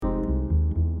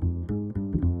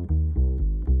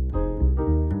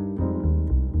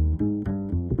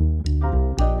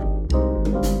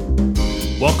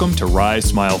Welcome to Rise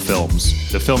Smile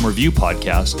Films, the film review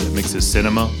podcast that mixes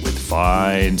cinema with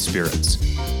fine spirits.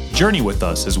 Journey with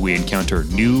us as we encounter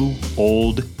new,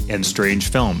 old, and strange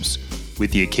films,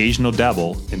 with the occasional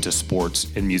dabble into sports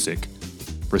and music.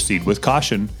 Proceed with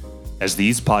caution, as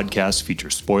these podcasts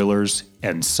feature spoilers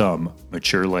and some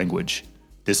mature language.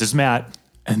 This is Matt.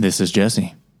 And this is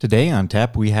Jesse. Today on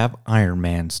tap, we have Iron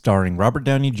Man, starring Robert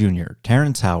Downey Jr.,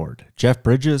 Terrence Howard, Jeff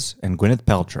Bridges, and Gwyneth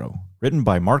Paltrow. Written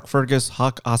by Mark Fergus,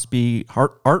 Hawk Ostby,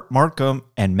 Art Markham,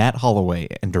 and Matt Holloway,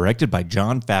 and directed by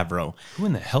Jon Favreau. Who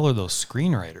in the hell are those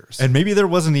screenwriters? And maybe there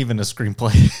wasn't even a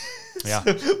screenplay. Yeah.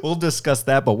 We'll discuss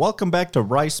that, but welcome back to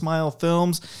Rise Smile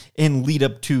Films in lead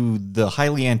up to the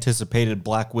highly anticipated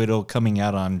Black Widow coming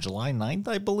out on July 9th,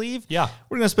 I believe. Yeah.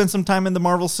 We're going to spend some time in the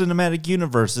Marvel Cinematic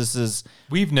Universe.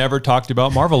 We've never talked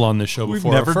about Marvel on this show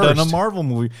before. We've never done a Marvel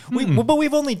movie. But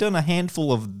we've only done a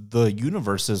handful of the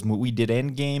universes. We did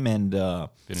Endgame and...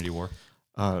 Infinity War.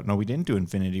 No, we didn't do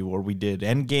Infinity War. We did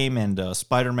Endgame and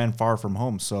Spider-Man Far From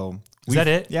Home. So is that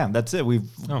it? Yeah, that's it.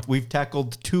 We've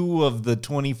tackled 2 of the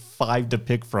 25 to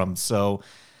pick from. So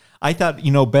I thought,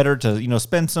 better to,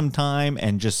 spend some time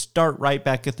and just start right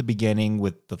back at the beginning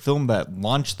with the film that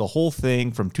launched the whole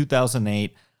thing from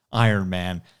 2008, Iron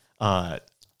Man.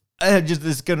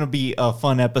 It's going to be a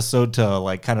fun episode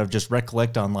to kind of just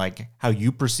recollect on how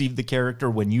you perceived the character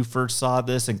when you first saw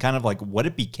this and kind of what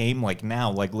it became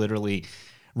now, literally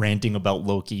ranting about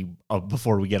Loki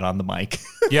before we get on the mic.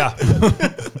 Yeah.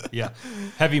 Yeah.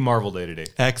 Heavy Marvel day today.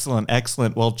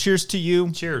 Excellent. Well, cheers to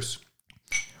you. Cheers.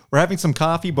 We're having some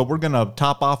coffee, but we're going to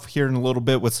top off here in a little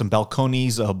bit with some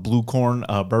Balcones Blue Corn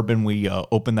bourbon. We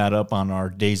opened that up on our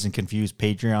Dazed and Confused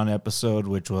Patreon episode,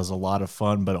 which was a lot of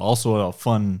fun, but also a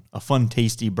fun,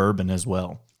 tasty bourbon as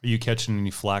well. Are you catching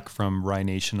any flack from Rye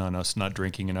Nation on us not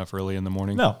drinking enough early in the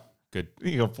morning? No. Good.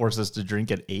 You're going to force us to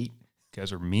drink at 8? You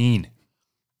guys are mean.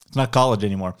 It's not college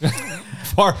anymore.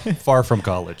 Far from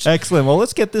college. Excellent. Well,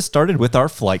 let's get this started with our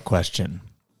flight question.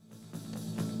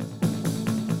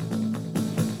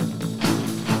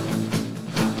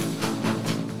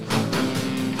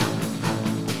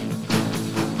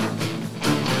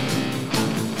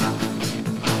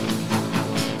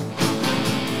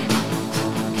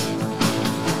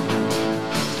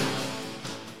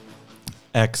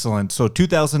 Excellent. So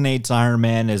 2008's Iron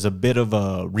Man is a bit of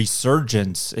a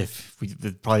resurgence,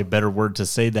 probably a better word to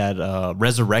say that,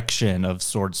 resurrection of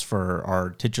sorts for our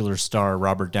titular star,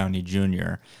 Robert Downey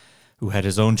Jr., who had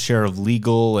his own share of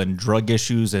legal and drug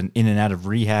issues and in and out of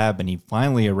rehab. And he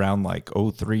finally around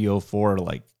 03, 04,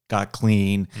 got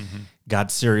clean,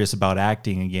 got serious about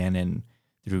acting again. And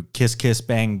through Kiss Kiss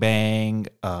Bang Bang,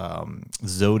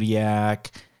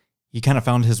 Zodiac, he kind of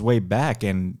found his way back,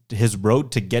 and his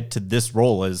road to get to this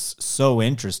role is so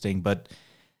interesting. But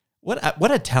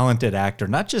what a talented actor,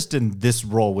 not just in this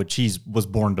role, which he was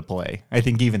born to play. I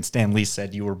think even Stan Lee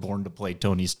said you were born to play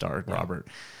Tony Stark, Robert.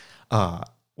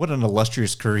 What an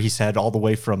illustrious career he's had, all the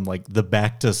way from the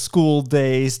back to school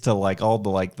days to all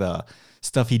the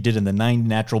stuff he did in the 9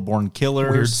 Natural Born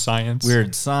Killers.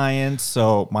 Weird Science.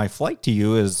 So my flight to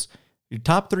you is your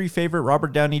top 3 favorite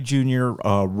Robert Downey Jr.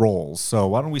 Roles. So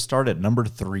why don't we start at number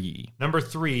 3? Number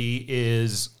 3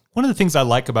 is one of the things I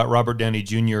like about Robert Downey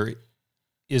Jr.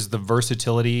 is the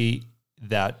versatility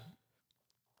that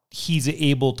he's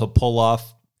able to pull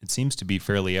off. It seems to be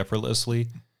fairly effortlessly,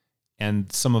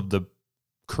 and some of the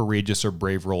courageous or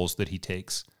brave roles that he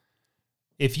takes.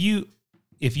 If you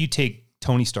take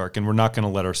Tony Stark, and we're not going to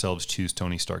let ourselves choose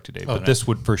Tony Stark today, but this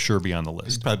would for sure be on the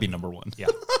list. He'd probably be number 1.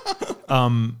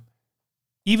 Yeah.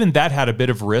 Even that had a bit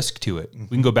of risk to it. We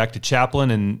can go back to Chaplin,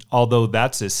 and although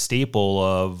that's a staple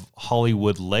of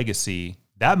Hollywood legacy,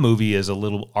 that movie is a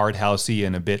little art housey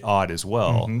and a bit odd as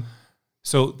well.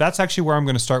 So that's actually where I'm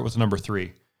going to start with number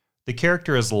 3. The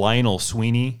character is Lionel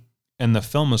Sweeney, and the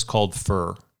film is called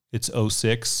Fur. It's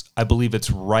 06. I believe it's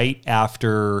right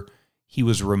after he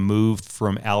was removed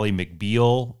from Ally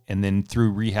McBeal and then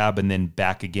through rehab and then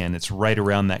back again. It's right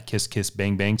around that Kiss Kiss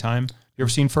Bang Bang time. You ever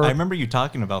seen Fur? I remember you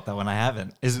talking about that one. I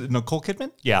haven't. Is it Nicole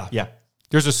Kidman? Yeah. Yeah.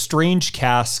 There's a strange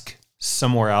cask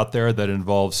somewhere out there that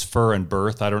involves fur and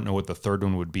birth. I don't know what the third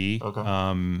one would be. Okay.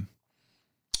 I'm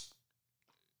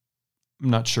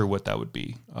not sure what that would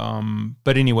be.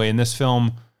 But anyway, in this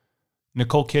film,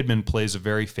 Nicole Kidman plays a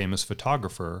very famous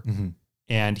photographer,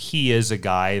 and he is a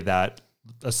guy that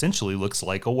essentially looks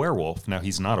like a werewolf. Now,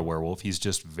 he's not a werewolf. He's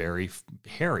just very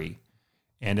hairy.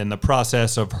 And in the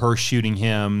process of her shooting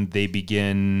him, they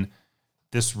begin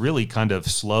this really kind of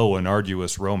slow and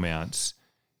arduous romance.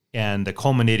 And the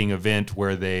culminating event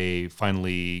where they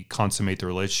finally consummate the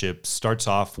relationship starts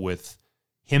off with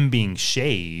him being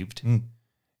shaved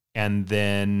and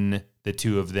then the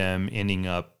two of them ending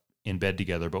up in bed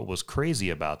together. But what was crazy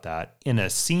about that, in a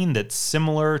scene that's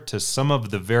similar to some of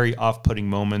the very off-putting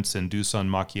moments in Dusan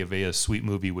Machiavelli's Sweet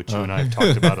Movie, which you and I have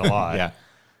talked about a lot, Yeah.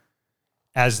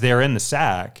 as they're in the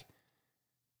sack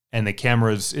and the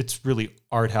cameras, it's really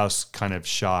art house kind of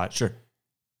shot. Sure.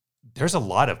 There's a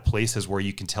lot of places where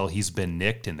you can tell he's been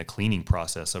nicked in the cleaning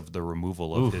process of the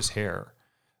removal of his hair.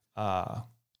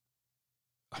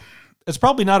 It's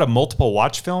probably not a multiple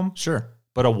watch film, Sure.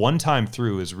 but a one-time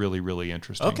through is really, really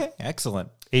interesting. Okay. Excellent.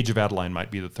 Age of Adeline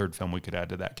might be the third film we could add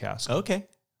to that cast. Okay.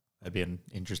 That'd be an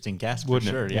interesting cast for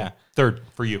Wouldn't sure. it? Yeah. Third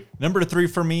for you. Number 3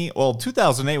 for me, well,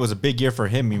 2008 was a big year for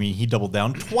him. I mean, he doubled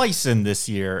down twice in this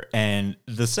year. And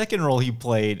the second role he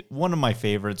played, one of my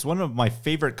favorites, one of my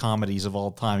favorite comedies of all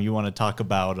time. You want to talk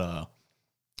about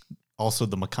also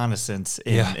the reconnaissance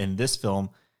in this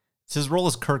film. It's his role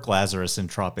as Kirk Lazarus in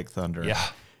Tropic Thunder. Yeah.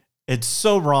 It's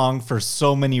so wrong for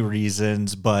so many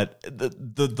reasons, but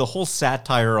the whole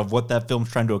satire of what that film's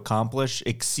trying to accomplish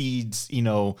exceeds,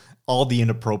 all the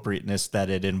inappropriateness that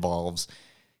it involves.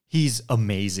 He's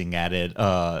amazing at it.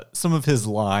 Some of his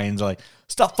lines are like,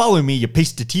 "Stop following me, you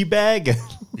pasty tea bag."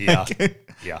 Yeah.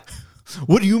 Yeah.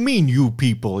 What do you mean, you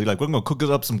people? You're like, we're gonna cook us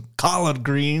up some collard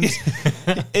greens.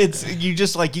 It's you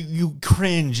just like you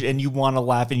cringe and you want to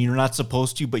laugh and you're not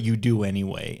supposed to, but you do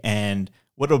anyway. And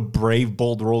what a brave,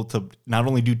 bold role to not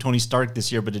only do Tony Stark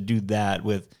this year, but to do that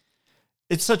with.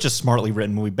 It's such a smartly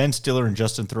written movie. Ben Stiller and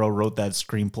Justin Theroux wrote that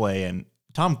screenplay, and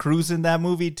Tom Cruise in that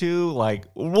movie too. Like,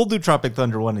 we'll do Tropic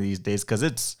Thunder one of these days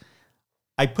because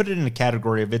I put it in a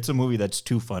category of it's a movie that's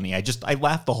too funny. I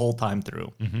laughed the whole time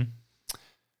through. Mm-hmm.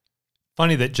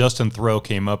 Funny that Justin Theroux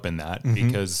came up in that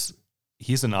because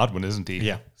he's an odd one, isn't he?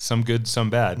 Yeah. Some good, some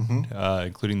bad,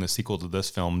 including the sequel to this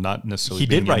film, not necessarily He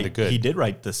being did write. the good. He did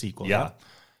write the sequel. Yeah.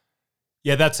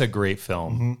 Yeah, that's a great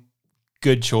film.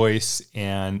 Good choice.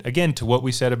 And again, to what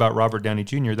we said about Robert Downey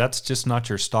Jr., that's just not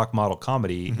your stock model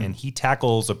comedy. And he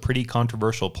tackles a pretty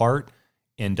controversial part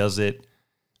and does it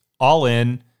all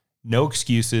in, no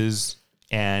excuses,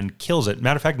 and kills it.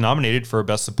 Matter of fact, nominated for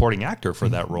Best Supporting Actor for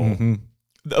that role.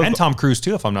 And Tom Cruise,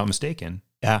 too, if I'm not mistaken.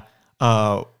 Yeah.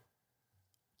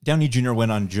 Downey Jr.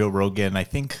 went on Joe Rogan, I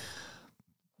think,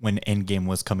 when Endgame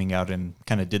was coming out and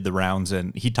kind of did the rounds.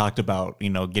 And he talked about,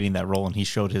 getting that role. And he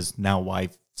showed his now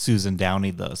wife, Susan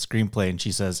Downey, the screenplay. And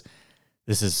she says,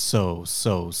 this is so,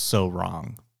 so, so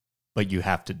wrong, but you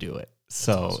have to do it.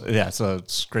 So, awesome. Yeah, so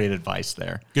it's great advice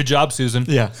there. Good job, Susan.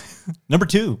 Yeah. Number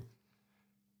 2.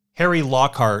 Harry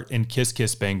Lockhart in Kiss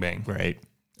Kiss Bang Bang. Right.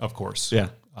 Of course. Yeah.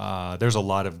 There's a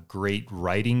lot of great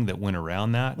writing that went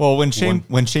around that. Well, when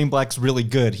Shane Black's really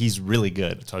good, he's really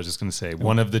good. So I was just going to say,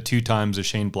 one of the 2 times that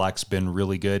Shane Black's been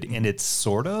really good, and it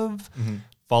sort of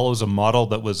follows a model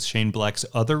that was Shane Black's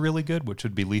other really good, which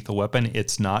would be Lethal Weapon.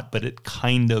 It's not, but it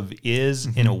kind of is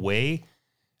in a way.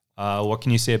 What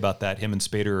can you say about that? Him and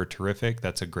Spader are terrific.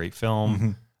 That's a great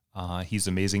film. He's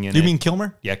amazing in it. You mean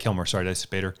Kilmer? Yeah, Kilmer. Sorry, did I say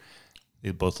Spader? They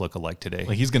both look alike today.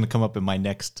 Like, he's going to come up in my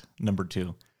next number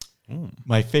 2.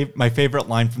 My favorite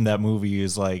line from that movie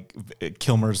is like,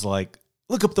 Kilmer's like,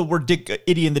 look up the word idiot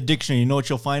in the dictionary. You know what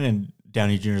you'll find? And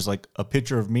Downey Jr. is like, a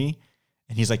picture of me.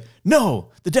 And he's like,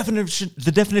 no, the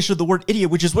definition of the word idiot,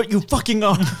 which is what you fucking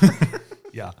are.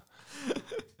 Yeah.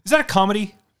 Is that a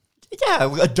comedy?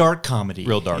 Yeah, a dark comedy.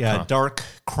 Real dark. Yeah, huh? dark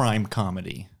crime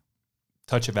comedy.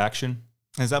 Touch of Action.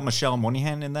 Is that Michelle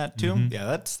Monaghan in that too? Yeah,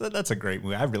 that's a great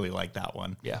movie. I really like that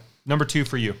one. Yeah. Number 2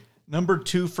 for you. Number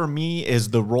 2 for me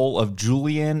is the role of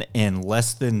Julian in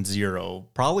Less Than Zero.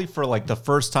 Probably for like the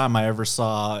first time I ever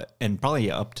saw, and probably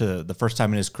up to the first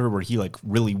time in his career where he like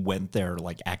really went there,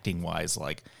 like acting wise,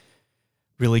 like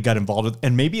really got involved with,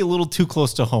 and maybe a little too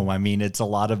close to home. I mean, it's a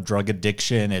lot of drug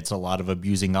addiction. It's a lot of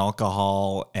abusing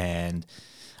alcohol, and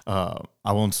I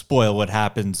won't spoil what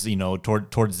happens,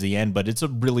 towards the end, but it's a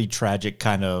really tragic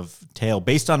kind of tale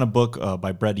based on a book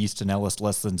by Bret Easton Ellis,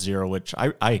 Less Than Zero, which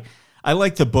I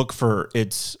like the book for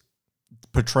its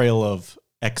portrayal of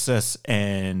excess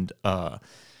and what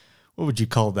would you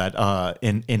call that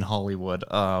in Hollywood?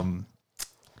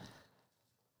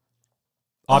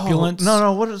 Opulence?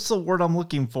 No. What is the word I'm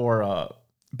looking for?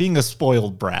 Being a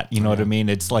spoiled brat. You know what I mean?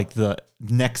 It's like the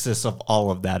nexus of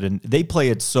all of that, and they play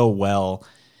it so well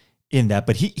in that.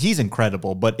 But he's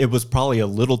incredible. But it was probably a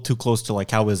little too close to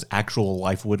like how his actual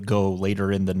life would go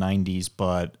later in the 90s.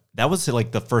 But that was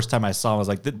like the first time I saw him. I was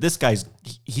like, this guy's,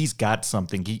 he's got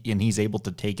something, and he's able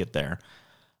to take it there.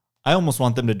 I almost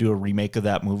want them to do a remake of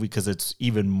that movie because it's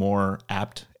even more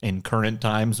apt in current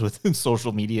times with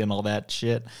social media and all that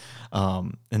shit.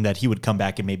 And that he would come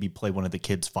back and maybe play one of the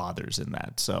kids' fathers in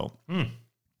that. So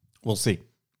we'll see.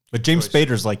 But James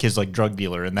Spader's like his like drug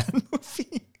dealer in that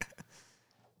movie.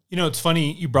 You know, it's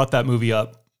funny you brought that movie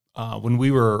up when we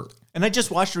were. And I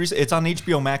just watched it recently. It's on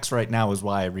HBO Max right now is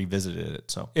why I revisited it.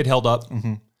 So It held up.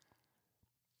 Mm-hmm.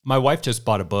 My wife just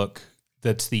bought a book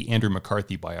that's the Andrew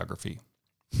McCarthy biography,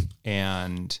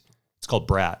 and it's called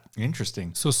Brat.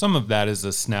 Interesting. So some of that is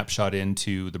a snapshot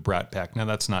into the Brat Pack. Now,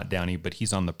 that's not Downey, but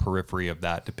he's on the periphery of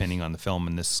that, depending on the film,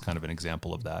 and this is kind of an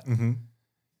example of that. Mm-hmm.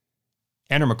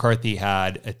 Andrew McCarthy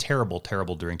had a terrible,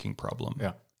 terrible drinking problem.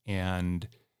 Yeah. And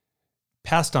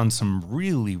passed on some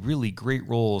really, really great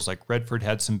roles. Like Redford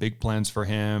had some big plans for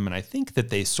him. And I think that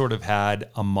they sort of had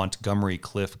a Montgomery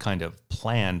Clift kind of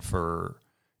plan for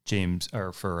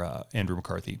Andrew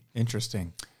McCarthy.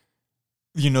 Interesting.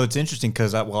 You know, it's interesting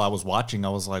because while I was watching, I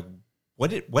was like,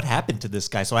 what happened to this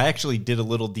guy? So I actually did a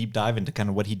little deep dive into kind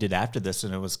of what he did after this.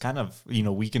 And it was kind of,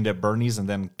 Weekend at Bernie's and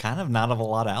then kind of not of a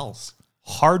lot else.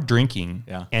 Hard drinking.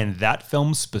 Yeah. And that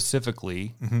film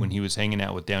specifically, when he was hanging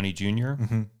out with Downey Jr.,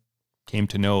 came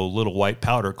to know a little white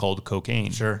powder called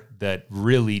cocaine. Sure. That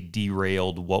really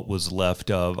derailed what was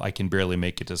left of I can barely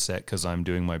make it to set because I'm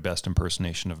doing my best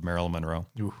impersonation of Marilyn Monroe.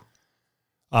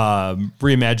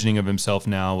 Reimagining of himself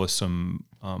now with some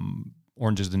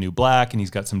Orange is the New Black, and he's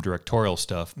got some directorial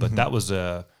stuff. But that was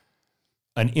an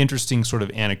interesting sort of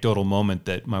anecdotal moment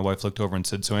that my wife looked over and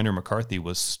said, so Andrew McCarthy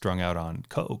was strung out on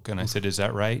coke. And I said, is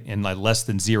that right? And like Less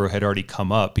Than Zero had already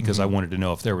come up because I wanted to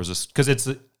know if there was because it's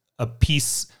a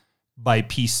piece by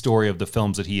piece story of the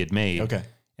films that he had made. Okay.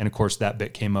 And of course that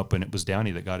bit came up and it was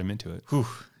Downey that got him into it. Whew.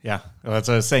 Yeah. Well, that's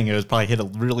what I was saying. It was probably hit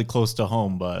really close to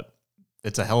home, but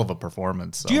it's a hell of a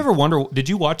performance. So. Do you ever wonder, did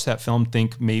you watch that film,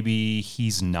 think maybe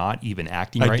he's not even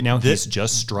acting right now? He's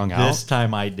just strung out? This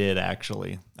time I did,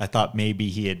 actually. I thought maybe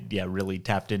he had really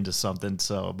tapped into something.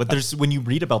 So, but when you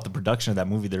read about the production of that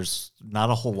movie, there's not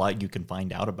a whole lot you can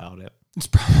find out about it. It's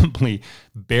probably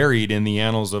buried in the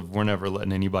annals of we're never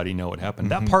letting anybody know what happened.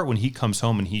 That part when he comes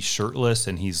home and he's shirtless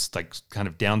and he's like kind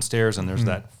of downstairs and there's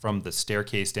that from the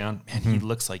staircase down, man, he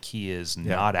looks like he is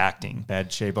not acting.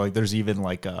 Bad shape. Like there's even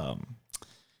like,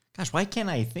 gosh, why can't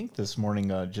I think this morning?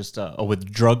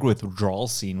 With drug withdrawal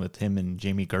scene with him and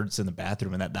Jamie Gertz in the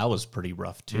bathroom, and that was pretty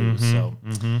rough too.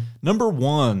 Number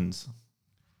ones.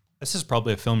 This is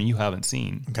probably a film you haven't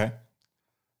seen. Okay,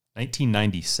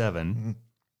 1997,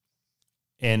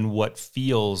 and what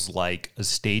feels like a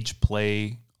stage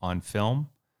play on film,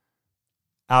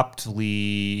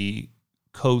 aptly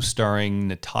co-starring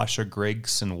Natasha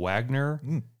Gregson Wagner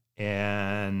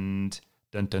and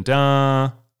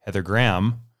Heather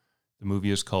Graham. The movie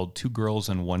is called Two Girls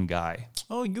and One Guy.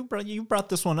 Oh, you brought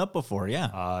this one up before,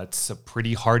 yeah. It's a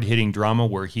pretty hard-hitting drama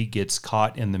where he gets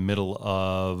caught in the middle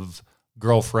of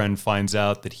girlfriend finds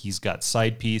out that he's got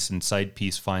side piece, and side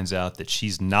piece finds out that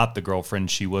she's not the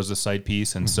girlfriend, she was a side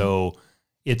piece. And so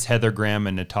it's Heather Graham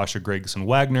and Natasha Gregson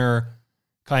Wagner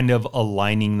kind of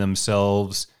aligning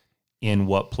themselves in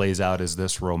what plays out as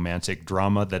this romantic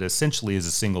drama that essentially is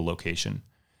a single location.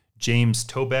 James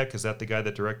Toback, is that the guy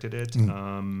that directed it?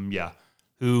 Yeah,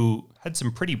 who had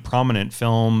some pretty prominent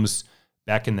films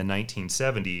back in the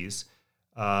 1970s,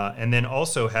 and then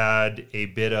also had a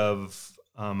bit of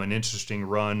an interesting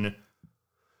run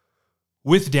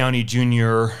with Downey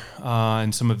Jr.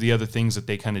 And some of the other things that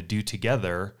they kind of do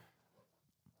together.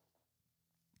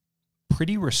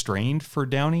 Pretty restrained for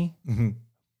Downey,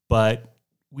 but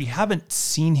we haven't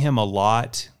seen him a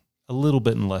lot. A little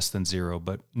bit in Less Than Zero,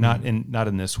 but not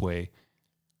in this way.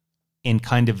 In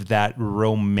kind of that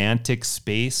romantic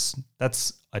space,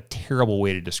 that's a terrible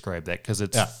way to describe that because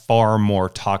it's far more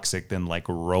toxic than like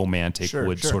romantic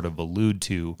sort of allude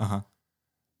to.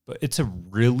 But it's a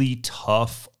really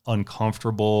tough,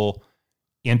 uncomfortable,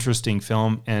 interesting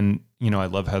film. And, I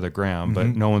love Heather Graham, but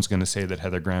no one's going to say that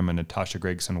Heather Graham and Natasha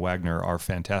Gregson Wagner are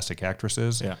fantastic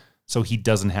actresses. Yeah. So he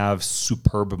doesn't have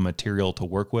superb material to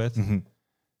work with.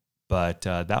 But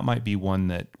that might be one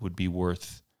that would be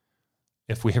worth,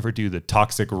 if we ever do the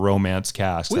toxic romance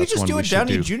cast. We just do a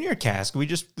Downey Jr. cast. We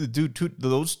just do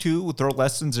those two, throw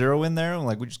Less Than Zero in there, and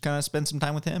we just kind of spend some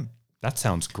time with him. That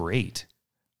sounds great.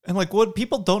 And what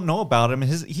people don't know about him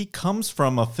is he comes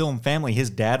from a film family. His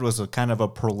dad was a kind of a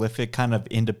prolific, kind of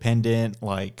independent,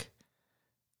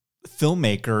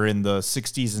 filmmaker in the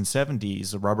 60s and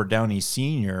 70s, Robert Downey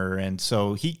Sr. And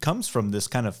so he comes from this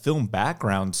kind of film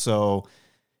background. So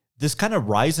this kind of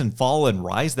rise and fall and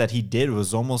rise that he did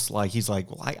was almost like he's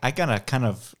like, well, I gotta kind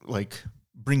of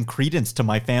bring credence to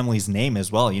my family's name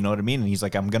as well. You know what I mean? And he's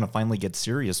like, I'm gonna finally get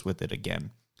serious with it again.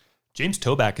 James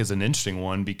Toback is an interesting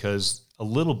one because a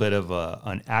little bit of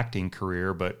an acting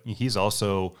career, but he's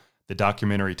also the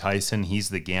documentary Tyson. He's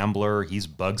the gambler. He's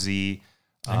Bugsy.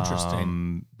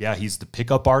 Interesting. Yeah, he's the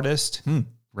pickup artist.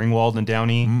 Ringwald and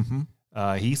Downey.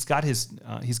 He's got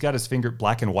his finger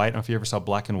Black and White. I don't know if you ever saw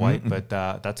Black and White, but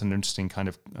that's an interesting kind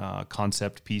of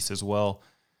concept piece as well.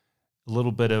 A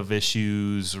little bit of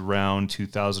issues around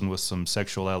 2000 with some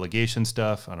sexual allegation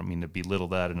stuff. I don't mean to belittle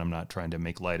that, and I'm not trying to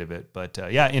make light of it. But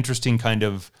interesting kind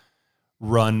of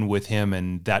run with him,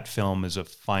 and that film is a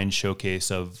fine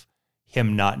showcase of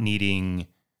him not needing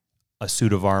a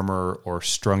suit of armor or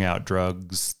strung out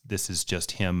drugs. This is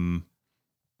just him.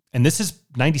 And this is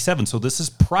 97, so this is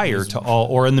prior to all,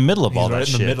 or in the middle of all that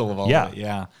shit. In the middle of all that,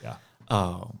 yeah.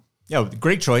 Oh, yeah,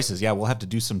 great choices. Yeah, we'll have to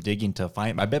do some digging to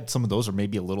find. I bet some of those are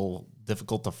maybe a little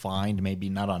difficult to find, maybe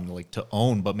not on like to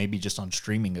own, but maybe just on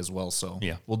streaming as well. So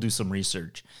yeah, we'll do some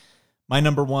research. My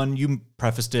number one, you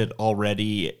prefaced it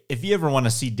already. If you ever want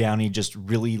to see Downey just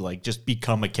really like just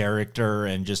become a character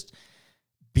and just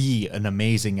be an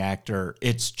amazing actor,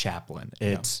 it's Chaplin.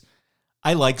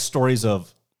 I like stories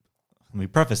of, let me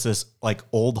preface this, like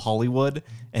old Hollywood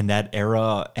and that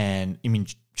era. And I mean,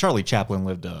 Charlie Chaplin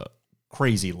lived a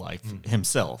crazy life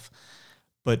himself,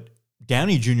 but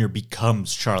Downey Jr.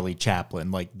 becomes Charlie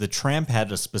Chaplin. Like the Tramp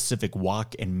had a specific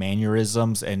walk and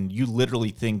mannerisms, and you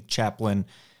literally think Chaplin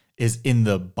is in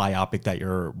the biopic that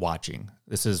you're watching.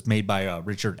 This is made by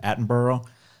Richard Attenborough,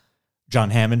 John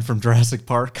Hammond from Jurassic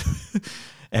Park,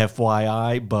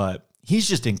 FYI, but he's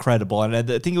just incredible. And I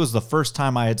think it was the first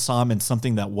time I had saw him in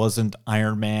something that wasn't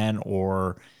Iron Man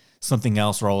or something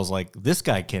else where I was like, this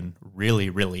guy can really,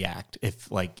 really act if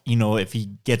if he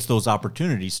gets those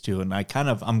opportunities to. And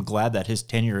I'm glad that his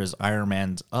tenure as Iron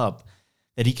Man's up,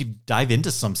 that he could dive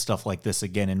into some stuff like this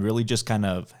again and really just kind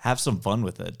of have some fun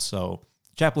with it. So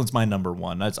Chaplin's my number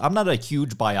one. I'm not a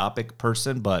huge biopic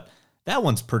person, but that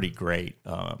one's pretty great.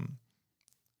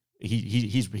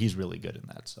 He's really good in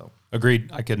that. So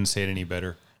agreed. I couldn't say it any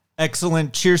better.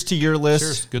 Excellent. Cheers to your list.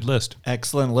 Cheers. Good list.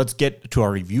 Excellent. Let's get to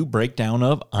our review breakdown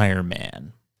of Iron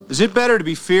Man. Is it better to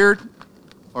be feared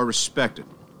or respected?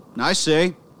 And I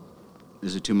say,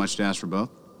 is it too much to ask for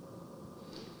both?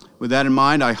 With that in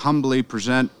mind, I humbly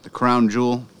present the crown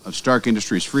jewel of Stark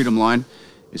Industries' Freedom Line.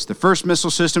 It's the first missile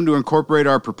system to incorporate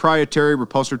our proprietary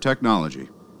repulsor technology.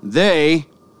 They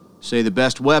say the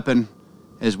best weapon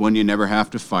is one you never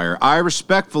have to fire. I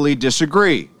respectfully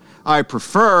disagree. I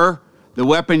prefer the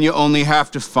weapon you only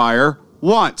have to fire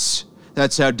once.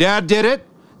 That's how Dad did it.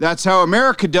 That's how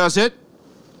America does it.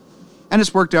 And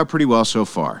it's worked out pretty well so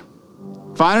far.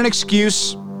 Find an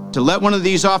excuse to let one of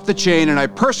these off the chain, and I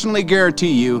personally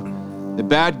guarantee you the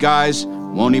bad guys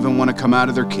won't even want to come out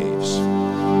of their caves.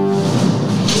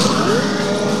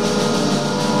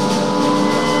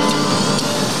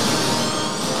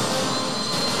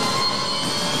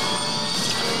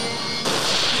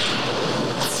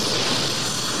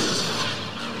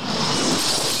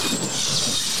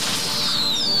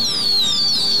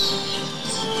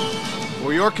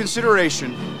 For your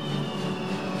consideration,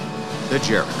 the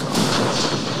Jericho.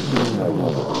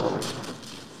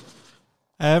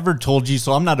 I ever told you,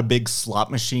 so I'm not a big slot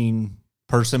machine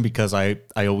person because I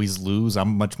always lose.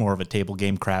 I'm much more of a table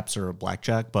game, craps, or a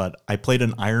blackjack, but I played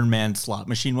an Iron Man slot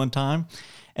machine one time,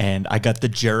 and I got the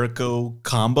Jericho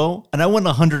combo, and I won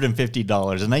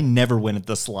 $150, and I never win at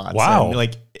the slots. Wow. And,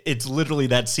 like, it's literally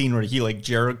that scene where he, like,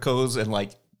 Jericho's and,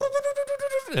 like,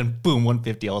 and boom,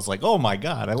 150. I was like, oh, my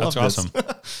God, I love this. That's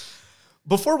awesome.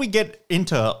 Before we get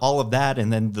into all of that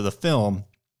and then to the film,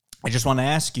 I just want to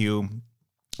ask you,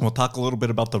 we'll talk a little bit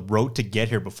about the road to get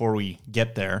here before we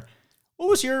get there. What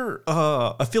was your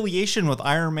affiliation with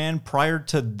Iron Man prior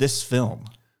to this film?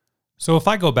 So if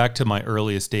I go back to my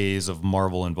earliest days of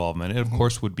Marvel involvement, it of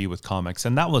course would be with comics,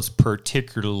 and that was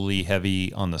particularly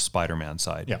heavy on the Spider-Man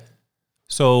side. Yeah.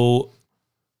 So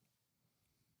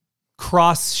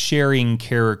cross-sharing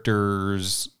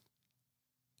characters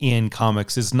in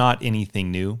comics is not anything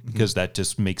new because that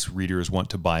just makes readers want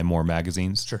to buy more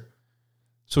magazines. Sure.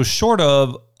 So short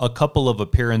of a couple of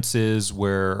appearances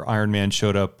where Iron Man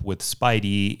showed up with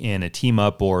Spidey in a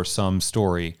team-up or some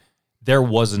story, there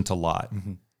wasn't a lot.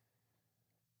 Mm-hmm.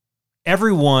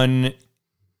 Everyone,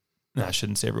 no, I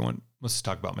shouldn't say everyone. Let's just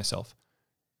talk about myself.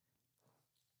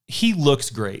 He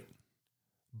looks great,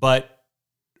 but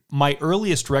my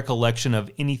earliest recollection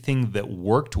of anything that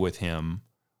worked with him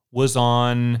was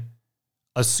on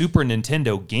a Super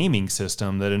Nintendo gaming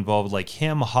system that involved like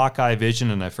him, Hawkeye,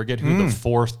 Vision, and I forget who the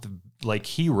fourth like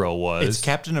hero was. It's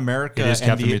Captain America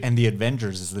and the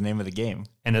Avengers is the name of the game.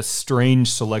 And a strange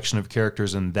selection of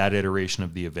characters in that iteration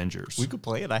of the Avengers. We could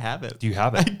play it. I have it. Do you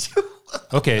have it? I do.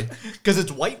 Okay. Because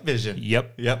it's White Vision.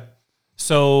 Yep.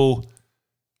 So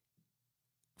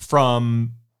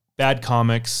from bad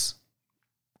comics,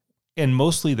 and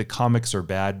mostly the comics are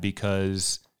bad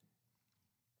because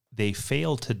they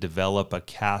fail to develop a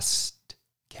cast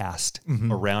cast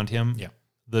around him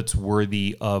that's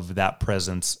worthy of that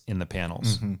presence in the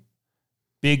panels.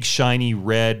 Big, shiny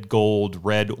red, gold,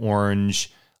 red,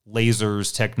 orange,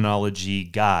 lasers, technology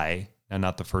guy, and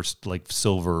not the first like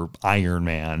silver Iron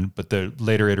Man, but the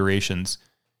later iterations.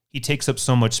 He takes up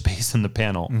so much space in the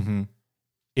panel.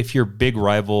 If your big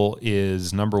rival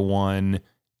is number one,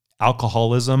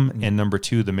 alcoholism, and number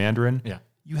two, the Mandarin,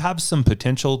 you have some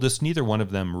potential. Just neither one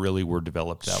of them really were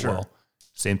developed that well.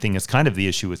 Same thing is kind of the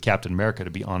issue with Captain America, to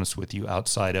be honest with you,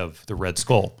 outside of the Red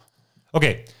Skull.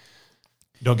 Okay.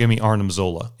 Don't give me Arnim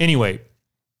Zola. Anyway,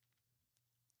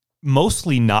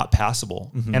 mostly not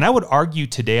passable. And I would argue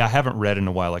today, I haven't read in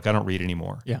a while, like I don't read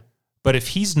anymore. But if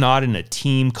he's not in a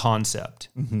team concept,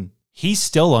 he's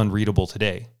still unreadable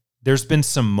today. There's been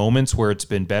some moments where it's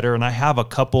been better, and I have a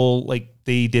couple, like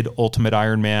they did Ultimate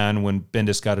Iron Man when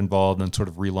Bendis got involved and sort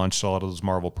of relaunched all of those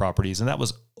Marvel properties, and that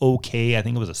was okay. I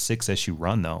think it was a 6-issue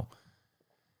run, though.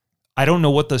 I don't know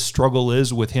what the struggle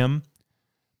is with him,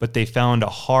 but they found a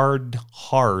hard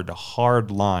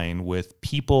line with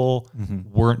people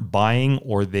weren't buying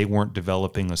or they weren't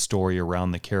developing a story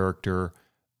around the character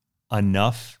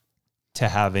enough to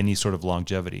have any sort of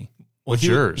longevity. What's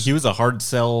yours? He was a hard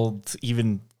sell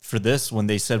even for this when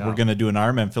they said we're going to do an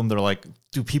Iron Man film. They're like,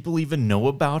 do people even know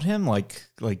about him? Like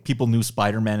people knew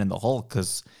Spider-Man and the Hulk,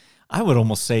 because I would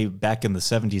almost say back in the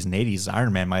 70s and 80s,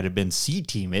 Iron Man might have been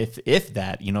C-Team, if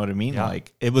that, you know what I mean?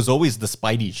 Like it was always the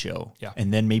Spidey show.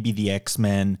 And then maybe the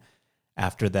X-Men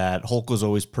after that. Hulk was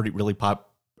always really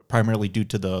primarily due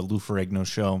to the Lou Ferrigno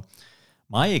show.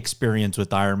 My experience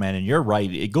with Iron Man, and you're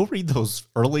right, go read those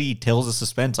early Tales of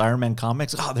Suspense Iron Man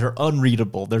comics. They're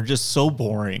unreadable. They're just so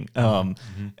boring. And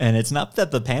it's not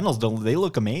that the panels they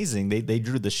look amazing. They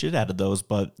drew the shit out of those,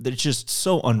 but they're just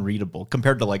so unreadable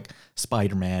compared to like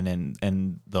Spider-Man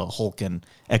and the Hulk and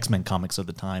X-Men comics of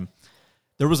the time.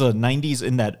 There was a 90s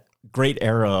in that great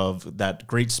era of that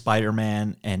great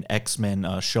Spider-Man and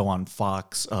X-Men show on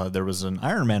Fox. There was an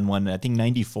Iron Man one, I think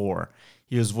 94.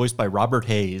 He was voiced by Robert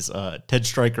Hayes, Ted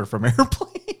Stryker from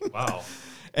Airplane. Wow.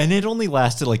 And it only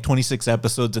lasted like 26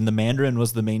 episodes, and the Mandarin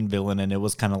was the main villain, and it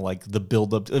was kind of like the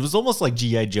build-up. It was almost like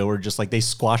G.I. Joe, or just like they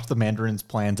squashed the Mandarin's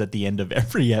plans at the end of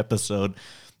every episode.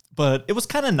 But it was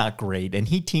kind of not great, and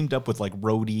he teamed up with like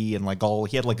Rhodey and like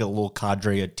he had like a little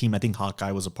cadre, a team. I think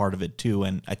Hawkeye was a part of it too,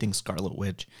 and I think Scarlet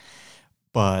Witch.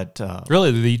 But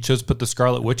really, they just put the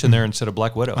Scarlet Witch in there instead of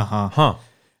Black Widow.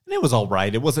 And it was all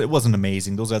right. It wasn't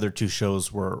amazing. Those other two shows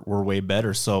were way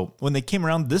better. So when they came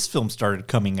around, this film started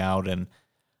coming out, and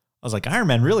I was like, Iron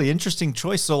Man, really interesting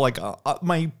choice. So like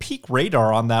my peak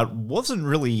radar on that wasn't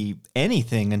really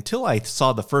anything until I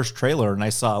saw the first trailer, and I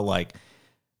saw like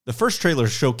the first trailer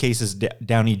showcases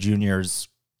Downey Jr.'s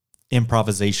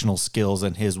improvisational skills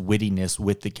and his wittiness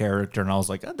with the character, and I was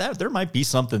like, there might be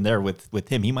something there with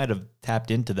him. He might have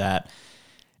tapped into that,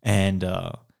 and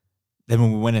then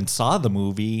when we went and saw the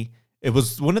movie, it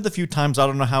was one of the few times, I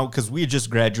don't know how, because we had just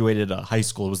graduated high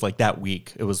school. It was like that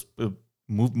week.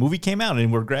 Movie came out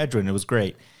and we're graduating. It was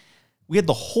great. We had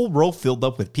the whole row filled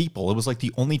up with people. It was like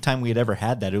the only time we had ever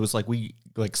had that. It was like we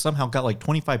like somehow got like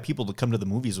 25 people to come to the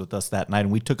movies with us that night,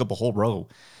 and we took up a whole row.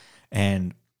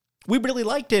 And we really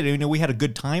liked it. You know, we had a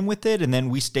good time with it, and then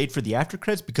we stayed for the after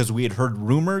credits because we had heard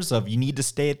rumors of you need to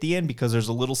stay at the end because there's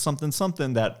a little something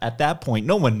that at that point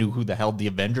no one knew who the hell the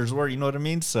Avengers were. You know what I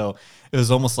mean? So it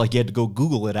was almost like you had to go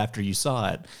Google it after you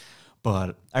saw it.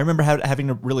 But I remember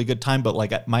having a really good time. But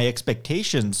like my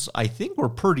expectations, I think, were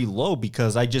pretty low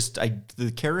because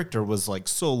the character was like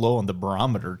so low on the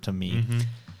barometer to me.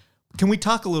 Can we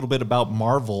talk a little bit about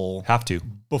Marvel? Have to.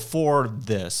 Before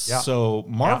this. Yeah. So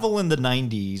Marvel in the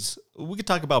 90s, we could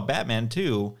talk about Batman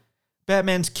too.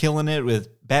 Batman's killing it with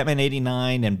Batman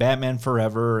 89 and Batman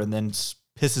Forever, and then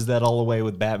pisses that all away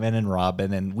with Batman and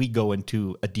Robin, and we go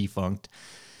into a defunct.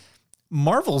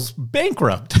 Marvel's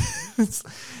bankrupt.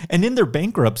 And in their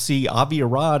bankruptcy, Avi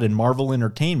Arad and Marvel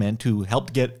Entertainment, who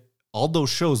helped get all those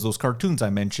shows, those cartoons I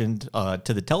mentioned,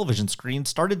 to the television screen,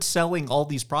 started selling all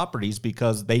these properties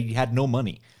because they had no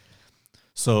money.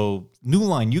 So New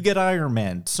Line, you get Iron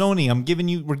Man. Sony,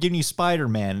 we're giving you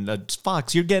Spider-Man.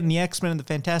 Fox, you're getting the X-Men and the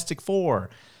Fantastic Four.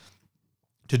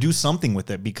 To do something with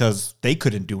it because they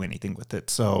couldn't do anything with it.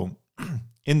 So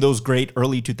in those great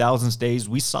early 2000s days,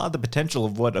 we saw the potential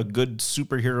of what a good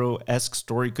superhero-esque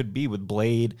story could be with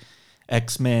Blade,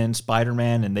 X-Men,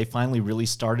 Spider-Man, and they finally really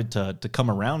started to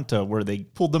come around to where they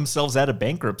pulled themselves out of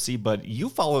bankruptcy. But you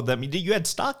followed them. You had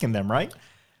stock in them, right?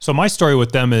 So my story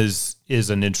with them is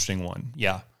an interesting one.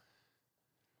 Yeah.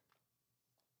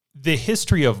 The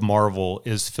history of Marvel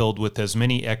is filled with as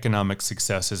many economic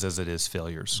successes as it is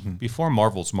failures. Before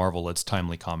Marvel's Marvel, it's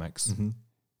Timely Comics.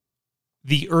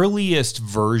 the earliest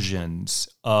versions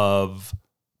of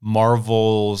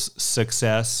Marvel's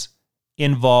success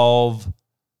involve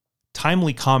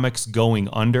Timely Comics going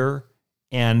under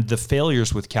and the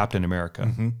failures with Captain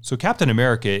America. So Captain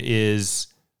America is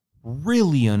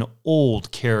really an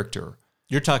old character.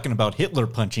 You're talking about Hitler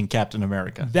punching Captain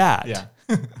America. That. Yeah.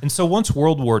 And so once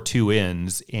World War II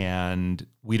ends and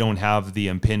we don't have the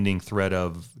impending threat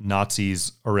of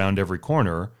Nazis around every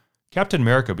corner, Captain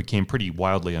America became pretty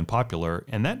wildly unpopular,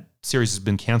 and that series has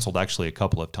been canceled actually a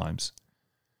couple of times.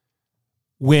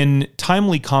 When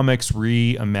Timely Comics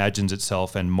reimagines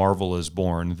itself and Marvel is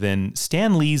born, then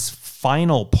Stan Lee's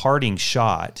final parting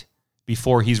shot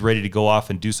before he's ready to go off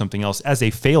and do something else as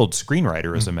a failed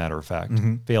screenwriter, as a matter of fact,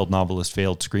 failed novelist,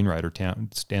 failed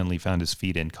screenwriter, Stan Lee found his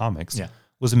feet in comics,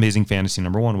 was Amazing Fantasy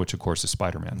 #1, which of course is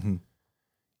Spider-Man.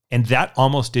 And that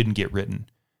almost didn't get written.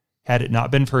 Had it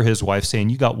not been for his wife saying,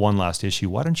 you got one last issue,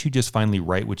 why don't you just finally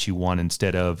write what you want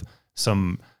instead of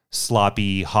some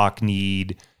sloppy,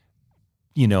 hackneyed,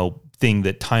 thing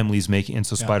that Timely's making, and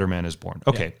so Spider-Man is born.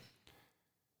 Okay.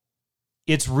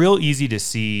 It's real easy to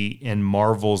see in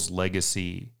Marvel's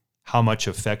legacy how much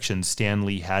affection Stan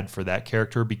Lee had for that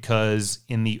character, because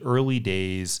in the early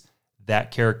days,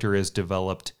 that character is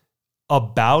developed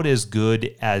about as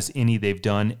good as any they've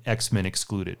done, X-Men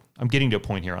excluded. I'm getting to a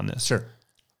point here on this. Sure.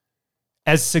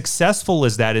 As successful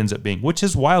as that ends up being, which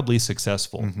is wildly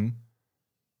successful,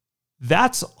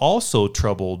 that's also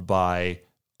troubled by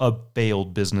a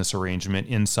failed business arrangement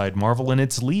inside Marvel, and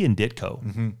it's Lee and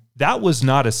Ditko. That was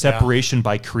not a separation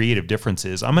by creative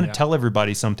differences. I'm going to tell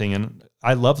everybody something, and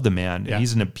I love the man.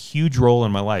 He's in a huge role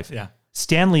in my life.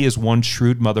 Stan Lee is one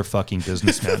shrewd motherfucking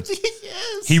businessman.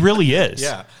 Yes. He really is.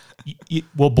 Yeah.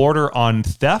 Will border on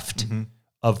theft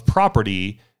of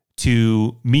property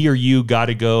to me or you got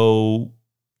to go.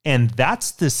 And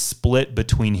that's the split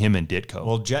between him and Ditko.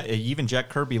 Well, even Jack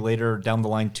Kirby later down the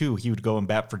line, too, he would go and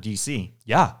bat for DC.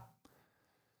 Yeah.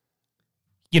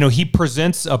 He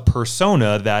presents a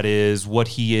persona that is what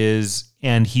he is,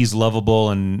 and he's lovable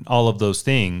and all of those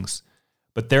things.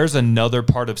 But there's another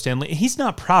part of Stan Lee. He's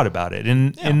not proud about it.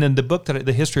 And in the book,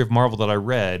 the History of Marvel that I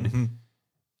read,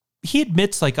 he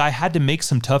admits, I had to make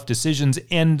some tough decisions,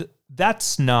 and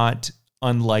that's not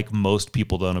unlike most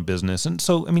people that own a business. And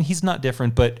so, he's not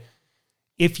different, but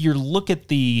if you look at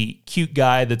the cute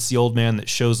guy that's the old man that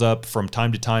shows up from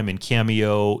time to time in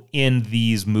cameo in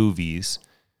these movies,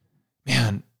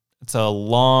 man, it's a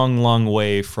long, long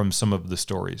way from some of the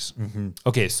stories.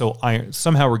 Okay, so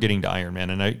somehow we're getting to Iron Man,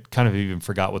 and I kind of even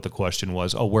forgot what the question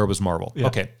was. Oh, where was Marvel? Yeah.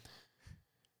 Okay.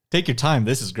 Take your time.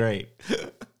 This is great.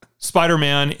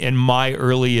 Spider-Man, in my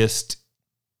earliest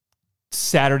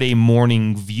Saturday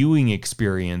morning viewing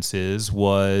experiences,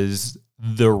 was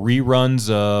the reruns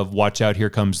of Watch Out,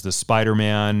 Here Comes the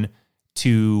Spider-Man,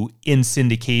 to in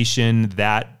syndication,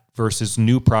 that versus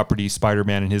new property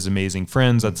Spider-Man and His Amazing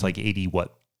Friends. That's like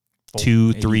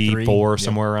 2, 3, 4,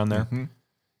 somewhere around there.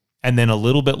 And then a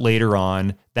little bit later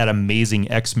on, that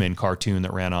amazing X-Men cartoon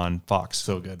that ran on Fox.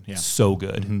 So good. Yeah. So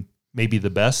good. Maybe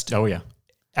the best. Oh, yeah.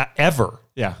 Ever.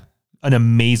 Yeah. An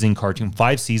amazing cartoon.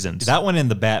 5 seasons. That one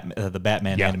and the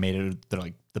Batman animated, they're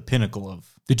like the pinnacle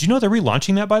of. Did you know they're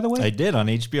relaunching that, by the way? I did on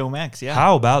HBO Max. Yeah.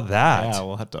 How about that? Yeah,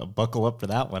 we'll have to buckle up for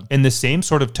that one. In the same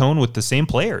sort of tone with the same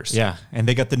players. Yeah, and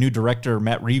they got the new director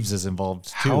Matt Reeves is involved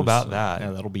too. How about that?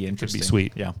 Yeah, that'll be interesting. Could be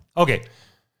sweet. Yeah. Okay.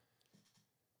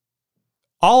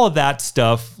 All of that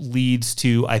stuff leads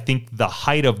to, I think, the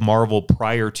height of Marvel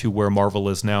prior to where Marvel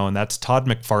is now, and that's Todd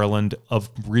McFarlane of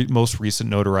most recent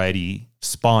notoriety,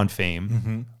 Spawn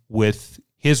fame, with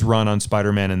his run on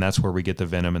Spider-Man, and that's where we get the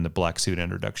Venom and the Black Suit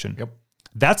introduction. Yep.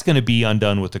 That's going to be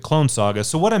undone with the Clone Saga.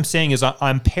 So what I'm saying is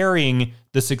I'm pairing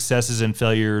the successes and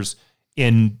failures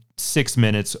in 6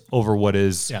 minutes over what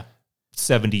is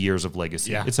 70 years of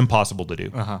legacy. Yeah. It's impossible to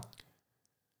do.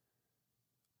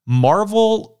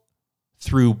 Marvel,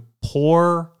 through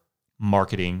poor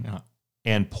marketing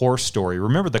and poor story.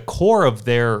 Remember, the core of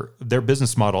their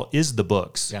business model is the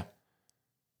books. Yeah.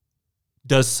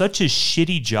 Does such a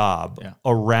shitty job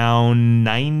around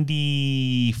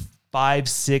 95,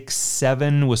 6,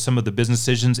 7 with some of the business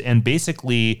decisions, and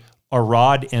basically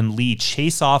Arad and Lee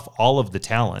chase off all of the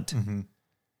talent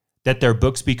that their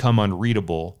books become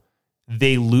unreadable.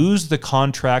 They lose the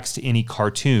contracts to any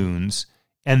cartoons,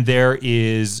 and there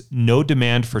is no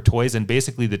demand for toys, and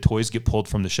basically the toys get pulled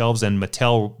from the shelves, and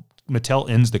Mattel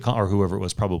ends or whoever it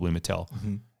was, probably Mattel,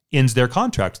 ends their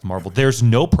contract with Marvel. There's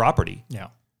no property. Yeah.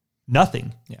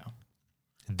 Nothing. Yeah.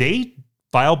 They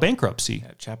file bankruptcy.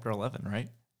 Yeah, Chapter 11, right?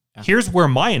 Yeah. Here's where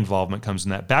my involvement comes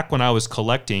in that. Back when I was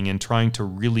collecting and trying to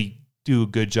really do a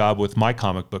good job with my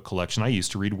comic book collection, I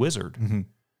used to read Wizard.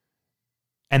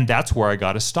 And that's where I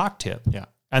got a stock tip. Yeah.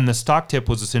 And the stock tip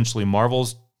was essentially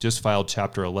Marvel's just filed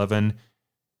Chapter 11.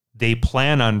 They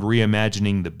plan on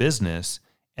reimagining the business,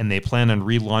 and they plan on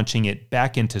relaunching it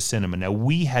back into cinema. Now,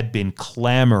 we had been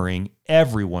clamoring,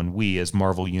 we as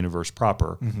Marvel Universe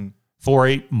proper, for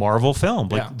a Marvel film.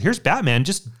 Like, here's Batman,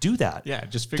 just do that. Yeah,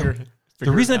 just figure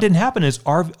The reason that didn't happen is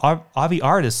Avi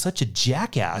Ard is such a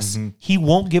jackass. He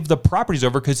won't give the properties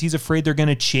over because he's afraid they're going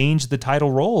to change the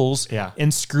title roles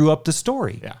and screw up the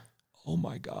story. Yeah. Oh,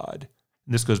 my God.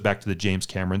 And this goes back to the James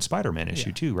Cameron Spider-Man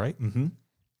issue too, right? Mm-hmm.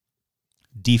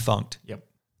 Defunct. Yep.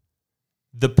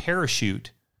 The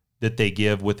parachute that they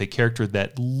give with a character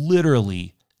that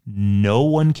literally no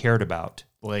one cared about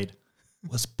Blade.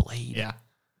 was Blade. Yeah.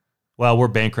 Well, we're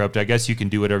bankrupt. I guess you can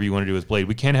do whatever you want to do with Blade.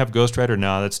 We can't have Ghost Rider.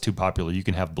 No, that's too popular. You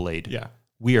can have Blade. Yeah.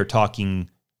 We are talking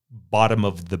bottom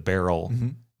of the barrel.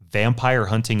 Vampire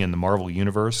hunting in the Marvel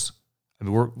Universe. I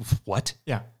mean, what?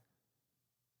 Yeah.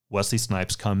 Wesley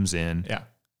Snipes comes in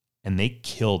and they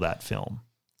kill that film.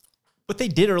 What they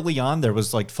did early on there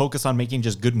was like focus on making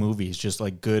just good movies, just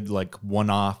like good like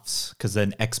one-offs, because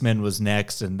then X-Men was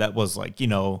next, and that was like,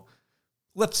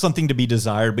 left something to be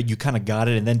desired, but you kind of got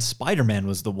it. And then Spider-Man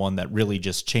was the one that really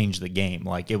just changed the game.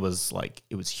 Like it was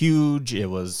huge. It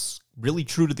was really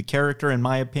true to the character, in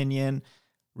my opinion.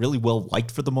 Really well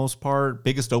liked for the most part.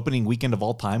 Biggest opening weekend of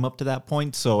all time up to that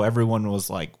point. So everyone was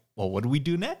like, well, what do we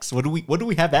do next? What do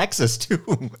we have access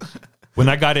to? When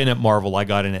I got in at Marvel, I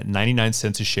got in at 99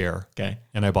 cents a share. Okay.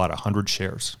 And I bought 100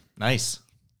 shares. Nice.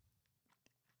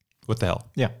 What the hell?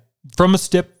 Yeah. From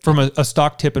a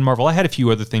stock tip in Marvel, I had a few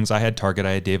other things. I had Target,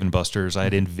 I had Dave & Buster's, I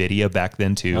had Nvidia back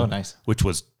then too. Oh, nice. Which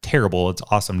was terrible. It's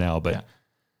awesome now, but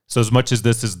so as much as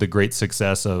this is the great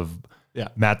success of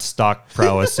Matt's stock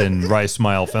prowess and Rice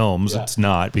Smile Films, it's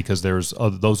not, because there's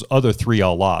those other three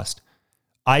all lost.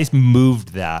 I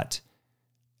moved that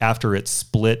after it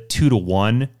split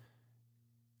 2-1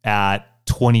 at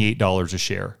 $28 a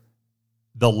share.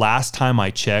 The last time I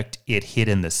checked, it hit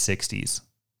in the 60s.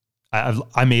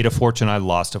 I made a fortune. I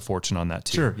lost a fortune on that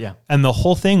too. Sure, yeah. And the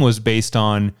whole thing was based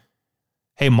on,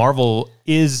 hey, Marvel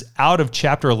is out of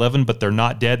Chapter 11, but they're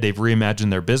not dead. They've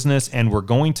reimagined their business, and we're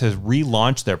going to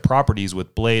relaunch their properties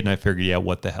with Blade. And I figured,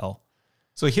 what the hell?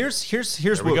 So here's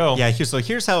there we go. Yeah,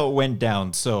 here's how it went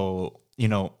down. So,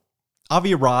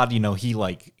 Avi Arad,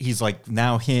 he's like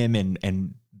now him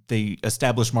and they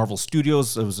established Marvel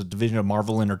Studios. It was a division of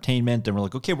Marvel Entertainment. And we're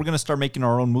like, okay, we're going to start making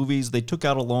our own movies. They took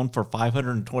out a loan for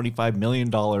 $525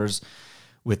 million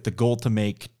with the goal to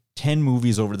make 10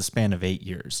 movies over the span of 8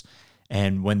 years.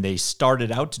 And when they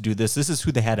started out to do this is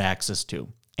who they had access to.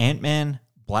 Ant-Man,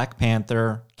 Black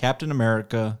Panther, Captain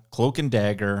America, Cloak and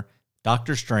Dagger,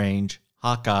 Doctor Strange,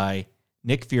 Hawkeye,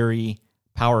 Nick Fury,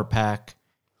 Power Pack.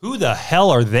 Who the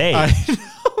hell are they?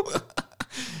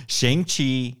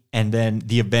 Shang-Chi, and then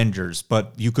the Avengers,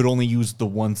 but you could only use the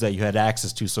ones that you had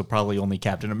access to, so probably only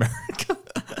Captain America.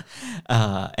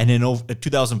 And in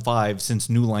 2005, since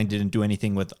New Line didn't do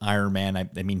anything with Iron Man,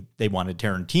 I mean, they wanted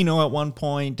Tarantino at one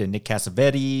point, and Nick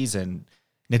Cassavetes, and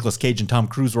Nicolas Cage and Tom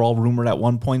Cruise were all rumored at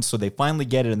one point, so they finally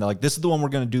get it, and they're like, this is the one we're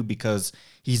going to do because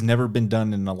he's never been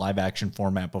done in a live-action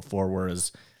format before,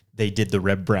 whereas they did the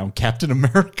Red Brown Captain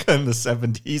America in the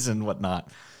 70s and whatnot.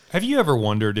 Have you ever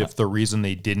wondered if the reason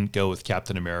they didn't go with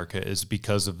Captain America is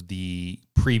because of the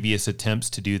previous attempts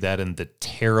to do that and the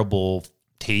terrible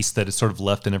taste that is sort of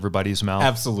left in everybody's mouth?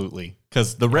 Absolutely.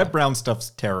 Because the Red Brown stuff's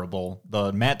terrible.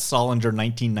 The Matt Solinger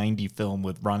 1990 film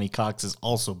with Ronnie Cox is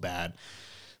also bad.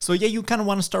 So yeah, you kind of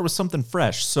want to start with something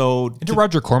fresh. So did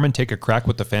Roger Corman take a crack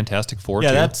with the Fantastic Four?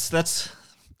 Yeah, too?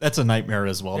 that's a nightmare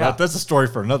as well. Yeah. That's a story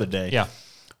for another day. Yeah.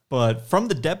 But from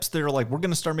the depths, they're like, we're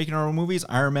going to start making our own movies.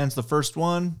 Iron Man's the first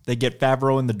one. They get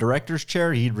Favreau in the director's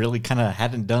chair. He really kind of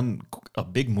hadn't done a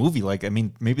big movie.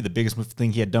 Maybe the biggest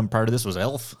thing he had done prior to this was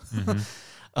Elf.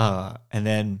 Mm-hmm. And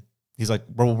then he's like,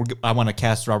 well, I want to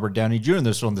cast Robert Downey Jr.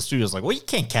 And so the studio's like, well, you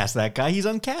can't cast that guy. He's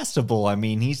uncastable. I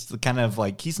mean, he's kind of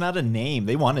like, he's not a name.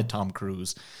 They wanted Tom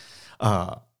Cruise.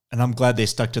 And I'm glad they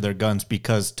stuck to their guns,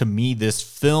 because to me, this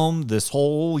film, this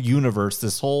whole universe,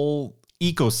 this whole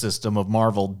ecosystem of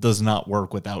Marvel does not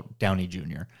work without Downey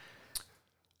Jr.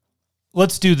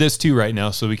 Let's do this too right now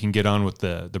so we can get on with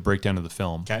the breakdown of the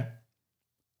film. Okay.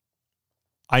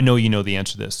 I know you know the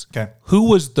answer to this. Okay. Who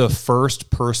was the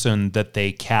first person that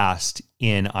they cast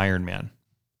in Iron Man?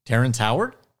 Terrence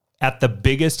Howard? At the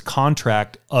biggest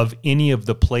contract of any of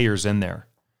the players in there.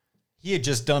 He had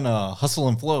just done a Hustle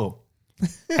and Flow.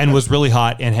 And was really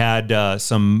hot and had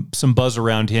some buzz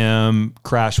around him.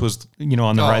 Crash was,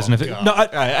 on the horizon. No,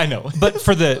 I know. But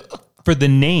for the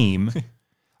name,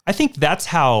 I think that's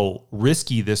how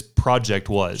risky this project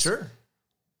was. Sure.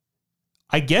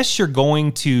 I guess you're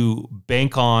going to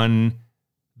bank on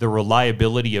the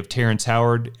reliability of Terrence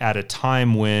Howard at a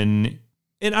time when,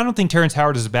 and I don't think Terrence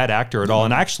Howard is a bad actor at all.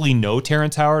 And I actually know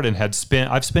Terrence Howard and I've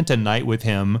spent a night with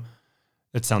him.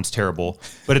 That sounds terrible,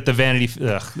 but at the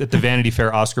Vanity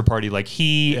Fair Oscar party, like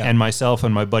he and myself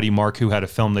and my buddy Mark, who had a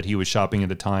film that he was shopping at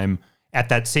the time, at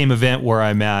that same event where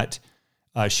I'm at,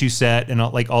 Shusett and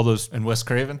like all those, And Wes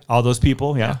Craven? all those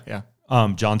people. Yeah. Yeah.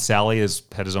 John Sally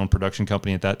had his own production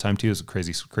company at that time too. It was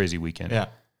a crazy weekend. Yeah.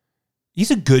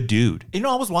 He's a good dude. You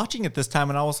know, I was watching it this time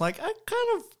and I was like, I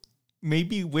kind of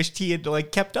maybe wished he had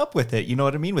like kept up with it. You know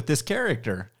what I mean? With this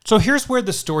character. So here's where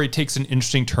the story takes an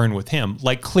interesting turn with him.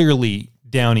 Like clearly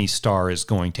Downey's star is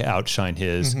going to outshine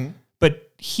his,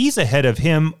 but he's ahead of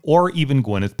him or even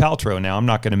Gwyneth Paltrow. Now, I'm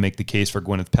not going to make the case for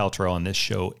Gwyneth Paltrow on this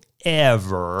show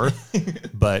ever,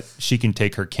 but she can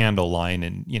take her candle line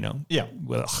and,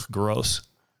 ugh, gross.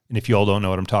 And if you all don't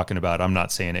know what I'm talking about, I'm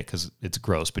not saying it because it's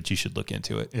gross, but you should look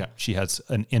into it. Yeah. She has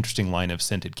an interesting line of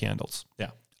scented candles.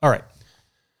 Yeah. All right.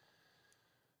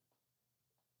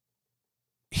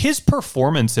 His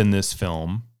performance in this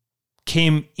film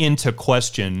came into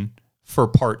question for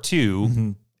part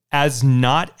 2 as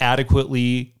not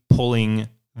adequately pulling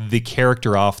the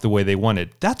character off the way they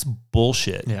wanted. That's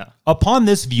bullshit. Yeah. Upon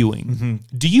this viewing,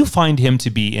 do you find him to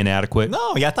be inadequate?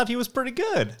 No, yeah, I thought he was pretty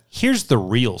good. Here's the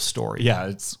real story.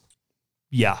 Yeah.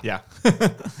 Yeah.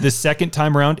 The second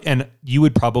time around, and you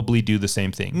would probably do the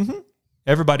same thing.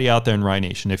 Everybody out there in Rye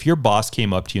Nation, if your boss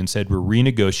came up to you and said, we're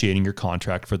renegotiating your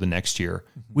contract for the next year,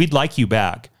 we'd like you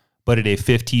back, but at a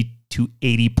 50 to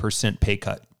 80% pay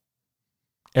cut.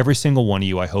 Every single one of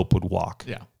you, I hope, would walk.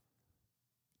 Yeah.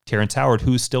 Terrence Howard,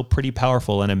 who's still pretty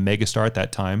powerful and a megastar at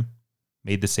that time,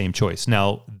 made the same choice.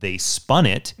 Now, they spun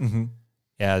it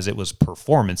as it was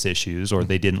performance issues or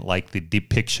they didn't like the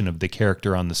depiction of the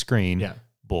character on the screen. Yeah.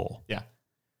 Bull. Yeah.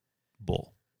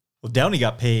 Bull. Well, Downey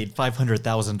got paid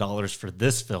 $500,000 for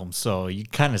this film, so you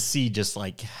kind of see just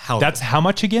like how That's how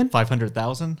much again?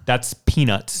 $500,000. That's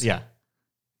peanuts. Yeah,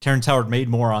 Terrence Howard made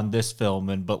more on this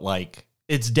film, but like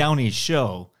it's Downey's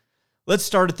show. Let's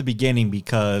start at the beginning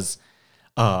because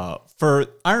for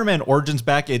Iron Man Origins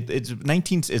back, it's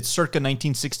circa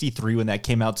 1963 when that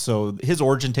came out. So his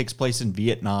origin takes place in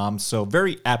Vietnam. So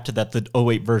very apt to that the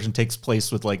 08 version takes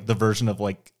place with like the version of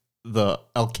like the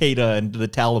Al Qaeda and the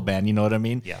Taliban, you know what I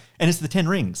mean? Yeah. And it's the 10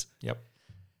 rings. Yep.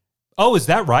 Oh, is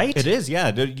that right? It is,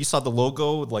 yeah. You saw the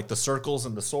logo with like the circles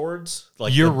and the swords.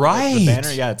 Like You're the right.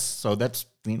 banner, yeah. So that's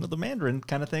the Mandarin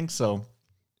kind of thing. So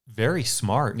Very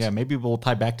smart. yeah, maybe we'll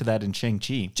tie back to that in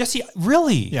Shang-Chi. Jesse,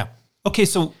 really? Yeah. Okay,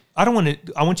 so I want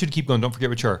you to keep going. Don't forget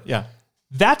Mature. Yeah.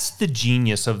 That's the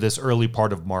genius of this early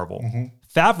part of Marvel.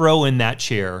 Favreau in that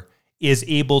chair is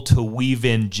able to weave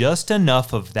in just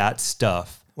enough of that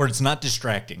stuff Where it's not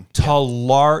distracting.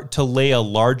 to lay a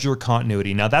larger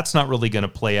continuity. Now, that's not really going to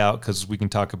play out because we can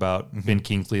talk about Ben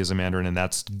Kingsley as a Mandarin, and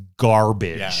that's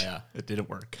garbage. Yeah. It didn't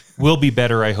work. Will be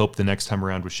better, I hope, the next time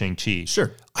around with Shang-Chi.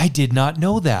 Sure. I did not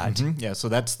know that. Yeah, so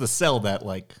that's the cell that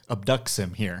like abducts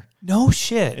him here. No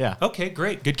shit. Yeah. Okay,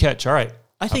 great. Good catch. All right.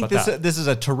 I How think about this is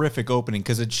a terrific opening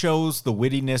because it shows the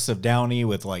wittiness of Downey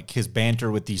with like his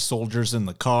banter with these soldiers in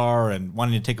the car and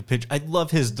wanting to take a picture. I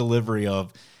love his delivery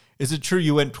of, is it true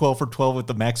you went 12 for 12 with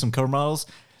the Maxim cover models?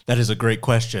 That is a great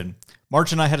question.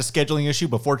 March and I had a scheduling issue,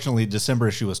 but fortunately the December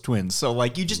issue was twins. So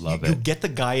like you just you get the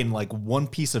guy in like one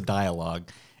piece of dialogue.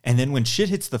 And then when shit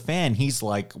hits the fan, he's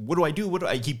like, what do I do?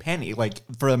 He panic. Like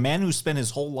for a man who spent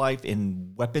his whole life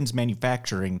in weapons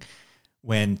manufacturing,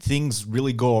 when things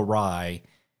really go awry,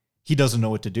 he doesn't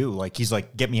know what to do. Like he's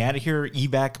like, get me out of here,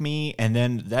 evac me. And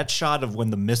then that shot of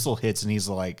when the missile hits and he's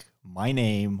like, my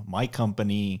name, my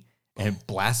company, and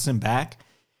blasts him back.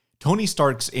 Tony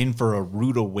Stark's in for a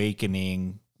rude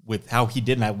awakening with how he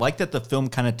did. And I like that the film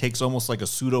kind of takes almost like a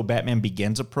pseudo Batman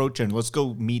Begins approach. And let's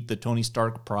go meet the Tony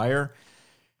Stark prior.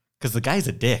 Because the guy's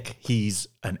a dick. He's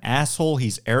an asshole.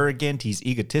 He's arrogant. He's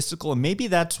egotistical. And maybe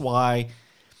that's why,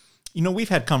 we've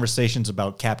had conversations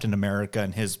about Captain America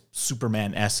and his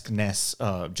Superman-esque-ness,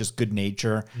 just good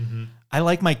nature. I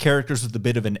like my characters with a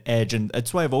bit of an edge. And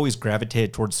that's why I've always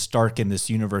gravitated towards Stark in this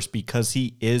universe, because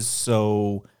he is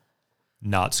so...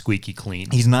 not squeaky clean.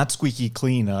 He's not squeaky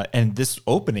clean. And this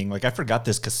opening, like I forgot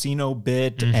this casino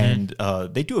bit, and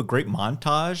they do a great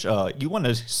montage. You want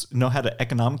to know how to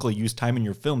economically use time in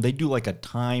your film. They do like a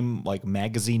Time like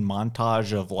magazine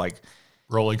montage of like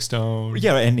Rolling Stone.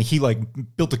 Yeah, and he like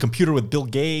built a computer with Bill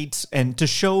Gates, and to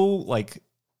show like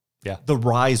the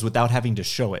rise without having to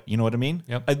show it. You know what I mean?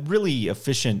 Yep. A really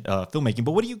efficient filmmaking.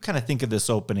 But what do you kind of think of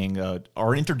this opening,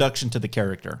 our introduction to the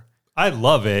character? I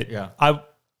love it. Yeah.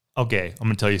 Okay, I'm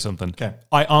going to tell you something. Okay.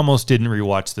 I almost didn't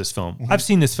rewatch this film. I've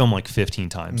seen this film like 15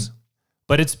 times,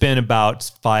 but it's been about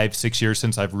 5-6 years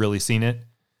since I've really seen it.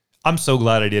 I'm so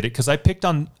glad I did it because I picked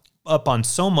up on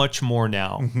so much more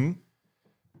now.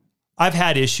 I've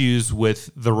had issues with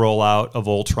the rollout of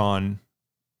Ultron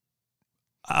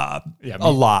a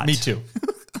lot. Me too.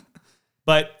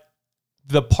 But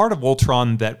the part of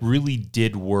Ultron that really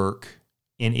did work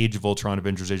in Age of Ultron,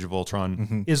 Avengers Age of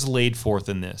Ultron, is laid forth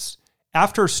in this.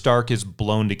 After Stark is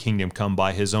blown to Kingdom Come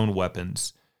by his own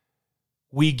weapons,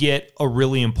 we get a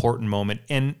really important moment.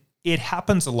 And it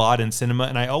happens a lot in cinema,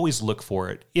 and I always look for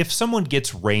it. If someone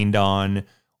gets rained on,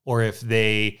 or if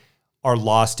they are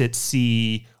lost at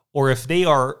sea, or if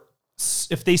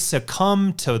they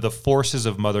succumb to the forces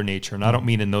of Mother Nature, and I don't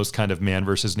mean in those kind of man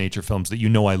versus nature films that you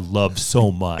know I love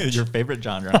so much. Your favorite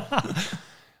genre.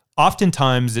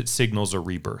 Oftentimes it signals a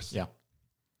rebirth. Yeah.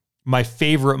 My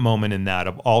favorite moment in that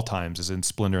of all times is in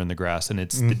Splendor in the Grass, and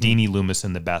it's the Deanie Loomis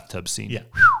in the bathtub scene. Yeah.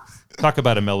 Talk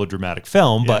about a melodramatic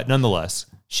film, but nonetheless,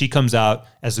 she comes out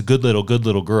as a good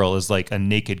little girl, as like a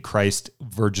naked Christ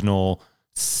virginal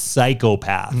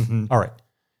psychopath. All right.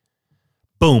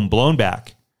 Boom, blown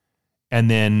back. And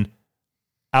then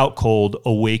out cold,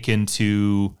 awakened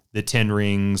to the 10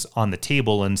 rings on the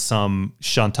table, and some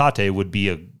Shantate would be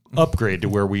a upgrade to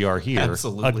where we are here.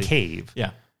 Absolutely. A cave.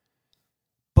 Yeah.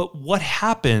 But what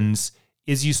happens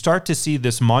is you start to see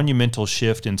this monumental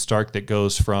shift in Stark that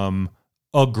goes from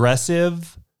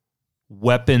aggressive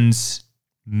weapons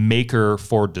maker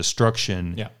for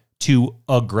destruction to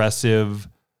aggressive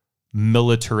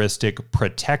militaristic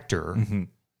protector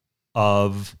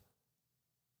of,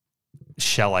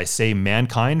 shall I say,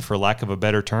 mankind, for lack of a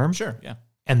better term. Sure. Yeah.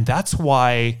 And that's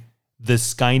why the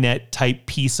Skynet type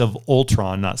piece of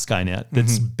Ultron, not Skynet,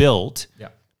 that's built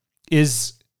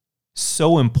is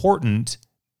so important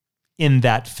in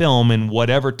that film, in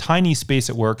whatever tiny space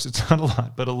it works. It's not a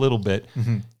lot, but a little bit,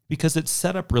 because it's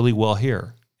set up really well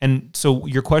here. And so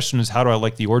your question is, how do I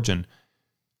like the origin?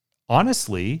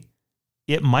 Honestly,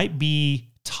 it might be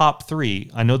top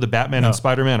 3. I know the Batman and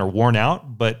Spider-Man are worn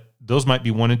out, but those might be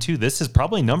 1 and 2. This is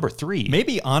probably number 3.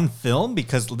 Maybe on film,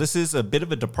 because this is a bit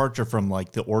of a departure from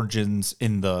like the origins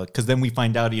because then we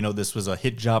find out, this was a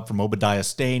hit job from Obadiah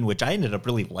Stane, which I ended up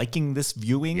really liking this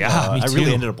viewing. Yeah, me I too.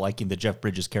 really ended up liking the Jeff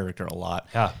Bridges character a lot.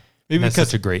 Yeah. Maybe That's because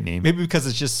such a great name. Maybe because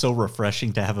it's just so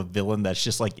refreshing to have a villain that's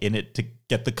just like in it to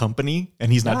get the company,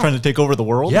 and he's not trying to take over the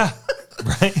world. Yeah.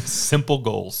 Right. Simple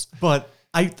goals. But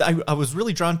I was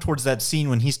really drawn towards that scene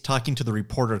when he's talking to the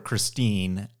reporter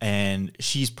Christine, and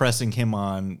she's pressing him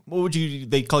on,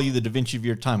 they call you the Da Vinci of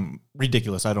your time.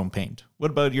 Ridiculous. I don't paint.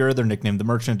 What about your other nickname, the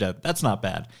Merchant of Death? That's not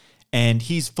bad. And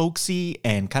he's folksy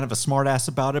and kind of a smart ass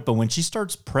about it. But when she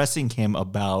starts pressing him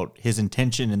about his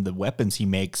intention and the weapons he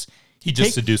makes, He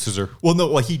just seduces her. Well,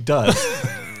 no, he does.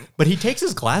 But he takes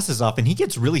his glasses off and he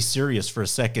gets really serious for a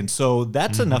second. So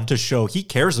that's enough to show he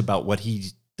cares about what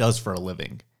he does for a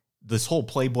living. This whole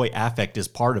playboy affect is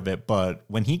part of it. But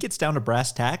when he gets down to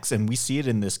brass tacks, and we see it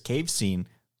in this cave scene,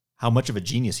 how much of a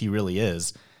genius he really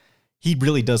is, he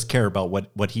really does care about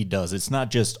what he does. It's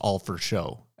not just all for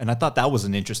show. And I thought that was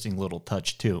an interesting little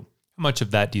touch too. How much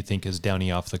of that do you think is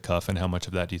Downey off the cuff, and how much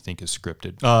of that do you think is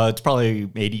scripted? It's probably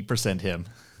 80% him.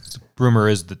 Rumor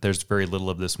is that there's very little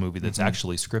of this movie that's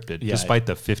actually scripted, despite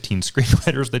the 15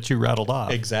 screenwriters that you rattled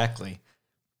off. Exactly.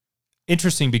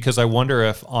 Interesting, because I wonder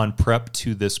if on prep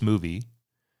to this movie,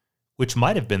 which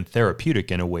might have been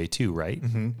therapeutic in a way too, right?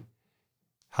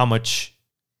 How much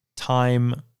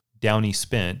time Downey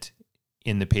spent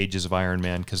in the pages of Iron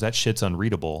Man, because that shit's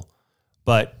unreadable.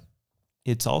 But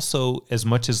it's also, as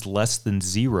much as less than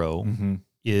zero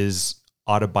is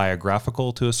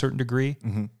autobiographical to a certain degree.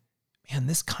 Man,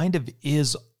 this kind of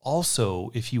is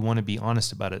also, if you want to be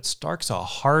honest about it, Stark's a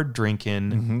hard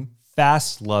drinking,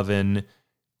 fast loving,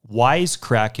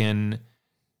 wisecracking,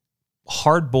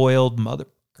 hard boiled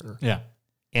motherfucker. Yeah.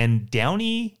 And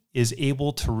Downey is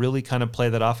able to really kind of play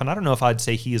that off. And I don't know if I'd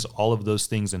say he is all of those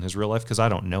things in his real life, because I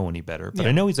don't know any better, but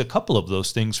I know he's a couple of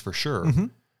those things for sure.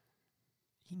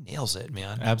 He nails it,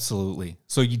 man. Absolutely.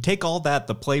 So you take all that,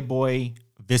 the playboy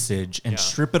visage, and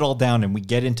strip it all down, and we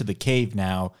get into the cave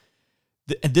now.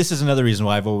 And this is another reason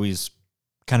why I've always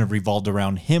kind of revolved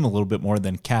around him a little bit more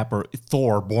than Cap or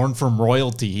Thor, born from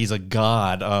royalty. He's a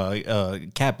god.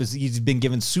 Cap he's been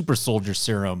given super soldier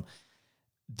serum.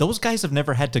 Those guys have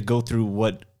never had to go through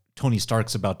what Tony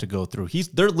Stark's about to go through.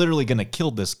 They're literally going to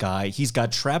kill this guy. He's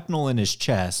got shrapnel in his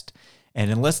chest,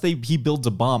 and unless he builds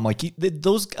a bomb,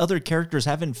 those other characters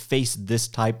haven't faced this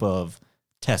type of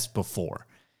test before.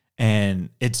 And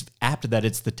it's after that,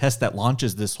 it's the test that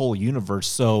launches this whole universe.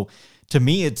 So to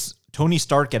me, it's Tony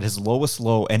Stark at his lowest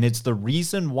low, and it's the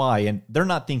reason why, and they're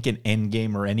not thinking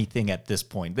Endgame or anything at this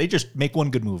point. They just make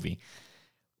one good movie.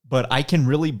 But I can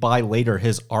really buy later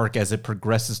his arc as it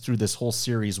progresses through this whole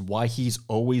series, why he's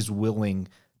always willing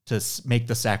to make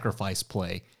the sacrifice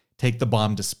play, take the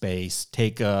bomb to space,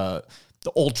 take the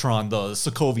Ultron, the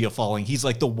Sokovia falling. He's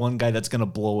like the one guy that's going to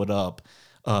blow it up.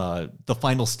 The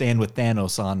final stand with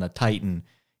Thanos on the Titan.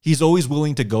 He's always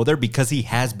willing to go there because he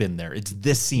has been there. It's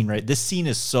this scene, right? This scene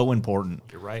is so important.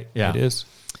 You're right. Yeah. It is.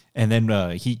 And then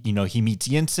he meets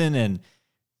Yinsen, and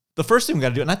the first thing we got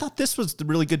to do, and I thought this was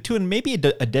really good too, and maybe a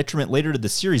detriment later to the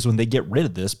series when they get rid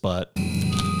of this, but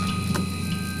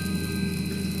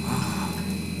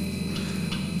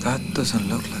That doesn't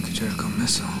look like a Jericho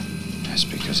missile. That's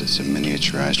because it's a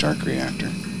miniaturized arc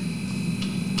reactor.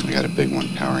 I got a big one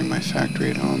powering my factory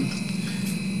at home.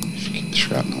 Should keep the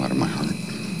shrapnel out of my heart.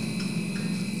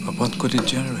 But what could it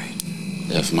generate?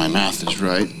 If my math is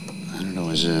right, and it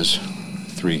always is,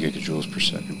 3 gigajoules per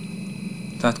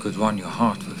second. That could run your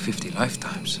heart for 50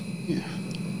 lifetimes. Yeah.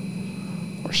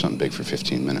 Or something big for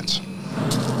 15 minutes.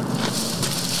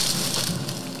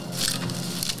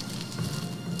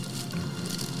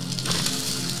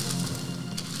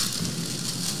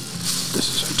 This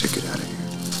is our ticket out of here.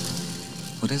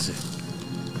 What is it?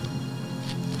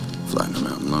 Flatten them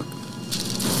out and look.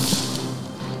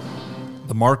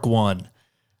 the Mark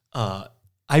I,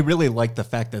 I really like the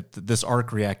fact that this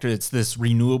arc reactor, it's this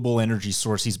renewable energy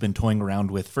source he's been toying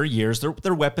around with for years.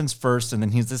 They're weapons first, and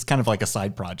then he's this kind of like a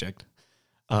side project.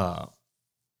 That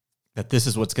this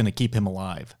is what's going to keep him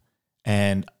alive.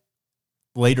 And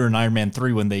later in Iron Man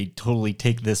 3, when they totally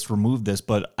take this, remove this,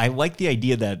 but I like the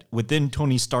idea that within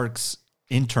Tony Stark's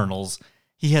internals,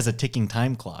 he has a ticking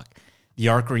time clock. The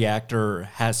arc reactor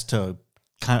has to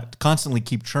constantly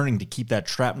keep churning to keep that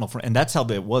shrapnel from, and that's how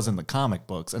it was in the comic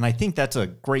books. And I think that's a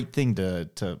great thing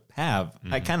to have.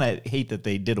 Mm-hmm. I kind of hate that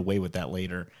they did away with that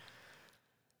later.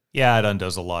 Yeah, it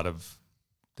undoes a lot of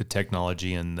the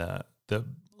technology and the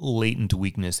latent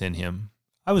weakness in him.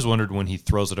 I was wondered when he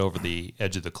throws it over the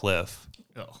edge of the cliff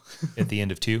at the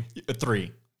end of 2.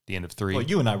 3. The end of 3. Well,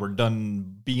 you and I were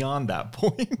done beyond that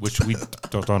point. Which we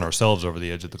thrown ourselves over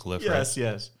the edge of the cliff, right?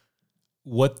 Yes.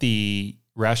 What the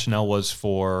rationale was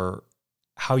for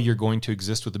how you're going to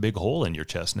exist with a big hole in your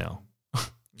chest now.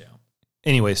 Yeah.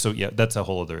 Anyway, so yeah, that's a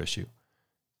whole other issue.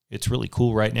 It's really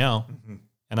cool right now. Mm-hmm.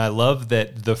 And I love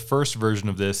that the first version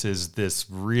of this is this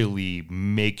really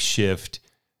makeshift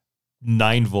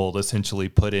 9-volt essentially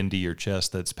put into your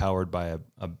chest that's powered by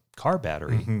a car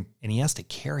battery. Mm-hmm. And he has to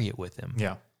carry it with him.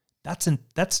 Yeah.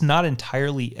 That's not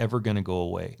entirely ever going to go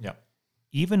away. Yeah.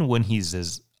 Even when he's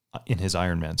in his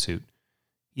Iron Man suit,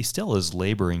 he still is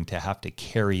laboring to have to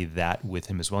carry that with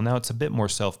him as well. Now it's a bit more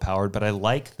self-powered, but I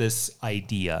like this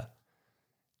idea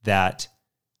that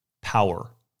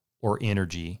power or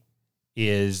energy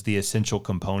is the essential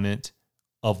component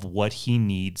of what he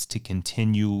needs to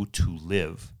continue to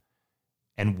live.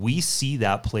 And we see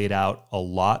that played out a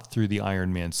lot through the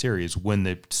Iron Man series when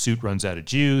the suit runs out of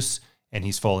juice and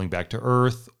he's falling back to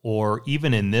Earth, or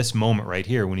even in this moment right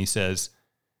here when he says,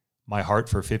 my heart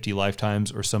for 50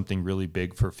 lifetimes or something really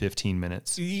big for 15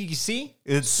 minutes. You see?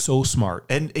 It's so smart.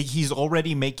 And he's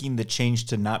already making the change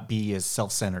to not be as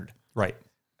self-centered. Right.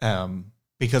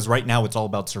 Because right now it's all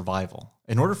about survival.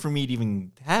 In order for me to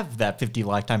even have that 50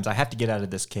 lifetimes, I have to get out of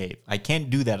this cave. I can't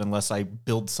do that unless I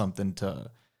build something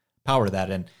to power that.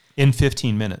 And in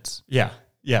 15 minutes. Yeah.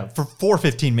 For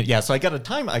 15 minutes. Yeah. So I got a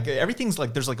time. Everything's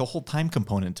like, there's like a whole time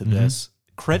component to this.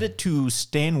 Credit to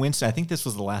Stan Winston. I think this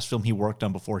was the last film he worked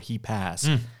on before he passed.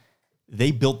 They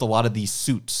built a lot of these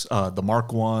suits, the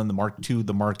Mark I, the Mark II,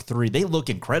 the Mark III. They look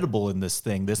incredible in this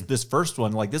thing. This first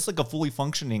one, like this is like a fully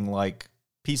functioning like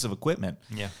piece of equipment.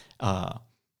 Yeah.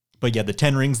 But yeah, the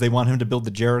 10 rings, they want him to build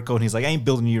the Jericho, and he's like, I ain't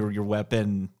building your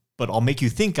weapon, but I'll make you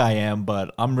think I am,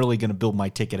 but I'm really going to build my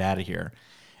ticket out of here.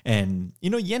 And,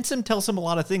 Jensen tells him a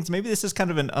lot of things. Maybe this is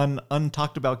kind of an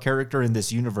untalked about character in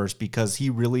this universe, because he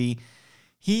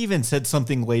even said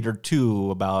something later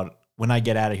too about, when I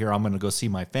get out of here, I'm going to go see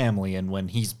my family. And when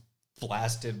he's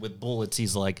blasted with bullets,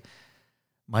 he's like,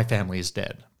 my family is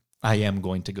dead. I am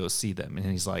going to go see them. And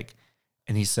he's like,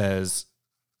 and he says,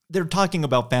 they're talking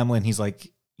about family. And he's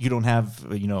like, you don't have,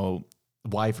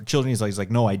 wife or children. He's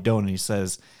like, no, I don't. And he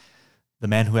says, the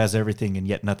man who has everything and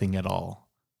yet nothing at all.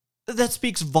 That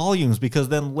speaks volumes, because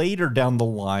then later down the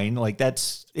line,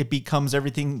 it becomes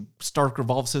everything Stark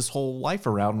revolves his whole life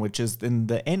around, which is in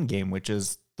the end game, which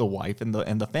is the wife and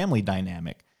the family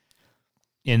dynamic.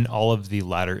 In all of the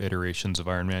latter iterations of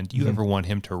Iron Man, do you ever want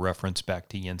him to reference back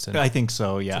to Jensen? I think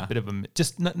so, yeah. It's a bit of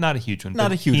just not a huge one.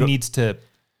 Not a huge He one. needs to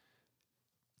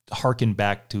harken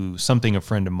back to something a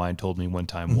friend of mine told me one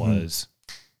time was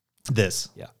This.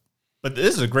 yeah. But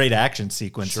this is a great action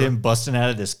sequence. Sure. Him busting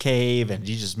out of this cave and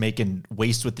he's just making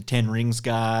waste with the 10 Rings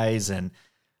guys and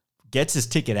gets his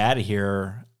ticket out of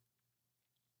here.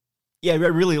 Yeah,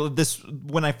 really,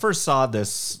 when I first saw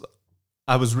this,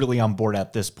 I was really on board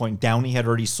at this point. Downey had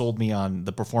already sold me on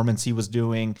the performance he was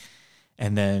doing.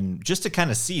 And then just to kind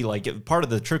of see, like, part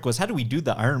of the trick was, how do we do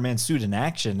the Iron Man suit in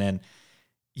action? And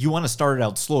you want to start it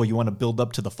out slow. You want to build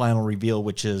up to the final reveal,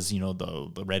 which is, you know,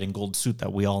 the red and gold suit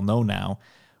that we all know now.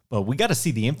 But we got to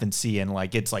see the infancy, and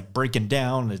like it's like breaking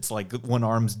down. It's like one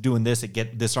arm's doing this,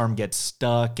 this arm gets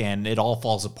stuck, and it all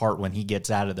falls apart when he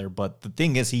gets out of there. But the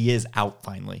thing is, he is out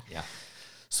finally. Yeah.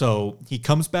 So he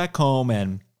comes back home,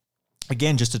 and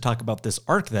again, just to talk about this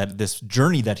arc, this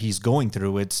journey that he's going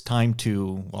through, it's time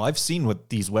to, well, I've seen what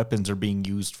these weapons are being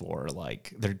used for.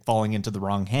 Like, they're falling into the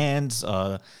wrong hands,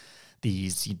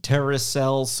 these terrorist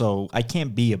cells. So I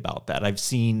can't be about that. I've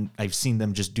seen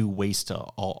them just do waste to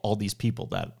all these people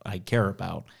that I care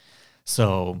about.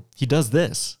 So he does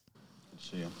this.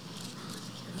 See ya.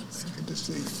 Good to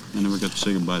see you. I never got to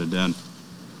say goodbye to Dad.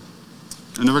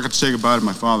 I never got to say goodbye to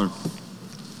my father.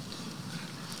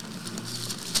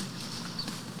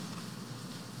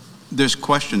 There's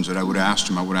questions that I would have asked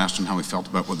him. I would have asked him how he felt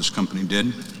about what this company did.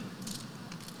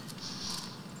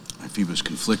 If he was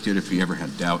conflicted, if he ever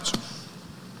had doubts.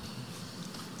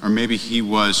 Or maybe he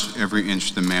was every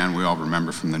inch the man we all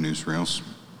remember from the newsreels.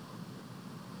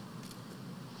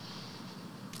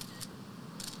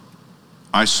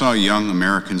 I saw young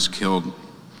Americans killed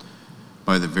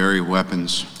by the very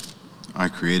weapons I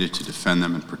created to defend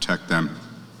them and protect them.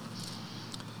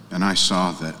 And I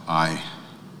saw that I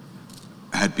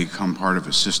had become part of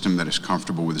a system that is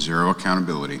comfortable with zero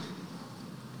accountability.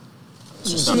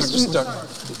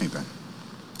 Hey, Ben.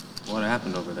 What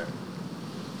happened over there?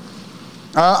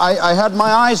 I had my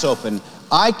eyes open.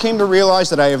 I came to realize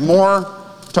that I have more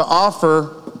to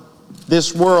offer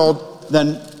this world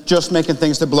than just making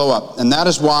things that blow up. And that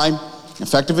is why,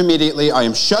 effective immediately, I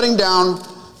am shutting down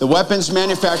the weapons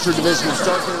manufacturer division of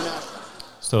Stark International.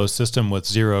 So a system with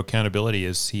zero accountability.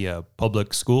 Is he a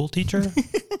public school teacher?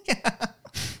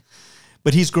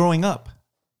 But he's growing up.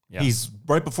 Yeah. He's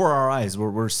right before our eyes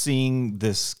where we're seeing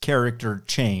this character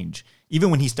change. Even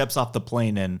when he steps off the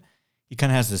plane and he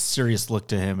kind of has this serious look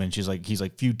to him, and he's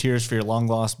like, few tears for your long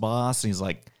lost boss. And he's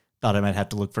like, thought I might have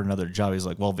to look for another job. He's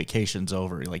like, well, vacation's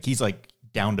over. Like, he's like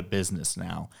down to business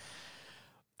now.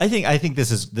 I think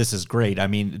this is great. I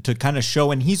mean, to kind of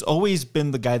show, and he's always been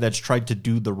the guy that's tried to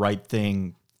do the right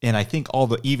thing. And I think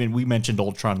even we mentioned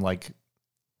Ultron, like,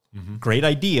 great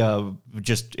idea,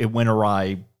 just it went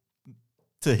awry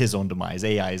to his own demise.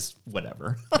 AI's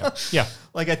whatever. Yeah.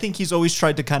 Like, I think he's always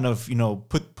tried to kind of, you know,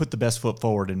 put the best foot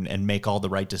forward and make all the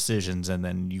right decisions, and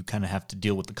then you kind of have to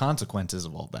deal with the consequences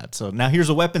of all that. So now here's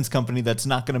a weapons company that's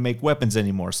not going to make weapons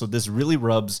anymore. So this really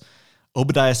rubs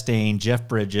Obadiah Stane, Jeff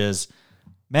Bridges.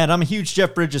 Man, I'm a huge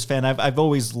Jeff Bridges fan. I've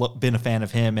always been a fan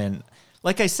of him, and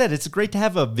like I said, it's great to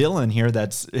have a villain here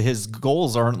that's his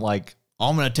goals aren't like, oh,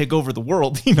 I'm going to take over the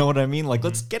world. You know what I mean? Like,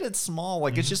 let's get it small.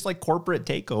 Like, it's just like corporate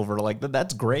takeover. Like,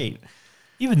 that's great.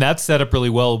 Even that's set up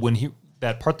really well when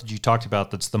that part that you talked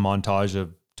about, that's the montage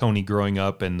of Tony growing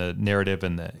up and the narrative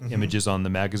and the images on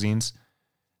the magazines.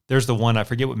 There's the one, I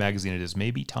forget what magazine it is,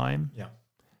 maybe Time. Yeah.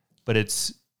 But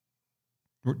it's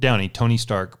Downey, Tony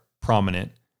Stark,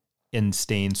 prominent, and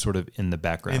Stane sort of in the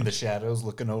background. In the shadows,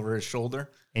 looking over his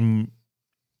shoulder. And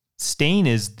Stane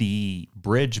is the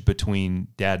bridge between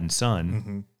dad and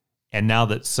son. And now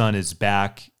that son is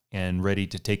back and ready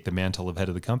to take the mantle of head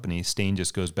of the company, Stane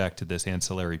just goes back to this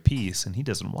ancillary piece, and he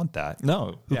doesn't want that.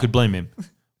 No. Who could blame him?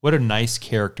 What a nice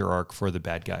character arc for the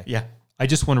bad guy. Yeah. I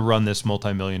just want to run this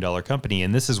multi-million-dollar company,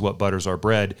 and this is what butters our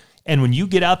bread. And when you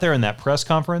get out there in that press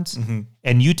conference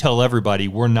and you tell everybody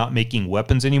we're not making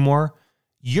weapons anymore,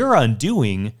 you're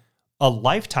undoing a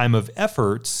lifetime of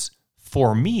efforts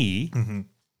for me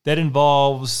that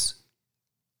involves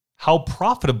how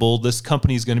profitable this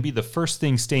company is going to be. The first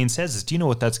thing Stane says is, do you know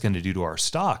what that's going to do to our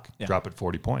stock? Yeah. Drop it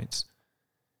 40 points.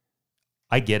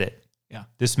 I get it. Yeah.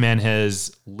 This man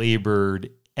has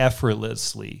labored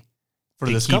effortlessly For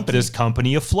to this keep company. this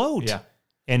company afloat. Yeah.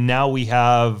 And now we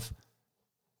have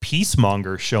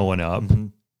Peacemonger showing up.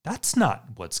 That's not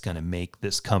what's going to make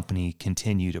this company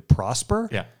continue to prosper.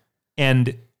 Yeah.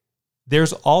 And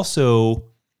there's also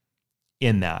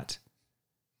in that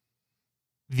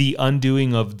the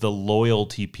undoing of the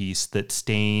loyalty piece that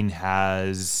Stane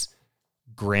has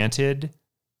granted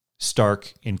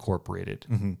Stark Incorporated.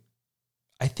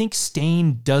 I think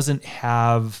Stane doesn't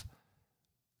have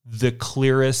the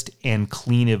clearest and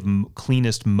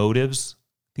cleanest motives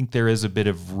think there is a bit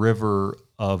of river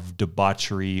of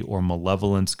debauchery or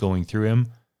malevolence going through him.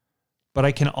 But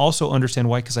I can also understand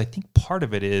why, because I think part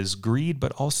of it is greed,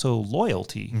 but also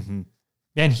loyalty. Mm-hmm.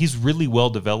 Man, he's really well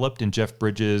developed, and Jeff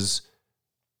Bridges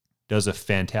does a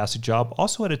fantastic job.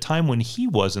 Also at a time when he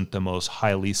wasn't the most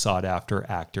highly sought after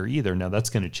actor either. Now that's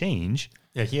going to change.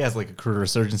 Yeah, he has like a career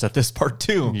resurgence at this part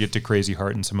too. You get to Crazy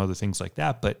Heart and some other things like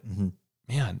that. But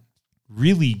man,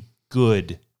 really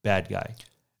good bad guy.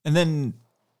 And then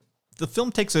the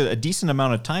film takes a decent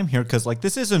amount of time here because, like,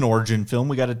 this is an origin film.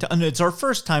 We got to, and it's our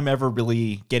first time ever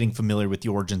really getting familiar with the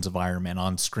origins of Iron Man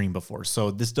on screen before.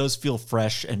 So this does feel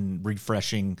fresh and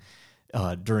refreshing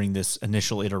during this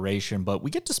initial iteration. But we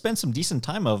get to spend some decent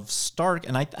time of Stark,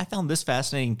 and I found this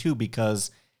fascinating too because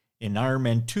in Iron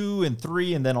Man 2 and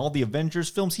 3 and then all the Avengers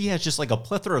films, he has just like a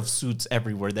plethora of suits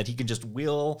everywhere that he can just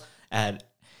wheel at.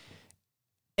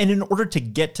 And in order to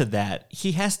get to that,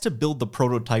 he has to build the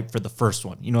prototype for the first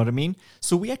one. You know what I mean?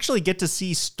 So we actually get to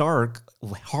see Stark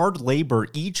hard labor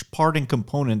each part and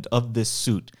component of this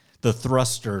suit. The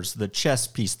thrusters, the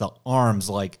chest piece, the arms.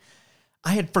 Like,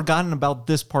 I had forgotten about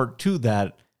this part too,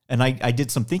 and I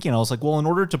did some thinking. I was like, well, in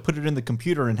order to put it in the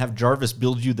computer and have Jarvis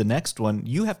build you the next one,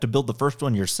 you have to build the first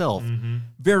one yourself.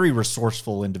 Very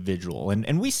resourceful individual.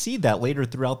 And we see that later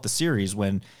throughout the series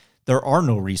when there are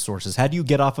no resources. How do you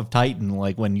get off of Titan,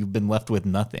 like, when you've been left with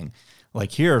nothing?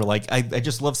 Like here, like, I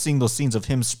just love seeing those scenes of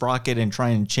him sprocket and try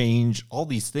and change all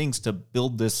these things to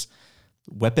build this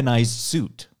weaponized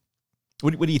suit.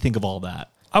 What do you think of all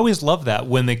that? I always love that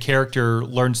when the character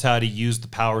learns how to use the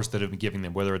powers that have been giving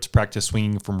them, whether it's practice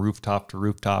swinging from rooftop to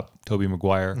rooftop, Tobey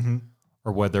Maguire,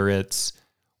 or whether it's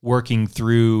working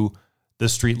through the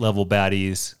street level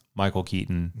baddies, Michael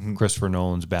Keaton, Christopher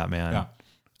Nolan's Batman.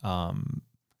 Yeah.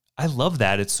 I love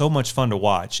that. It's so much fun to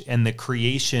watch. And the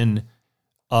creation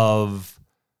of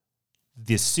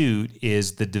the suit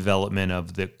is the development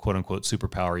of the quote unquote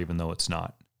superpower, even though it's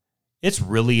not. It's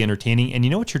really entertaining. And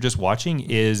you know what you're just watching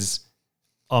is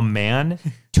a man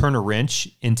turn a wrench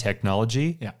in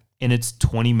technology. Yeah. And it's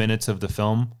 20 minutes of the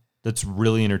film that's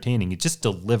really entertaining. It's just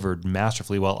delivered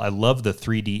masterfully well. I love the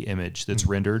 3D image that's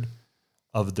rendered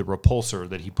of the repulsor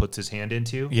that he puts his hand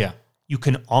into. Yeah. You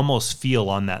can almost feel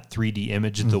on that 3D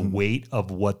image the weight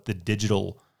of what the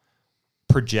digital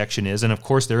projection is. And of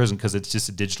course there isn't, because it's just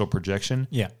a digital projection.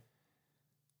 Yeah.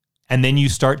 And then you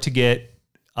start to get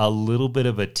a little bit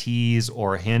of a tease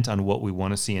or a hint on what we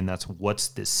want to see, and that's what's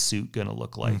this suit going to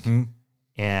look like.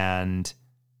 And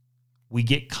we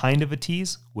get kind of a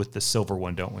tease with the silver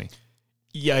one, don't we?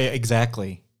 Yeah,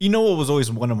 exactly. You know what was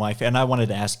always one of my and I wanted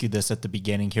to ask you this at the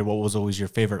beginning here. What was always your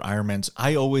favorite Iron Man's?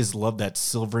 I always loved that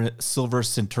silver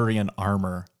Centurion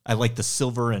armor. I like the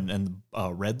silver and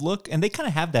red look, and they kind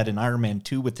of have that in Iron Man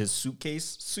 2 with his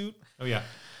suitcase suit. Oh yeah.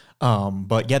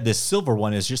 But yeah, this silver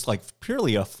one is just like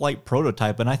purely a flight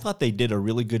prototype, and I thought they did a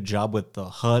really good job with the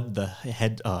HUD, the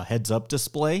heads up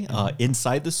display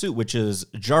inside the suit, which is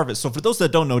Jarvis. So for those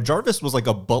that don't know, Jarvis was like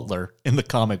a butler in the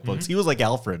comic books. He was like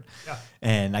Alfred,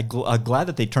 and I'm glad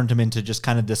that they turned him into just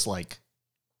kind of this like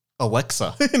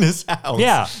Alexa in his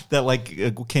house, that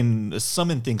like can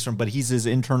summon things from. But he's his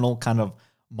internal kind of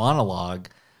monologue.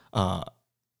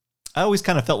 I always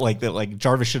kind of felt like that, like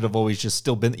Jarvis should have always just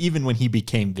still been, even when he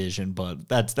became Vision, but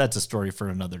that's a story for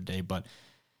another day. But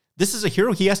this is a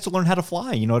hero. He has to learn how to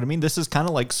fly. You know what I mean? This is kind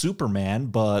of like Superman,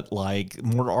 but like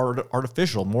more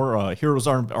artificial, more heroes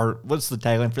aren't, what's the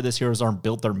tagline for this? Heroes aren't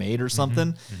built, they're made or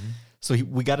something. So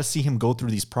we got to see him go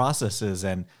through these processes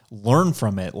and learn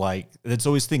from it. Like it's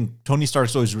always Tony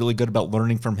Stark's always really good about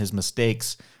learning from his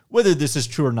mistakes. Whether this is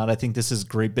true or not, I think this is a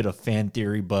great bit of fan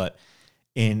theory, but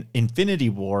in Infinity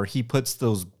War, he puts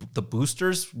the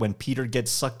boosters when Peter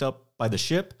gets sucked up by the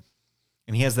ship,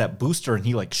 and he has that booster and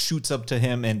he like shoots up to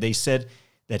him, and they said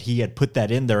that he had put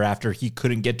that in there after he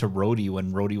couldn't get to Rhodey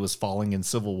when Rhodey was falling in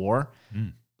Civil War.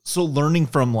 So learning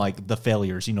from like the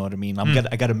failures, you know what I mean?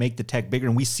 I got to make the tech bigger,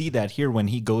 and we see that here when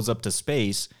he goes up to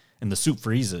space and the suit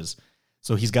freezes.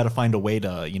 So he's got to find a way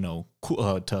to,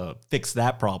 to fix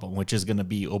that problem, which is going to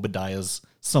be Obadiah's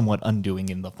somewhat undoing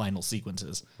in the final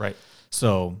sequences. Right.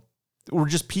 So we're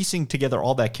just piecing together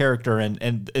all that character.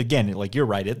 And again, like you're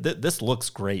right, this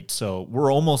looks great. So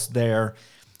we're almost there.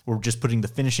 We're just putting the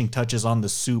finishing touches on the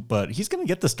suit, but he's going to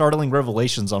get the startling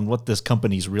revelations on what this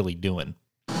company's really doing.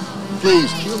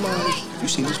 Please, do you mind? Have you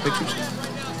seen these pictures?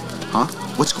 Huh?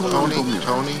 What's going on?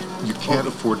 Tony, you can't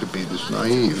afford to be this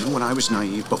naive. Even when I was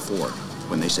naive before,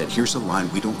 when they said, here's the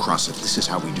line, we don't cross it, this is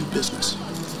how we do business.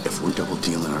 If we're double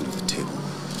dealing under the table,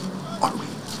 are we?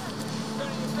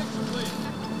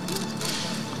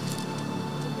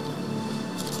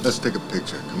 Let's take a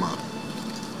picture, come on.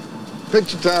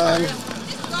 Picture time.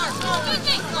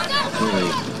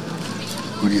 Tony,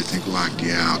 who do you think locked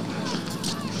you out?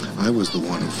 I was the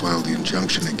one who filed the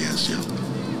injunction against you.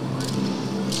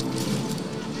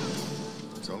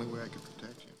 It's the only way I could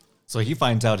protect you. So he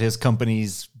finds out his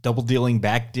company's double dealing,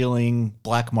 back dealing,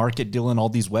 black market dealing all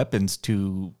these weapons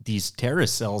to these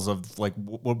terrorist cells of like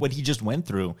what he just went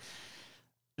through.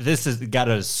 This has got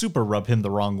to super rub him the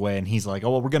wrong way. And he's like,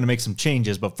 oh, well, we're going to make some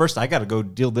changes. But first, I got to go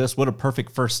deal this. What a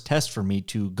perfect first test for me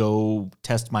to go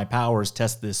test my powers,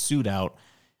 test this suit out.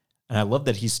 And I love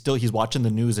that he's watching the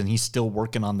news and he's still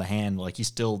working on the hand. Like he's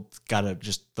still got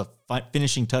just the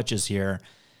finishing touches here.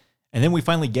 And then we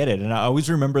finally get it. And I always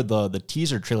remember the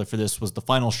teaser trailer for this was the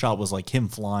final shot was like him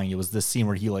flying. It was this scene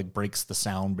where he like breaks the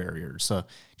sound barrier. So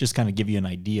just kind of give you an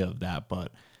idea of that.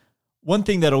 But one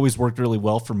thing that always worked really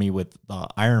well for me with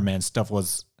Iron Man stuff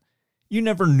was you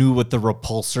never knew what the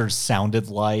repulsors sounded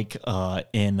like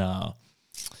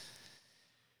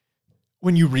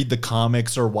when you read the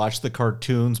comics or watch the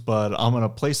cartoons. But I'm going to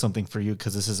play something for you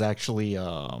because this is actually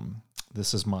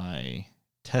this is my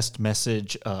test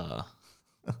message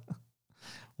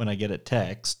when I get a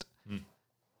text.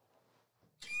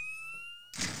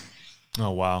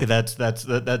 Oh wow, that's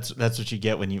what you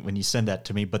get when you send that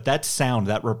to me. But that sound,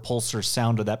 that repulsor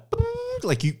sound of that,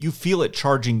 like you feel it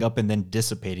charging up and then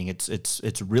dissipating.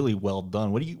 It's really well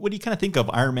done. What do you kind of think of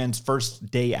Iron Man's first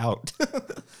day out?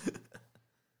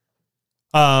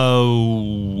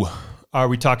 Oh, are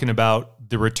we talking about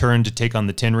the return to take on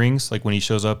the Ten Rings? Like when he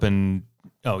shows up and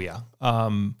oh yeah,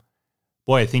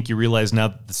 boy, I think you realize now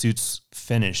that the suit's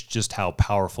finished just how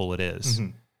powerful it is.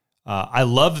 Mm-hmm. I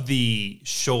love the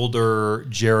shoulder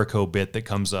Jericho bit that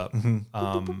comes up.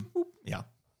 Mm-hmm. Yeah.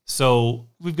 So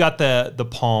we've got the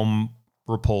palm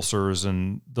repulsors,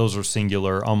 and those are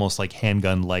singular, almost like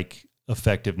handgun-like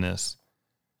effectiveness.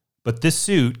 But this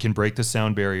suit can break the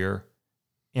sound barrier,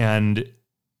 and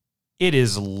it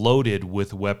is loaded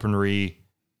with weaponry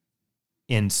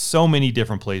in so many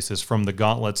different places, from the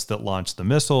gauntlets that launch the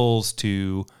missiles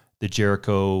to the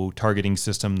Jericho targeting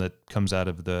system that comes out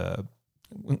of the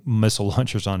missile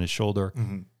launchers on his shoulder.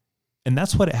 Mm-hmm. And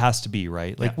that's what it has to be,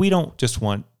 right? Like we don't just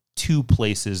want two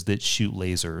places that shoot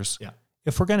lasers. Yeah.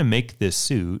 If we're going to make this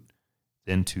suit,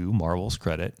 then to Marvel's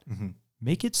credit,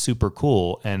 make it super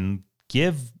cool and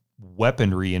give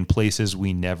weaponry in places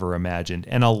we never imagined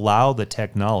and allow the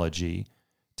technology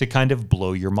to kind of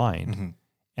blow your mind. Mm-hmm.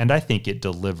 And I think it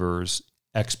delivers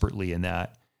expertly in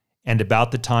that. And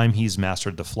about the time he's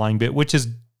mastered the flying bit, which is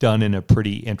done in a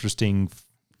pretty interesting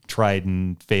tried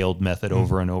and failed method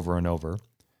over and over and over,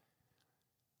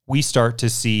 we start to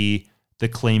see the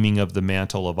claiming of the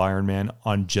mantle of Iron Man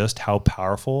on just how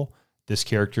powerful this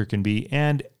character can be.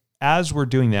 And as we're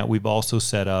doing that, we've also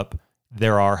set up,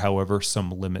 there are, however,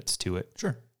 some limits to it.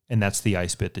 Sure. And that's the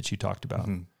ice bit that you talked about.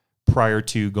 Prior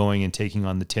to going and taking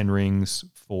on the Ten Rings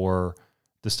for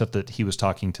the stuff that he was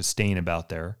talking to Stain about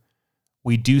there,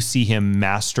 we do see him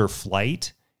master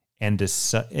flight and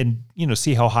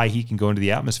see how high he can go into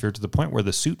the atmosphere to the point where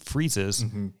the suit freezes.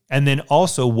 Mm-hmm. And then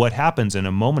also what happens in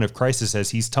a moment of crisis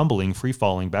as he's tumbling, free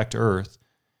falling back to Earth,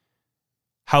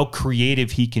 how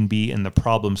creative he can be in the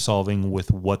problem solving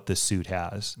with what the suit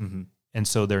has. Mm-hmm. And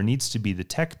so there needs to be the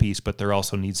tech piece, but there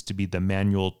also needs to be the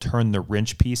manual turn the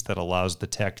wrench piece that allows the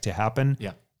tech to happen.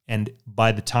 Yeah. And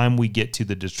by the time we get to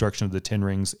the destruction of the Ten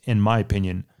Rings, in my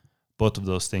opinion, both of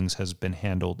those things has been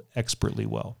handled expertly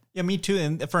well. Yeah, me too.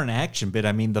 And for an action bit,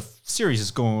 I mean, the series is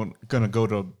going to go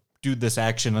to do this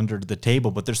action under the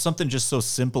table, but there's something just so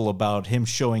simple about him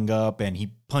showing up and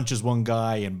he punches one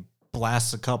guy and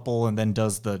blasts a couple and then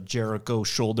does the Jericho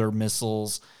shoulder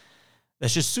missiles.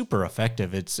 That's just super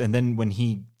effective. And then when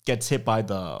he gets hit by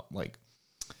the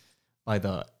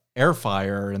air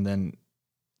fire, and then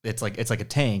it's like a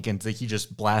tank, and he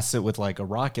just blasts it with like a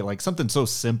rocket, like something so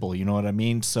simple, you know what I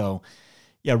mean? So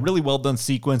yeah, really well done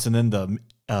sequence. And then the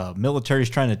military's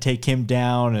trying to take him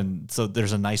down, and so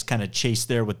there's a nice kind of chase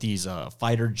there with these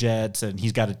fighter jets, and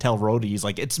he's got to tell Rhodey, he's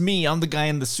like, it's me, I'm the guy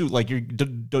in the suit, like,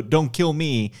 don't kill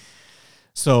me.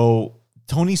 So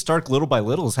Tony Stark, little by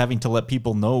little, is having to let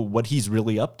people know what he's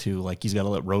really up to. Like, he's got to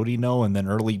let Rhodey know, and then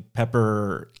early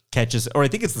Pepper catches, or I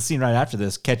think it's the scene right after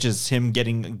this, catches him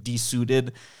getting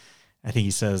desuited. I think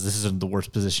he says, this isn't the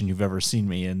worst position you've ever seen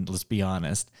me in, let's be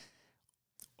honest.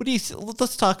 What do you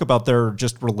let's talk about their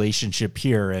just relationship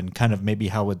here and kind of maybe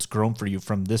how it's grown for you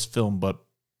from this film. But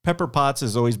Pepper Potts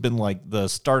has always been like the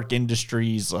Stark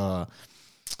Industries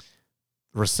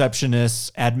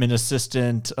receptionist, admin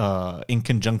assistant, in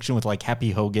conjunction with like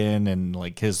Happy Hogan and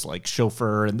like his like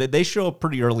chauffeur, and they show up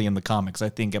pretty early in the comics. I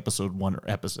think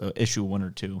issue 1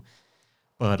 or 2.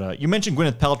 But you mentioned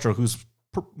Gwyneth Paltrow, who's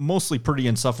mostly pretty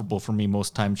insufferable for me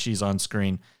most times she's on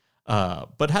screen.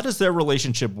 But how does their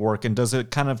relationship work, and does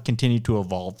it kind of continue to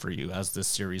evolve for you as this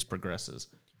series progresses?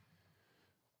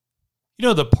 You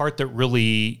know, the part that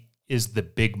really is the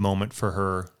big moment for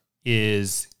her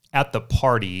is at the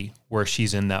party where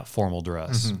she's in that formal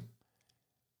dress. Mm-hmm.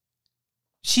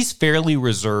 She's fairly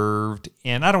reserved,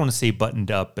 and I don't want to say buttoned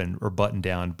up or buttoned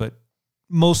down, but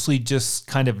mostly just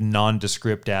kind of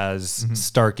nondescript as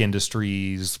Stark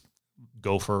Industries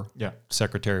gopher,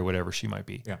 secretary, whatever she might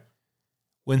be. Yeah.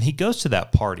 When he goes to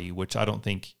that party, which I don't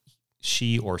think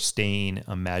she or Stain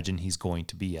imagine he's going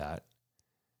to be at,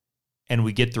 and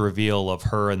we get the reveal of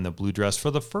her in the blue dress,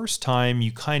 for the first time,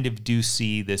 you kind of do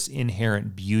see this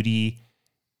inherent beauty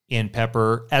in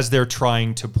Pepper as they're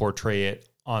trying to portray it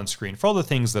on screen. For all the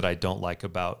things that I don't like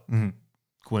about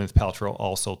Gwyneth Paltrow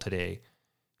also today,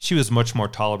 she was much more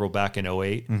tolerable back in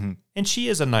 2008, and she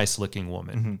is a nice-looking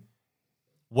woman.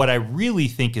 What I really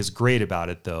think is great about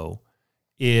it, though,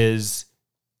 is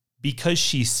because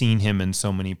she's seen him in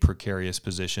so many precarious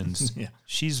positions,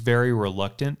 she's very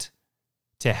reluctant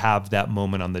to have that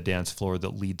moment on the dance floor that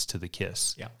leads to the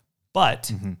kiss. Yeah.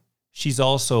 But she's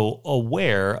also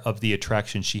aware of the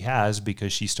attraction she has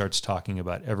because she starts talking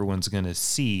about everyone's going to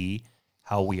see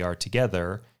how we are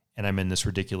together, and I'm in this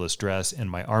ridiculous dress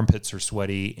and my armpits are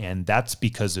sweaty, and that's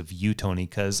because of you, Tony,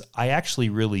 because I actually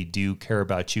really do care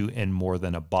about you in more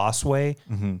than a boss way,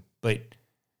 but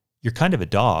you're kind of a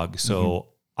dog, so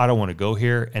I don't want to go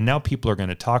here, and now people are going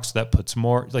to talk, so that puts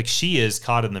more, like she is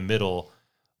caught in the middle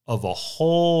of a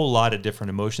whole lot of different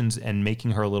emotions and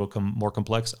making her a little more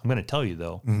complex. I'm going to tell you,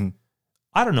 though,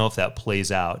 I don't know if that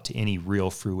plays out to any real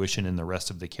fruition in the rest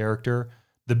of the character.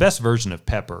 The best version of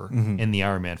Pepper in the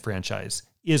Iron Man franchise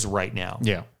is right now.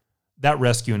 Yeah. That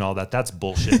rescue and all that, that's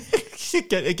bullshit.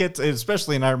 It gets,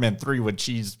 especially in Iron Man 3 when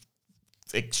she's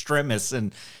extremist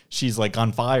and she's like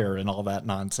on fire and all that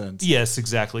nonsense. Yes,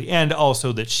 exactly. And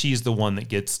also that she's the one that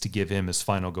gets to give him his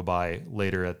final goodbye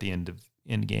later at the end of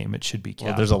Endgame. It should be Cap.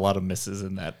 Well, there's a lot of misses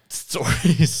in that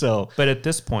story. So, but at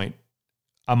this point,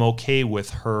 I'm okay with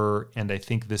her, and I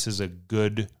think this is a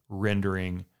good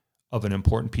rendering of an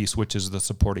important piece, which is the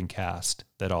supporting cast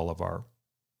that all of our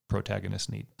protagonists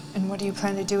need. And what do you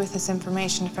plan to do with this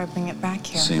information if I bring it back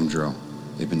here? Same drill.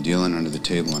 They've been dealing under the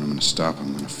table, and I'm going to stop them.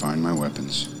 I'm going to find my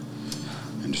weapons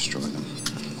and destroy them.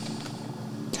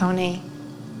 Tony,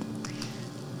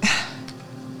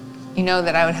 you know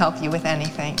that I would help you with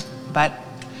anything, but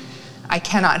I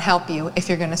cannot help you if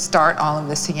you're going to start all of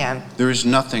this again. There is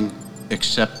nothing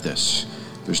except this.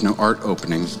 There's no art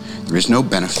opening. There is no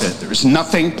benefit. There is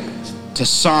nothing to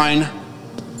sign.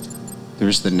 There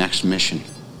is the next mission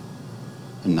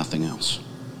and nothing else.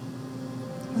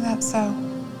 Is that so?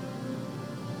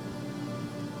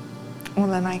 Well,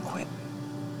 then I quit.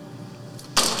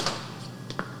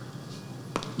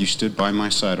 You stood by my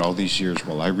side all these years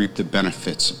while I reaped the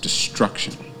benefits of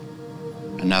destruction.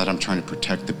 And now that I'm trying to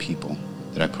protect the people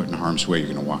that I put in harm's way, you're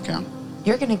going to walk out?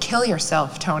 You're going to kill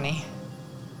yourself, Tony.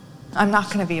 I'm not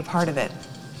going to be a part of it.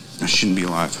 I shouldn't be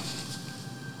alive.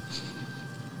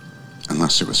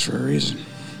 Unless it was for a reason.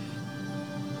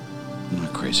 I'm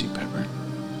not crazy, Pepper.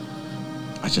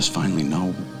 I just finally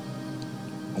know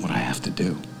what I have to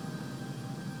do.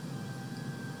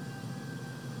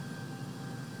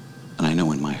 And I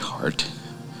know in my heart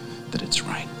that it's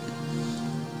right.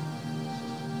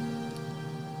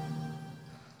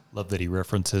 Love that he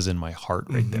references in my heart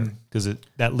right there, because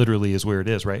that literally is where it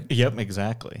is, right? Yep,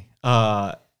 exactly.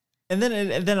 And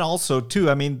then also too,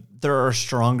 I mean, there are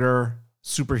stronger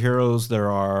superheroes. There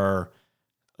are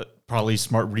probably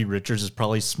smart. Reed Richards is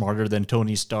probably smarter than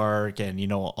Tony Stark, and you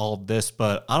know all of this.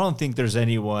 But I don't think there's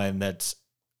anyone that's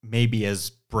maybe as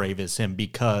brave as him,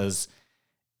 because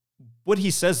what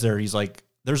he says there, he's like,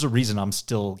 there's a reason I'm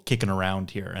still kicking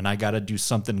around here, and I got to do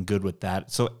something good with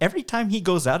that. So every time he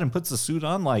goes out and puts the suit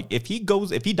on, like if he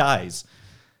dies,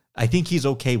 I think he's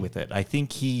okay with it. I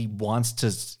think he wants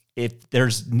to,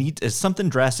 if something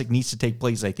drastic needs to take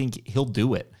place, I think he'll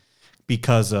do it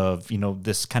because of, you know,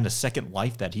 this kind of second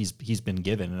life that he's been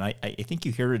given. And I think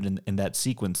you hear it in that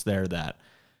sequence there that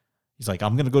he's like,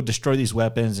 I'm going to go destroy these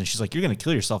weapons. And she's like, you're going to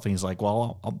kill yourself. And he's like,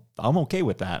 well, I'm okay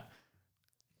with that.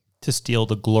 To steal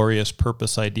the glorious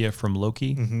purpose idea from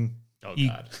Loki. Oh, he,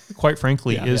 God. quite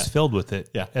frankly, is filled with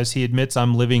it. Yeah. As he admits,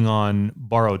 I'm living on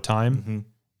borrowed time.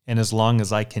 And as long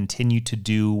as I continue to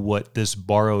do what this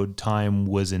borrowed time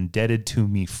was indebted to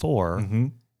me for,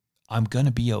 I'm going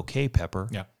to be okay, Pepper.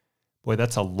 Yeah. Boy,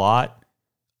 that's a lot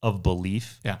of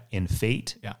belief in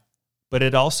fate. Yeah. But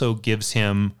it also gives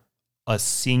him a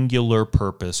singular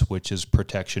purpose, which is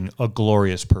protection, a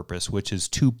glorious purpose, which is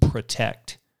to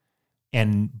protect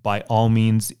and by all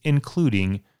means,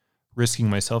 including risking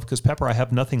myself, because Pepper, I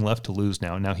have nothing left to lose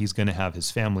now. Now he's going to have his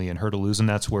family and her to lose, and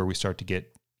that's where we start to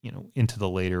get, into the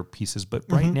later pieces. But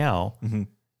right now,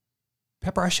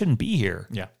 Pepper, I shouldn't be here.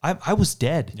 Yeah. I was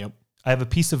dead. Yep. I have a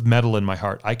piece of metal in my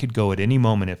heart. I could go at any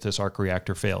moment if this arc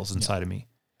reactor fails inside of me.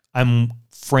 I'm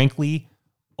frankly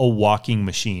a walking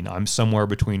machine. I'm somewhere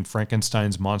between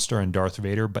Frankenstein's monster and Darth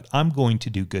Vader, but I'm going to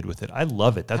do good with it. I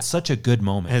love it. That's such a good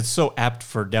moment. It's so apt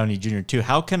for Downey Jr. too.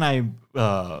 How can I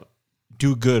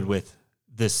do good with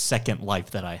this second life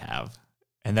that I have?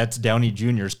 And that's Downey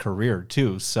Jr.'s career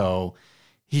too. So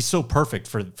he's so perfect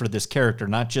for this character,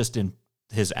 not just in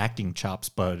his acting chops,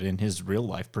 but in his real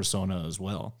life persona as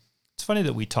well. It's funny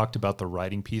that we talked about the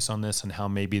writing piece on this and how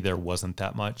maybe there wasn't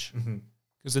that much.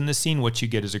 Because in this scene, what you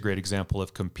get is a great example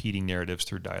of competing narratives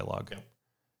through dialogue. Yep.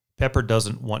 Pepper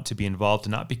doesn't want to be involved,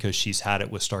 not because she's had it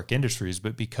with Stark Industries,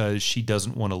 but because she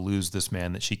doesn't want to lose this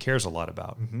man that she cares a lot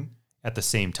about. At the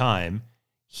same time,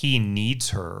 he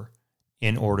needs her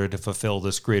in order to fulfill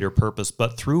this greater purpose.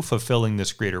 But through fulfilling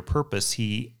this greater purpose,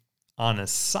 he, on a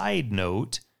side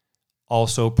note,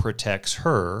 also protects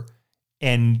her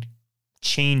and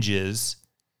changes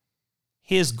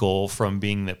his goal from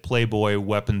being the playboy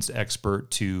weapons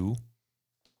expert to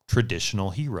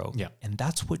traditional hero. Yeah. And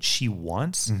that's what she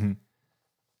wants.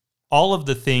 All of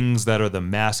the things that are the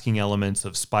masking elements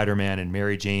of Spider-Man and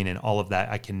Mary Jane and all of that,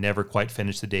 I can never quite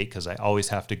finish the date because I always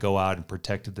have to go out and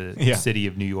protect the city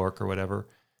of New York or whatever.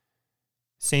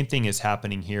 Same thing is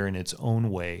happening here in its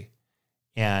own way.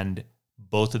 And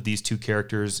both of these two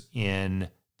characters in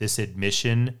this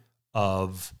admission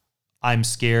of I'm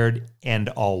scared and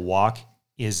I'll walk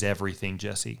is everything,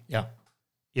 Jesse. Yeah.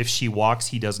 If she walks,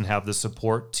 he doesn't have the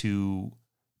support to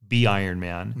be Iron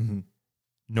Man,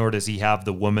 nor does he have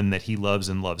the woman that he loves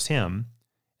and loves him.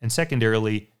 And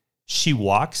secondarily, she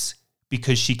walks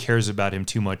because she cares about him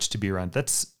too much to be around.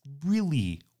 That's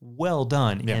really well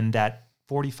done in that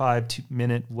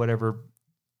 45-minute, whatever,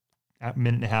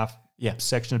 minute and a half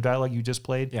section of dialogue you just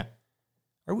played. Yeah.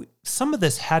 Some of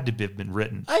this had to have been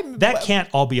written. That can't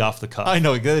all be off the cuff. I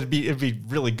know it'd be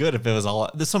really good if it was all.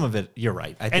 Some of it, you're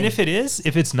right. And if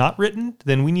it's not written,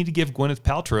 then we need to give Gwyneth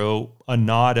Paltrow a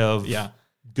nod of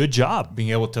good job being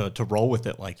able to roll with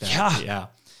it like that. Yeah.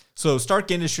 So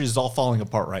Stark Industries is all falling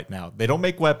apart right now. They don't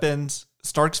make weapons.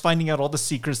 Stark's finding out all the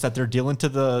secrets that they're dealing to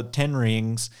the 10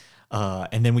 rings.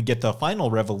 And then we get the final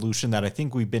revolution that I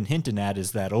think we've been hinting at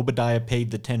is that Obadiah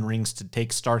paid the 10 rings to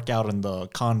take Stark out in the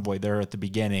convoy there at the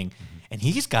beginning. And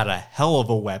he's got a hell of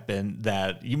a weapon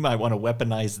that you might want to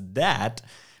weaponize that,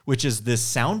 which is this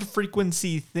sound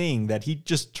frequency thing that he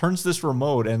just turns this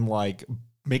remote and like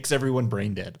makes everyone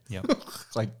brain dead. Yep.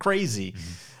 Like crazy.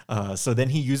 So then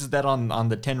he uses that on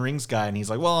the 10 rings guy. And he's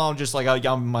like, well, I'm just like,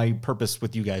 my purpose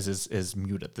with you guys is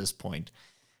mute at this point.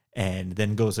 And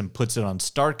then goes and puts it on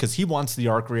Stark because he wants the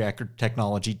arc reactor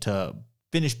technology to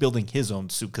finish building his own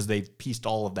suit because they've pieced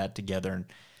all of that together. And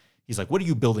he's like, what are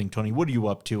you building, Tony? What are you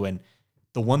up to? And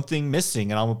the one thing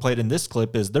missing, and I'm going to play it in this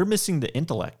clip, is they're missing the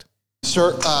intellect.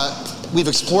 Sir, we've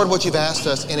explored what you've asked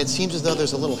us, and it seems as though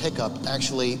there's a little hiccup,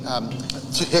 actually.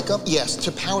 Hiccup? Yes,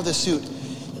 to power the suit.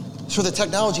 So the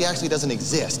technology actually doesn't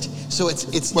exist. So it's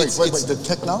Wait, the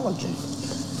technology.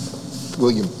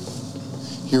 William,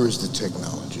 here is the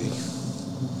technology.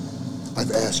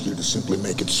 I've asked you to simply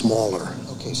make it smaller.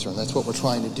 Okay, sir, that's what we're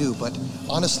trying to do, but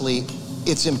honestly,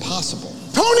 it's impossible.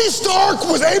 Tony Stark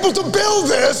was able to build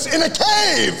this in a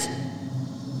cave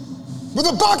with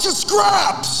a box of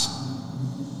scraps.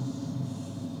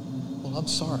 Well, I'm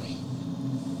sorry.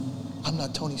 I'm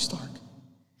not Tony Stark.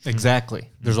 Exactly.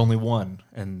 There's only one.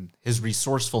 And his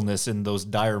resourcefulness in those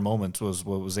dire moments was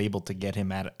what was able to get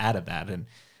him out of that. And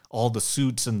all the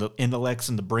suits and the intellects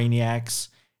and the brainiacs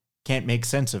can't make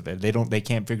sense of it. They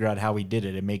can't figure out how he did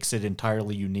it. It makes it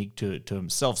entirely unique to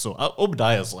himself. So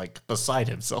Obadiah's like beside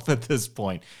himself at this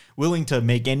point, willing to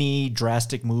make any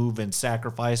drastic move and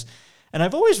sacrifice. And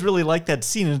I've always really liked that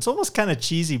scene. And it's almost kind of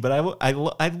cheesy, but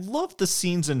I love the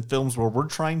scenes in films where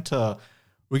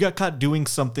we got caught doing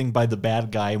something by the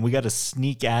bad guy and we got to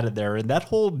sneak out of there. And that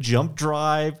whole jump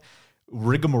drive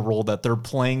rigmarole that they're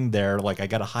playing there, like I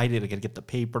gotta hide it, I gotta get the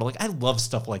paper. Like I love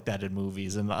stuff like that in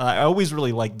movies, and I always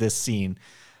really like this scene.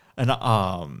 And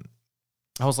I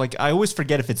was like, I always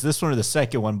forget if it's this one or the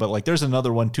second one, but like there's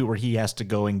another one too where he has to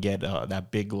go and get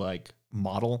that big like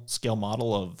scale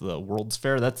model of the World's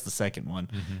Fair. That's the second one.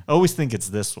 I always think it's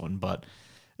this one, but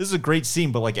this is a great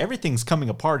scene. But like everything's coming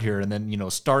apart here, and then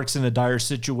Stark's in a dire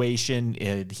situation.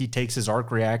 He takes his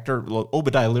arc reactor.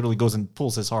 Obadiah literally goes and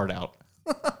pulls his heart out.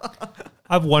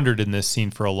 I've wondered in this scene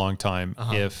for a long time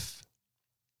if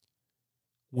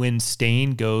when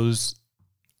Stane goes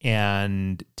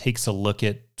and takes a look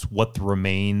at what the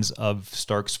remains of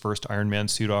Stark's first Iron Man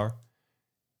suit are,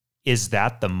 is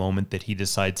that the moment that he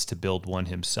decides to build one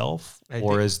himself?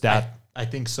 I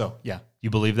think so. Yeah. You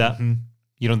believe that?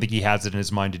 You don't think he has it in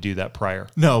his mind to do that prior?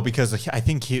 No, because I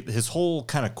think his whole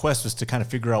kind of quest was to kind of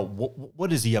figure out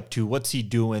what is he up to? What's he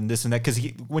doing? This and that. Because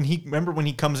when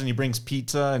he comes and he brings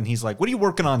pizza and he's like, what are you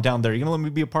working on down there? You going to let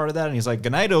me be a part of that? And he's like,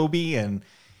 good night, Obi. And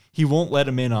he won't let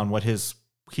him in on what he's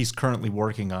currently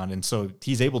working on. And so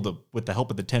he's able to, with the help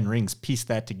of the 10 rings, piece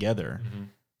that together.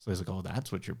 So he's like, oh,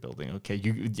 that's what you're building. Okay.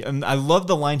 And I love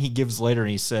the line he gives later. And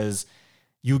he says,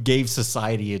 you gave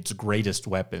society its greatest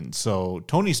weapon. So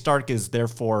Tony Stark is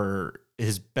therefore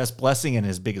his best blessing and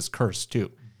his biggest curse too.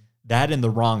 That in the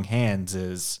wrong hands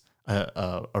is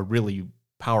a really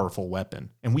powerful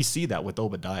weapon. And we see that with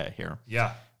Obadiah here.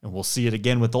 Yeah. And we'll see it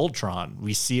again with Ultron.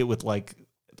 We see it with like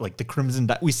the Crimson.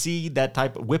 We see that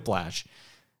type of whiplash,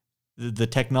 the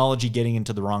technology getting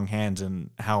into the wrong hands and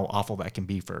how awful that can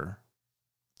be for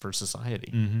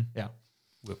society. Yeah.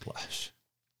 Whiplash.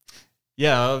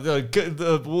 Yeah,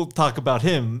 we'll talk about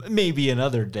him maybe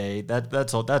another day.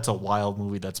 That's a wild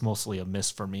movie. That's mostly a miss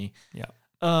for me. Yeah.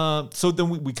 So then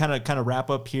we kind of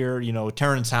wrap up here. You know,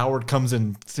 Terrence Howard comes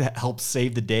and helps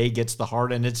save the day, gets the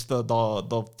heart, and it's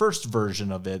the first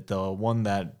version of it, the one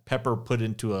that Pepper put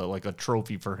into a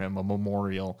trophy for him, a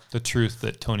memorial. The truth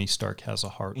that Tony Stark has a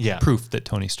heart. Yeah. Proof that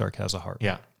Tony Stark has a heart.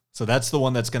 Yeah. So that's the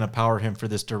one that's going to power him for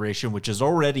this duration, which is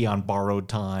already on borrowed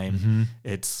time.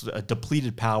 It's a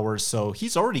depleted power. So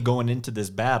he's already going into this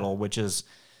battle, which is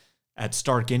at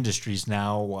Stark Industries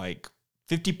now, like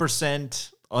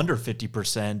 50%, under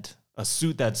 50%, a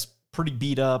suit that's pretty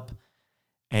beat up.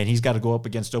 And he's got to go up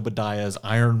against Obadiah's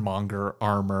Ironmonger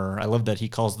armor. I love that he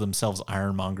calls themselves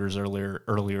Ironmongers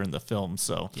earlier in the film.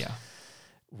 So yeah,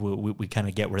 we kind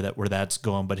of get where that's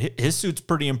going. But his suit's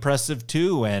pretty impressive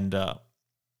too. And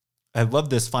I love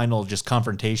this final just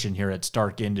confrontation here at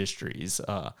Stark Industries.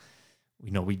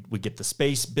 We get the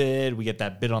space bit, we get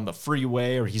that bit on the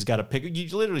freeway, or he's got to pick.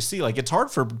 You literally see it's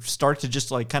hard for Stark to just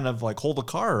kind of hold the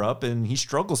car up, and he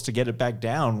struggles to get it back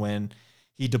down when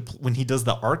he does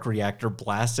the arc reactor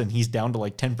blast, and he's down to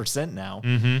 10% now,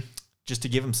 just to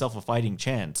give himself a fighting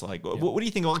chance. What do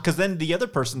you think? Because then the other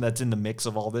person that's in the mix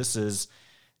of all this is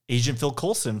Agent Phil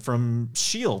Coulson from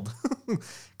S.H.I.E.L.D.,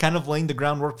 kind of laying the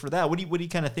groundwork for that. What do you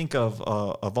kind of think of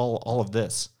all of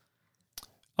this?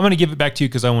 I'm going to give it back to you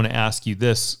because I want to ask you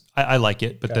this. I like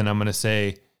it, but then I'm going to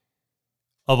say,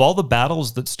 of all the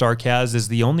battles that Stark has, is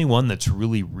the only one that's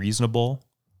really reasonable,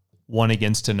 one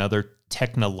against another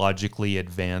technologically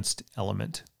advanced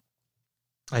element.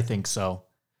 I think so.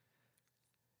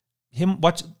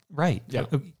 Right. Yeah.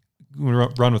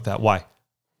 Run with that. Why?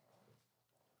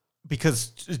 Because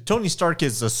Tony Stark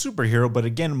is a superhero, but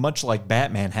again, much like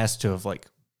Batman, has to have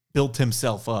built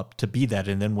himself up to be that.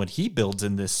 And then what he builds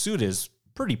in this suit is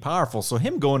pretty powerful. So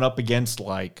him going up against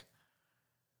let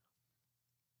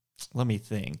me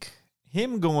think.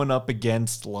 Him going up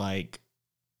against I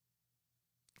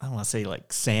don't want to say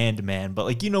Sandman, but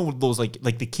those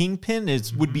the Kingpin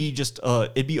would be just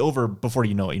it'd be over before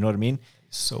you know it. You know what I mean?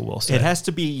 So well said. It has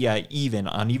to be on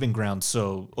even ground.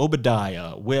 So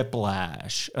Obadiah,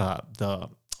 Whiplash, the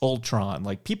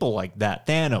Ultron, people like that,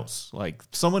 Thanos,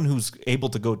 someone who's able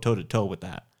to go toe to toe with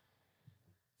that.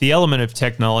 The element of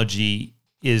technology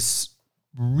is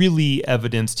really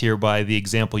evidenced here by the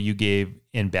example you gave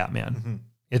in Batman.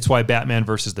 It's why Batman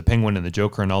versus the Penguin and the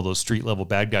Joker and all those street level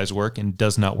bad guys work and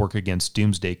does not work against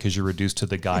Doomsday because you're reduced to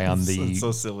the guy on the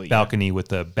so silly, balcony with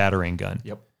the battering gun.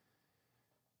 Yep.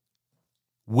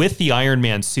 With the Iron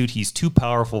Man suit, he's too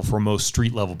powerful for most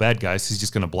street level bad guys. He's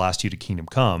just going to blast you to Kingdom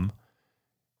Come.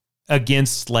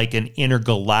 Against an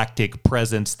intergalactic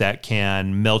presence that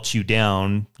can melt you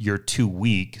down, you're too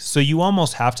weak. So you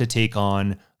almost have to take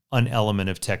on an element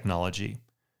of technology.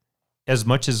 As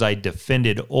much as I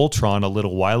defended Ultron a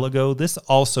little while ago, this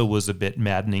also was a bit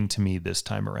maddening to me this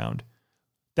time around.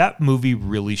 That movie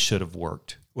really should have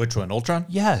worked. Which one, Ultron?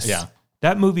 Yes. Yeah.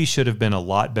 That movie should have been a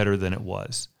lot better than it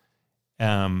was.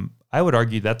 I would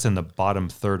argue that's in the bottom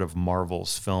third of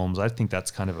Marvel's films. I think that's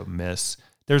kind of a miss.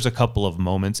 There's a couple of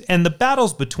moments. And the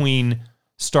battles between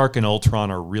Stark and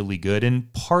Ultron are really good.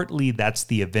 And partly that's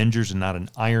the Avengers and not an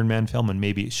Iron Man film. And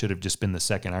maybe it should have just been the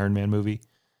second Iron Man movie.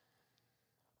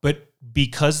 But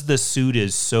because the suit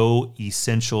is so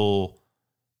essential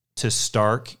to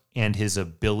Stark and his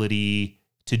ability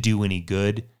to do any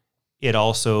good, it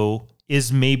also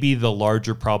is maybe the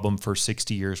larger problem for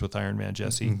 60 years with Iron Man,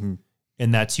 Jesse.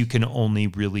 And that's you can only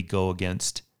really go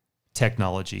against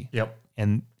technology. Yep.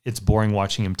 And it's boring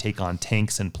watching him take on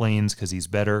tanks and planes because he's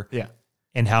better. Yeah.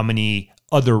 And how many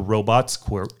other robots,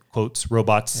 quotes,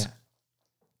 robots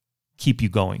keep you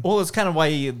going. Well, it's kind of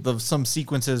why some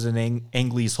sequences in Ang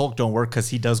Lee's Hulk don't work, because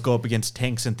he does go up against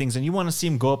tanks and things, and you want to see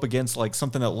him go up against like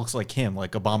something that looks like him,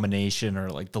 like Abomination or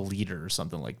like the Leader or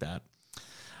something like that.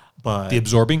 But The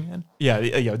Absorbing Man? yeah,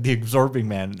 the Absorbing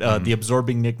Man, the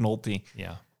Absorbing Nick Nolte.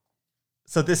 Yeah.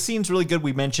 So this scene's really good.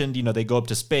 We mentioned, they go up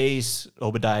to space.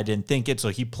 Obadiah didn't think it, so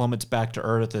he plummets back to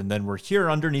Earth, and then we're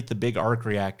here underneath the big arc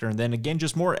reactor. And then again,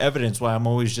 just more evidence why I'm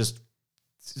always just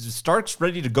Stark's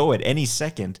ready to go at any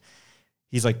second.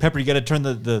 He's like, Pepper, you got to turn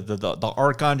the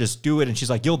arc on, just do it. And she's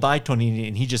like, you'll die, Tony.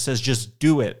 And he just says, just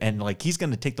do it. And like, he's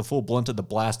going to take the full blunt of the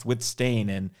blast with Stain.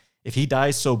 And if he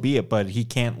dies, so be it. But he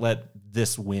can't let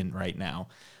this win right now.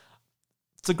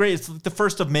 It's the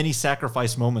first of many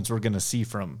sacrifice moments we're going to see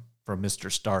from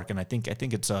Mr. Stark, and I think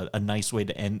it's a nice way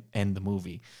to end the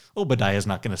movie. Obadiah's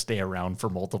not going to stay around for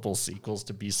multiple sequels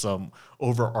to be some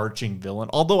overarching villain,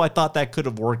 although I thought that could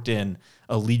have worked in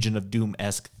a Legion of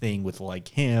Doom-esque thing with like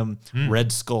him,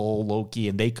 Red Skull, Loki,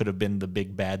 and they could have been the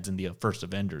big bads in the first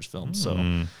Avengers film.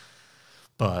 So,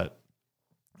 but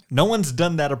no one's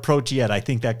done that approach yet. I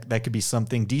think that could be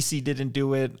something. DC didn't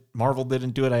do it. Marvel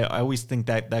didn't do it. I always think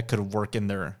that could have worked in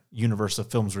their universe of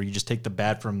films where you just take the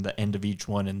bad from the end of each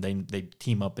one and then they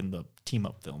team up in the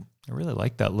team-up film. I really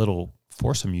like that little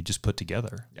foursome you just put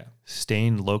together. Yeah.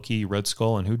 Stain, Loki, Red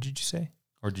Skull, and who did you say?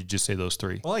 Or did you just say those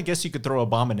three? Well, I guess you could throw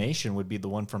Abomination would be the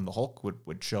one from the Hulk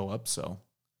would show up, so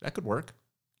that could work.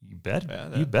 You bet.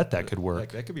 Yeah, You bet that could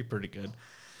work. That could be pretty good.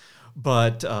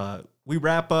 But we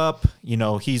wrap up.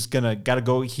 He's gotta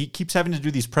go. He keeps having to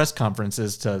do these press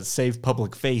conferences to save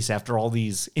public face after all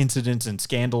these incidents and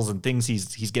scandals and things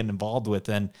he's getting involved with.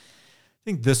 And I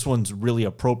think this one's really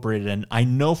appropriate. And I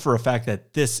know for a fact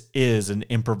that this is an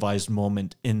improvised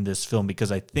moment in this film,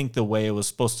 because I think the way it was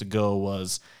supposed to go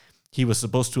was he was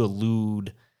supposed to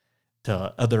allude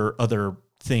to other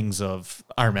things of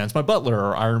Iron Man's my butler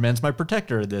or Iron Man's my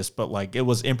protector, but like it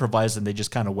was improvised and they just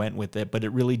kind of went with it. But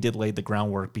it really did lay the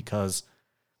groundwork, because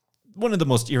one of the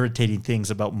most irritating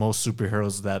things about most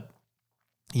superheroes that,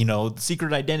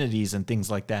 secret identities and things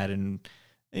like that. And,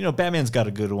 Batman's got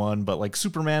a good one, but like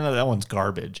Superman, that one's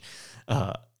garbage.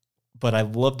 But I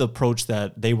love the approach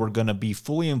that they were going to be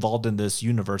fully involved in this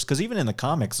universe. Because even in the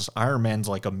comics, Iron Man's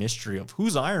like a mystery of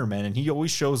who's Iron Man. And he always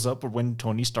shows up when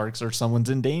Tony Stark's or someone's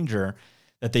in danger.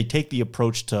 That they take the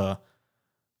approach to,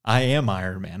 I am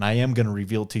Iron Man. I am going to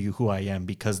reveal to you who I am,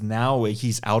 because now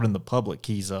he's out in the public.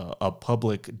 He's a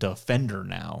public defender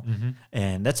now. Mm-hmm.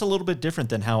 And that's a little bit different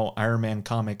than how Iron Man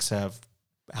comics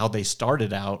how they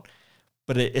started out.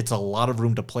 But it's a lot of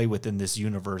room to play with in this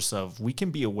universe of we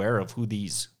can be aware of who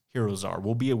these heroes are.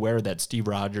 We'll be aware that Steve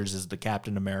Rogers is the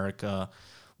Captain America.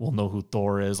 We'll know who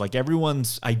Thor is. Like,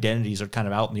 everyone's identities are kind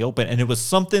of out in the open. And it was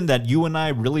something that you and I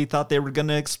really thought they were going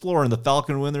to explore in The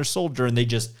Falcon and Winter Soldier, and they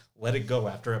just let it go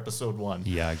after episode 1.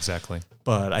 Yeah, exactly.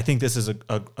 But I think this is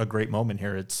a great moment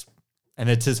here. It's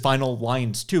his final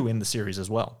lines, too, in the series as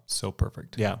well. So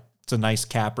perfect. Yeah, it's a nice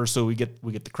capper. So we get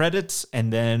the credits,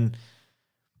 and then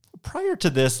prior to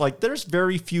this, like, there's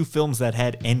very few films that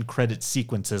had end credit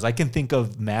sequences. I can think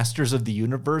of Masters of the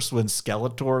Universe when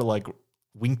Skeletor, like,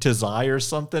 winked his eye or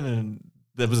something, and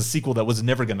there was a sequel that was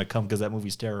never going to come because that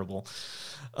movie's terrible.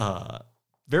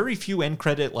 Very few end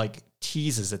credit like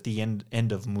teases at the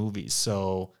end of movies.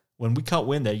 So when we caught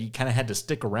wind that you kind of had to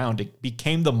stick around, it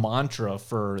became the mantra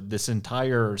for this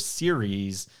entire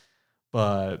series.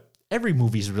 But every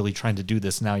movie's really trying to do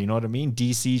this now. You know what I mean?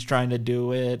 DC's trying to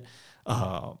do it.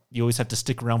 You always have to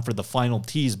stick around for the final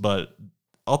tease. But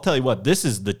I'll tell you what, this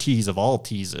is the tease of all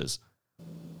teases.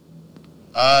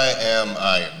 I am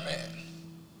Iron Man.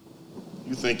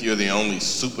 You think you're the only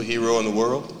superhero in the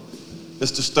world?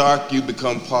 Mr. Stark, you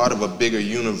become part of a bigger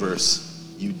universe.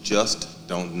 You just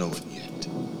don't know it yet.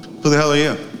 Who the hell are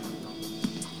you?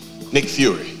 Nick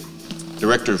Fury,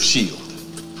 director of S.H.I.E.L.D.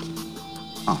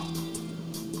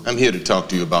 Oh. I'm here to talk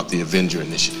to you about the Avenger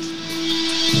Initiative.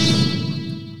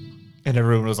 And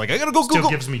everyone was like, I gotta go Google. Still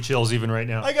gives me chills even right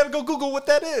now. I gotta go Google what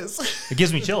that is. It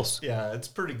gives me chills. Yeah, it's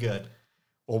pretty good.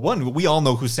 Well, one, we all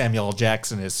know who Samuel L.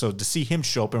 Jackson is, so to see him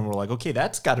show up and we're like, okay,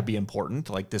 that's got to be important,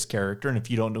 like this character, and if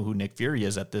you don't know who Nick Fury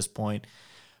is at this point.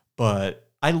 But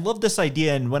I love this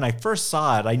idea, and when I first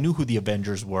saw it, I knew who the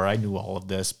Avengers were. I knew all of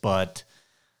this, but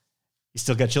you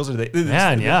still got chills?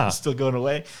 Man, yeah. Still going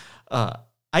away? I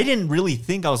didn't really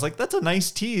think, I was like, that's a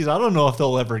nice tease. I don't know if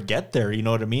they'll ever get there, you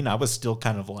know what I mean? I was still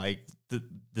kind of like,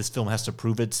 this film has to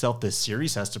prove itself. This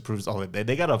series has to prove itself.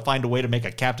 They got to find a way to make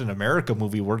a Captain America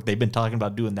movie work. They've been talking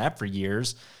about doing that for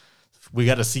years. We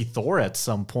got to see Thor at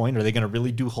some point. Are they going to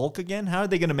really do Hulk again? How are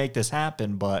they going to make this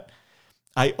happen? But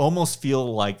I almost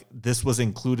feel like this was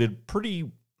included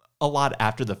a lot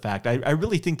after the fact. I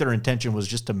really think their intention was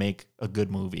just to make a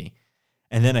good movie.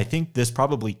 And then I think this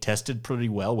probably tested pretty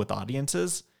well with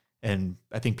audiences. And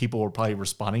I think people were probably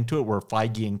responding to it, where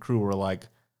Feige and crew were like,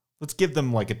 let's give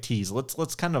them like a tease.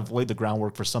 Let's kind of lay the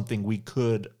groundwork for something we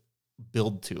could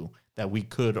build to, that we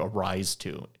could arise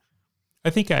to.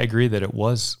 I think I agree that it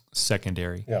was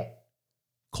secondary. Yeah.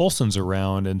 Coulson's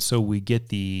around, and so we get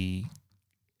the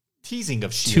teasing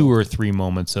of S.H.I.E.L.D. 2 or 3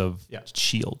 moments of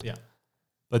S.H.I.E.L.D. Yeah.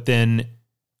 But then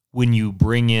when you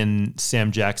bring in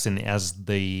Sam Jackson as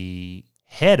the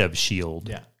head of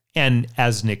S.H.I.E.L.D. and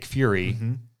as Nick Fury,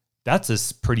 that's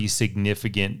a pretty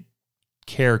significant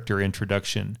character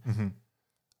introduction.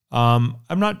 I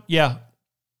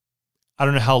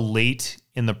don't know how late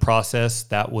in the process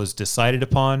that was decided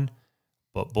upon,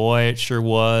 but boy, it sure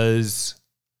was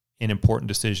an important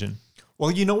decision.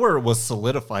 Well, you know where it was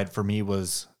solidified for me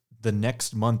was the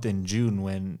next month in June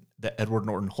when the Edward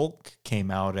Norton Hulk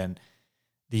came out, and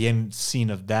the end scene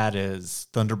of that is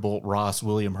Thunderbolt Ross,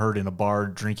 William Hurt in a bar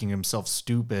drinking himself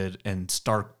stupid, and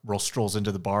Stark strolls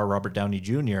into the bar, Robert Downey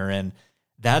Jr., and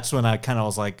that's when I kind of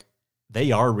was like,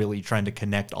 they are really trying to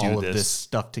connect all of this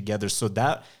stuff together. So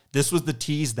this was the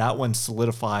tease. That one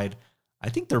solidified. I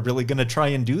think they're really going to try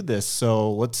and do this.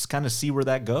 So let's kind of see where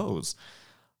that goes.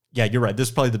 Yeah, you're right. This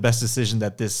is probably the best decision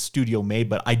that this studio made,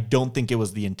 but I don't think it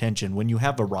was the intention. When you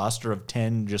have a roster of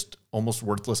 10 just almost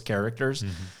worthless characters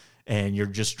and you're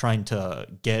just trying to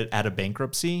get out of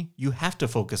bankruptcy, you have to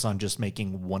focus on just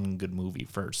making one good movie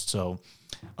first. So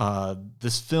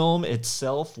this film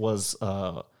itself was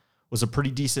a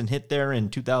pretty decent hit there in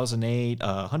 2008.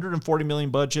 $140 million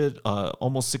budget,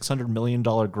 almost $600 million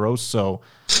gross. So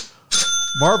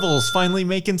Marvel's finally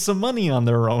making some money on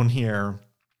their own here.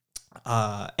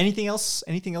 Anything else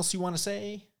you want to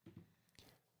say?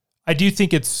 I do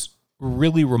think it's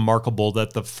really remarkable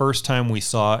that the first time we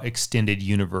saw extended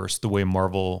universe, the way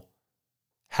Marvel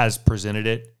has presented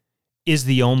it, is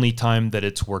the only time that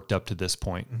it's worked up to this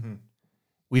point.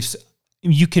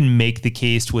 You can make the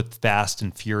case with Fast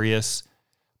and Furious,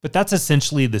 but that's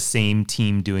essentially the same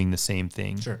team doing the same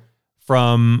thing. Sure.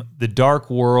 From the Dark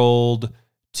World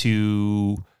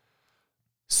to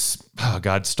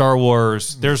Star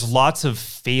Wars, there's lots of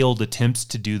failed attempts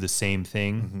to do the same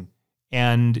thing.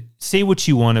 And say what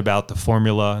you want about the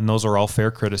formula, and those are all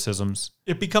fair criticisms.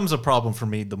 It becomes a problem for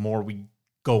me the more we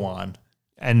go on.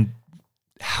 And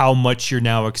how much you're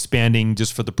now expanding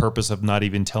just for the purpose of not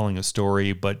even telling a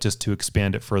story, but just to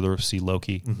expand it further. See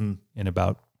Loki in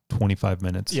about 25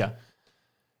 minutes. Yeah.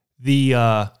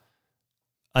 The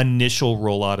initial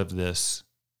rollout of this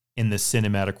in the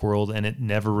cinematic world, and it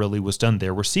never really was done.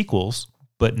 There were sequels,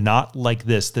 but not like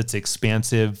this, that's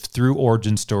expansive through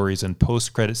origin stories and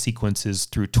post-credit sequences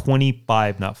through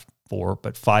 25, not 4,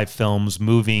 but 5 films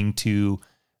moving to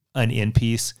an end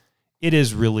piece. It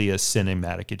is really a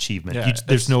cinematic achievement. Yeah,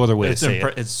 there's no other way to say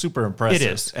it. It's super impressive.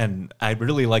 It is. And I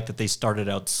really like that they started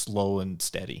out slow and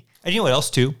steady. And you know what else,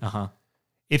 too?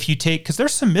 If you take, because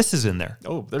there's some misses in there.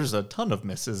 Oh, there's a ton of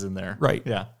misses in there. Right.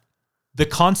 Yeah. The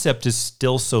concept is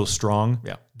still so strong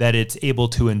that it's able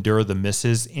to endure the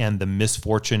misses and the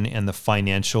misfortune and the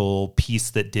financial piece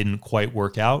that didn't quite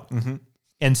work out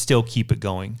and still keep it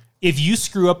going. If you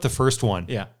screw up the first one,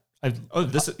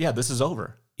 this is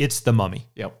over. It's The Mummy.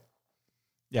 Yep.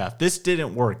 Yeah, if this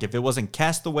didn't work, if it wasn't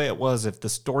cast the way it was, if the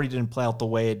story didn't play out the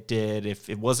way it did, if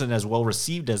it wasn't as well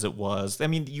received as it was, I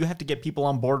mean, you have to get people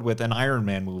on board with an Iron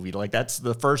Man movie. Like, that's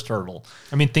the first hurdle.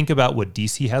 I mean, think about what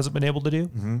DC hasn't been able to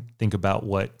do. Think about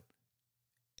what,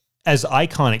 as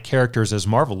iconic characters as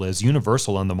Marvel is,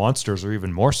 Universal and the monsters are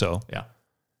even more so. Yeah.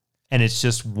 And it's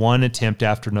just one attempt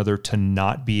after another to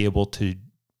not be able to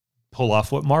pull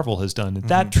off what Marvel has done.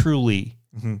 That truly...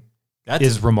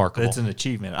 is remarkable. It's an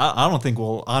achievement. I don't think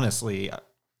we'll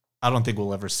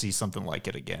ever see something like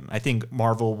it again. I think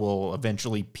Marvel will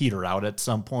eventually peter out at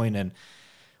some point, and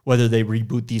whether they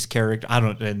reboot these characters,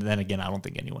 and then again, I don't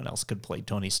think anyone else could play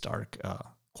Tony Stark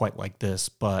quite like this,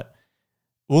 but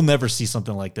we'll never see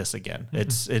something like this again.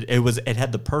 It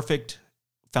had the perfect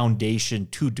foundation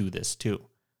to do this too.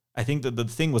 I think that the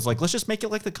thing was like, let's just make it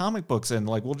like the comic books, and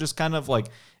like we'll just kind of like,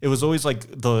 it was always like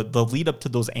the lead up to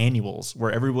those annuals where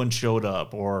everyone showed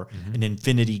up, or an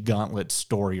Infinity Gauntlet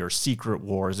story or Secret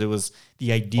Wars. It was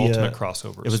the idea, ultimate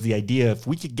crossovers. It was the idea if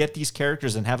we could get these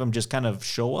characters and have them just kind of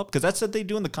show up, because that's what they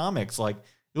do in the comics. Like,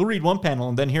 you'll read one panel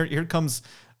and then here comes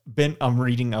Ben. I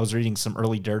was reading some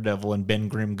early Daredevil, and Ben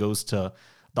Grimm goes to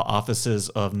the offices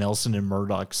of Nelson and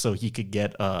Murdoch so he could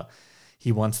get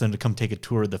he wants them to come take a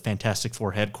tour of the Fantastic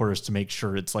Four headquarters to make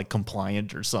sure it's like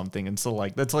compliant or something. And so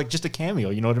like that's like just a cameo,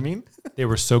 you know what I mean? They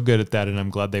were so good at that, and I'm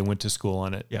glad they went to school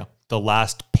on it. Yeah. The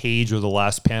last page or the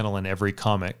last panel in every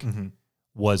comic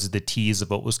was the tease of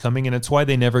what was coming, and it's why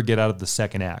they never get out of the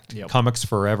second act. Yep. Comics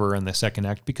forever in the second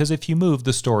act, because if you move,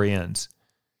 the story ends.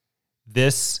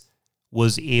 This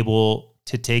was able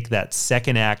to take that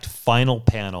second act final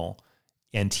panel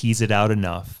and tease it out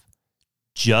enough,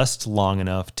 just long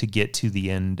enough to get to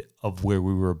the end of where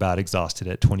we were about exhausted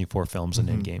at 24 films in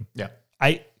Endgame. Yeah.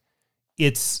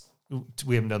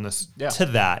 We haven't done this Yeah. to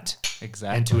that.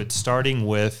 Exactly. And to it starting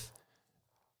with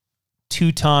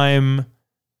 2-time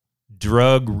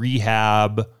drug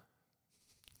rehab,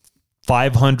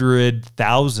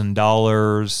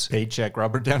 $500,000, paycheck,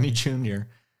 Robert Downey Jr.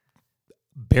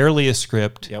 barely a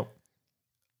script, Yep.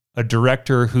 a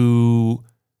director who,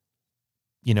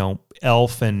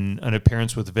 Elf and an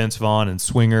appearance with Vince Vaughn and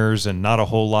Swingers and not a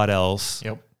whole lot else.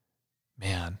 Yep.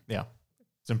 Man. Yeah.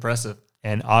 It's impressive.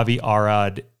 And Avi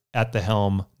Arad at the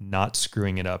helm, not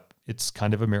screwing it up. It's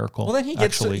kind of a miracle. Well, then he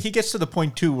gets to the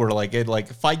point too where like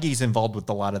Feige's involved with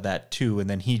a lot of that too, and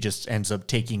then he just ends up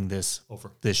taking this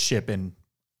ship, and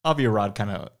Avi Arad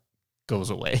kind of goes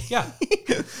away. Yeah.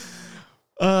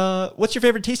 What's your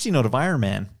favorite tasting note of Iron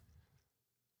Man?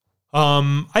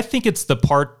 I think it's the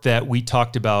part that we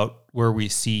talked about where we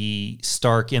see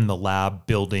Stark in the lab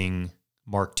building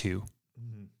Mark II.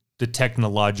 The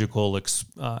technological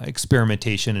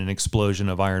experimentation and explosion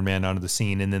of Iron Man onto the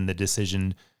scene, and then the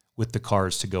decision with the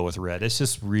cars to go with red. It's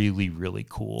just really, really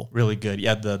cool. Really good.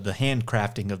 Yeah, the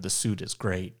handcrafting of the suit is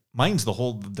great. Mine's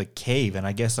the cave, and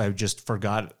I guess I just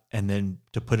forgot, and then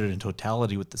to put it in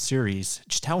totality with the series,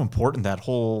 just how important that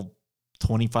whole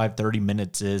 25, 30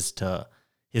 minutes is to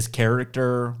his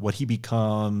character, what he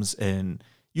becomes, and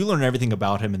you learn everything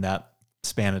about him in that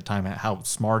span of time, how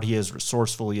smart he is,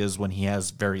 resourceful he is when he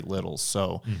has very little.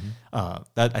 So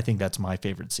that I think that's my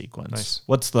favorite sequence. Nice.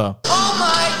 What's the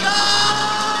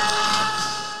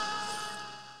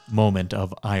moment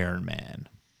of Iron Man?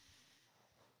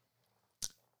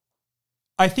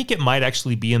 I think it might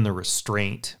actually be in the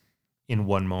restraint in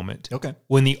one moment. Okay.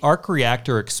 When the arc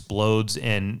reactor explodes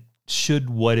and should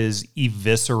what is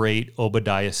eviscerate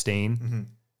Obadiah Stane,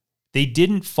 they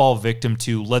didn't fall victim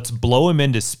to let's blow him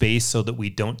into space so that we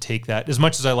don't take that. As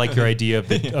much as I like your idea of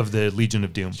the Legion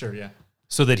of Doom. Sure, yeah.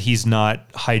 So that he's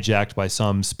not hijacked by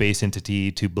some space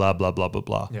entity to blah, blah, blah, blah,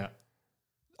 blah. Yeah.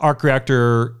 Arc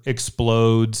reactor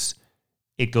explodes.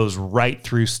 It goes right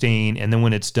through Stane. And then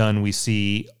when it's done, we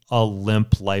see a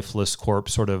limp, lifeless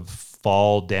corpse sort of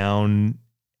fall down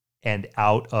and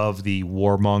out of the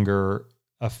warmonger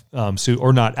suit,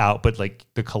 or not out, but like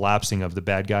the collapsing of the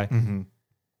bad guy.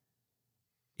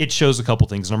 It shows a couple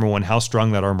things. Number one, how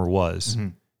strong that armor was.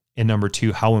 And number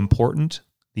two, how important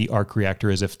the arc reactor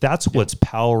is. If that's what's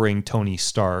powering Tony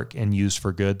Stark and used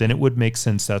for good, then it would make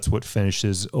sense that's what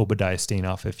finishes Obadiah Stane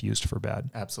off if used for bad.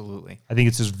 Absolutely. I think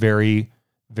it's just very,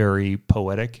 very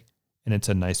poetic, and it's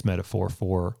a nice metaphor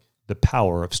for the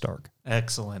power of Stark.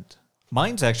 Excellent.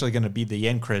 Mine's actually going to be the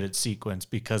end credit sequence,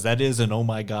 because that is an oh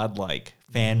my god like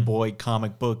fanboy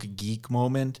comic book geek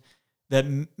moment that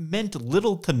meant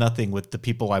little to nothing with the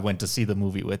people I went to see the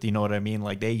movie with. You know what I mean?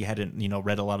 Like they hadn't,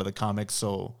 read a lot of the comics.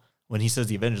 So when he says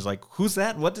the Avengers, like, who's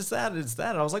that? What is that? It's that.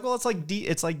 And I was like, well, it's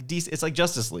like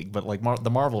Justice League, but like the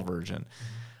Marvel version.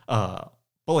 But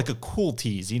like a cool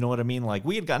tease. You know what I mean? Like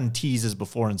we had gotten teases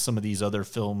before in some of these other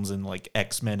films, and like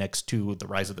X-Men, X2, The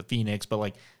Rise of the Phoenix, but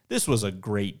like this was a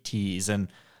great tease. And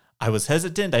I was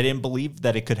hesitant. I didn't believe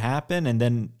that it could happen. And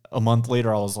then a month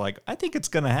later, I was like, I think it's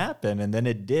going to happen. And then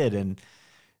it did. And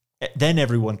then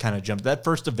everyone kind of jumped. That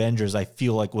first Avengers, I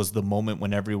feel like, was the moment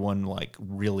when everyone like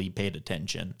really paid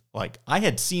attention. Like I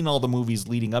had seen all the movies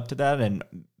leading up to that, and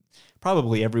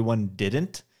probably everyone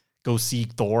didn't go see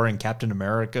Thor and Captain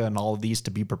America and all of these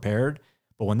to be prepared.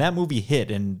 But when that movie hit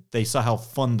and they saw how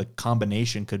fun the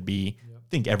combination could be, I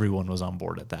think everyone was on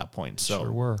board at that point. So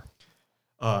Sure were.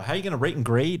 how are you going to rate and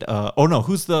grade?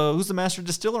 Who's the master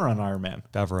distiller on Iron Man?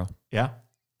 Favreau. Yeah.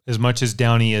 As much as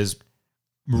Downey is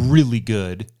really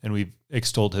good, and we've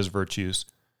extolled his virtues,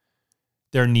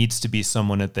 there needs to be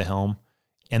someone at the helm.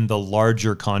 And the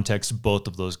larger context, both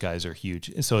of those guys are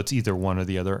huge. So it's either one or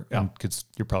the other. Yeah. Because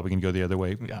you're probably going to go the other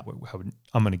way. Yeah.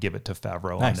 I'm going to give it to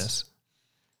Favreau on this.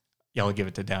 Yeah, I'll give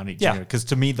it to Downey Jr. Yeah. Because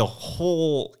to me, the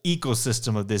whole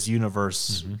ecosystem of this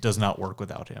universe does not work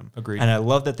without him. Agreed. And I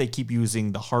love that they keep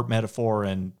using the heart metaphor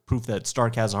and proof that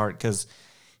Stark has a heart, because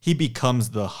he becomes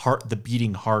the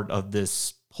beating heart of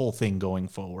this whole thing going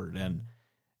forward. And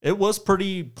It was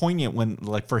pretty poignant when,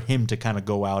 like, for him to kind of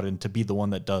go out and to be the one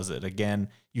that does it. Again,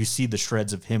 you see the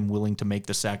shreds of him willing to make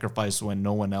the sacrifice when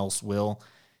no one else will,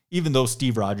 even though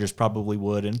Steve Rogers probably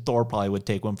would and Thor probably would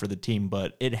take one for the team,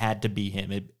 but it had to be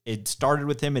him. It started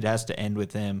with him. It has to end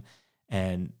with him.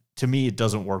 And to me, it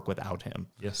doesn't work without him.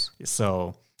 Yes.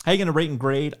 So how are you going to rate and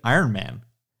grade Iron Man?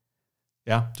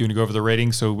 Yeah. Do you want to go over the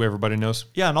ratings so everybody knows?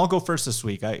 Yeah, and I'll go first this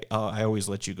week. I always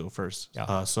let you go first.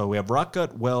 Yeah. So we have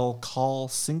Rockgut, Well, Call,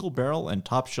 Single Barrel, and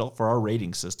Top Shelf for our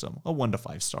rating system. A 1 to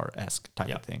 5 star-esque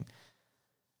type of thing.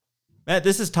 Matt,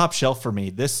 this is Top Shelf for me.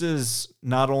 This is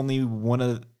not only one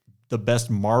of the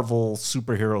best Marvel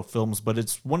superhero films, but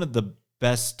it's one of the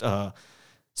best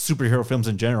superhero films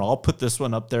in general. I'll put this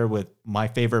one up there with my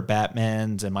favorite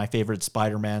Batmans and my favorite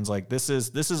Spider-Mans. Like, this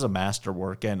is a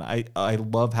masterwork, and I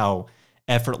love how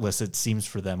effortless it seems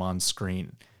for them on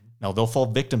screen. Now, they'll fall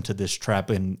victim to this trap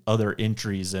in other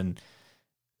entries and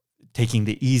taking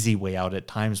the easy way out at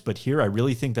times, but here I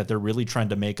really think that they're really trying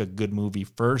to make a good movie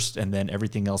first, and then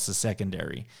everything else is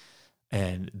secondary.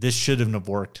 And this shouldn't have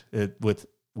worked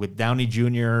with Downey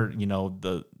Jr., you know,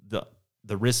 the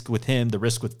risk with him, the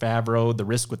risk with Favreau, the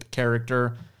risk with the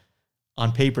character.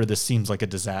 On paper, this seems like a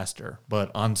disaster,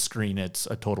 but on screen, it's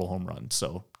a total home run.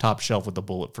 So Top Shelf with a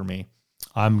bullet for me.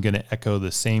 I'm going to echo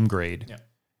the same grade. Yeah.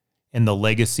 And the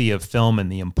legacy of film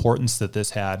and the importance that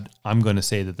this had, I'm going to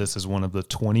say that this is one of the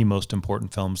 20 most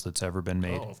important films that's ever been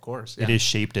made. Oh, of course. It has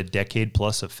shaped a decade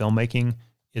plus of filmmaking.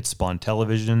 It spawned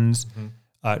televisions,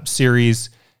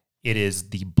 series. It is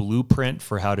the blueprint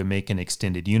for how to make an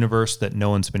extended universe that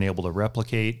no one's been able to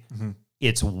replicate.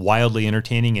 It's wildly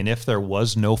entertaining, and if there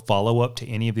was no follow-up to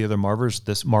any of the other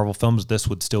Marvel films, this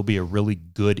would still be a really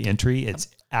good entry. It's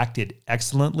acted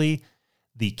excellently.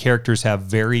 The characters have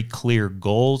very clear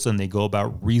goals, and they go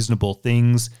about reasonable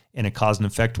things in a cause and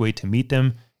effect way to meet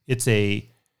them. It's a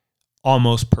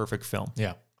almost perfect film.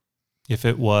 Yeah. If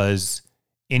it was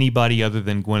anybody other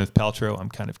than Gwyneth Paltrow, I'm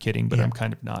kind of kidding, but I'm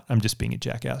kind of not. I'm just being a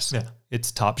jackass. Yeah.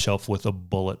 It's Top Shelf with a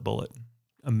bullet.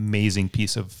 Amazing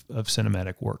piece of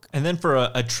cinematic work. And then for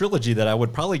a trilogy that I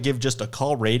would probably give just a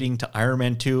call rating to Iron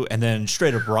Man 2 and then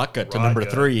straight up Rockgut to number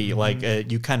 3. Like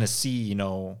you kind of see, you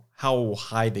know, how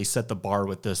high they set the bar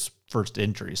with this first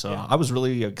entry. So I was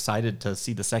really excited to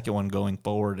see the second one going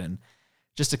forward and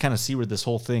just to kind of see where this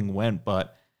whole thing went.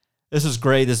 But this is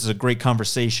great. This is a great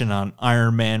conversation on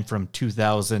Iron Man from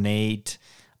 2008.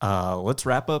 Let's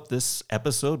wrap up this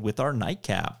episode with our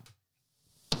nightcap.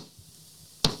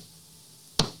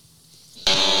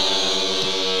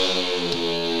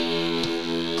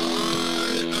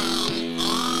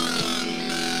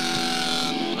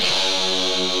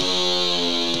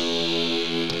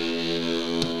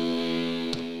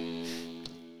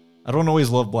 I don't always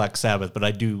love Black Sabbath, but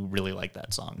I do really like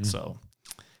that song. So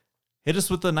hit us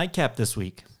with the nightcap this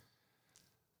week.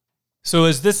 So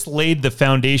as this laid the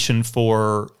foundation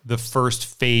for the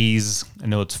first phase, I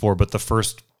know it's 4, but the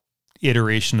first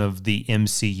iteration of the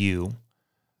MCU,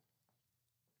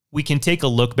 we can take a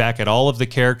look back at all of the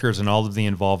characters and all of the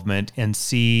involvement and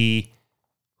see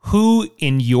who,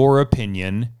 in your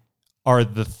opinion, are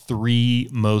the 3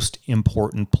 most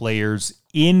important players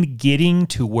in getting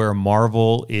to where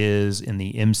Marvel is in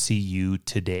the MCU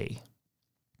today.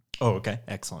 Oh, okay.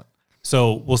 Excellent.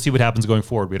 So we'll see what happens going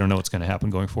forward. We don't know what's going to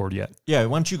happen going forward yet. Yeah,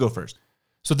 why don't you go first?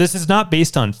 So this is not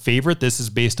based on favorite. This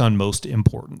is based on most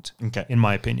important, in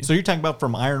my opinion. So you're talking about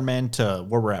from Iron Man to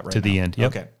where we're at right now? To the end,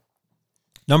 yep. Okay.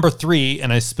 Number 3,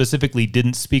 and I specifically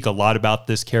didn't speak a lot about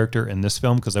this character in this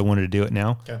film because I wanted to do it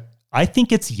now. Okay. I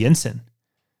think it's Yinsen.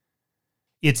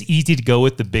 It's easy to go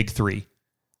with the big 3.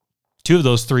 2 of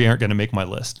those 3 aren't going to make my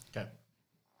list. Okay.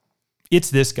 It's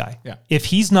this guy. Yeah. If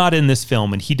he's not in this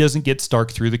film and he doesn't get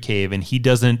Stark through the cave and he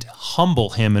doesn't humble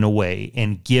him in a way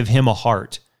and give him a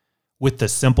heart with the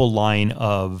simple line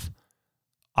of,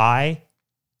 I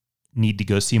need to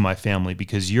go see my family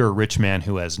because you're a rich man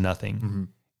who has nothing.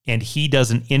 And he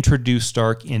doesn't introduce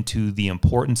Stark into the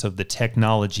importance of the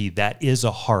technology that is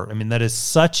a heart. I mean, that is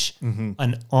such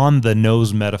an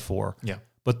on-the-nose metaphor. Yeah.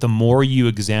 But the more you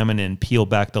examine and peel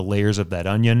back the layers of that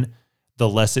onion, the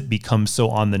less it becomes so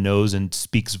on the nose and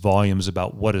speaks volumes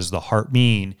about what does the heart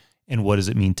mean and what does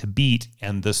it mean to beat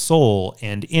and the soul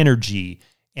and energy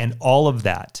and all of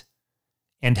that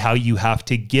and how you have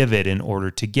to give it in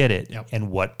order to get it and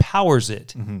what powers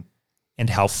it and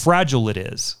how fragile it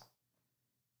is.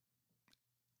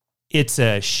 It's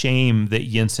a shame that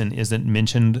Yinsen isn't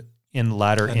mentioned in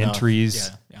latter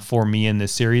entries for me in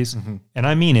this series. And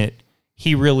I mean it.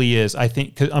 He really is. I think,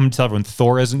 because I'm going to tell everyone,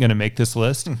 Thor isn't going to make this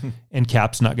list and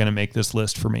Cap's not going to make this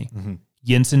list for me.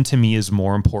 Yinsen to me is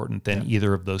more important than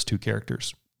either of those 2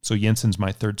 characters. So Jensen's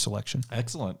my third selection.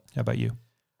 Excellent. How about you?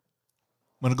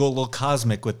 I'm going to go a little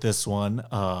cosmic with this one,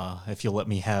 if you'll let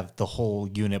me have the whole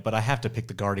unit, but I have to pick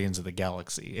the Guardians of the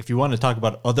Galaxy. If you want to talk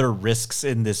about other risks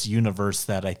in this universe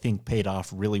that I think paid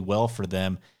off really well for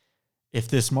them, if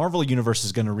this Marvel universe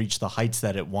is going to reach the heights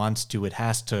that it wants to, it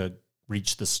has to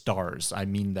reach the stars. I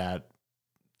mean that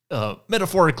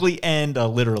metaphorically and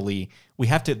literally. We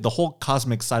have to, the whole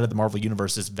cosmic side of the Marvel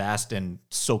universe is vast and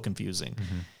so confusing.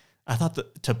 Mm-hmm. I thought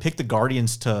to pick the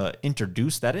Guardians to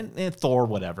introduce that in Thor,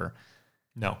 whatever.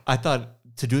 No. I thought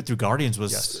to do it through Guardians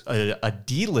was a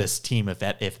D-list team, if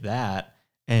that,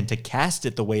 and to cast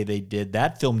it the way they did,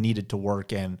 that film needed to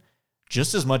work. And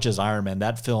just as much as Iron Man,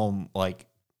 that film like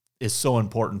is so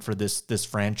important for this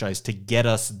franchise to get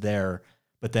us there.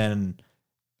 But then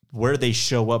where they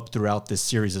show up throughout this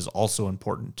series is also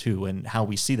important too, and how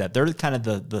we see that. They're kind of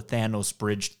the Thanos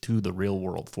bridge to the real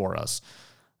world for us.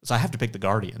 So I have to pick the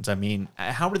Guardians. I mean,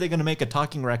 how are they going to make a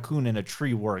talking raccoon in a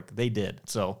tree work? They did.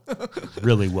 So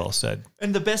really well said.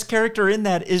 And the best character in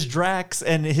that is Drax,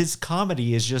 and his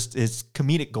comedy is just is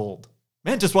comedic gold.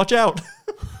 Man, just watch out.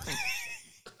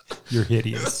 You're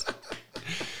hideous.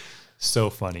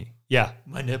 So funny. Yeah.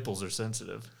 My nipples are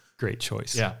sensitive. Great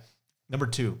choice. Yeah. Number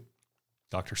 2.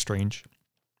 Doctor Strange.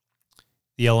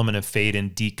 The element of fate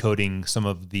and decoding some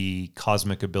of the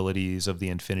cosmic abilities of the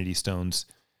Infinity Stones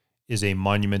is a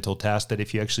monumental task that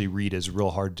if you actually read is real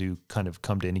hard to kind of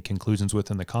come to any conclusions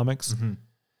with in the comics. Mm-hmm.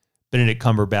 Benedict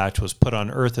Cumberbatch was put on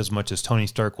Earth as much as Tony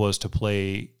Stark was to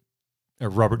play, or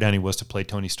Robert Downey was to play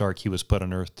Tony Stark. He was put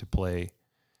on Earth to play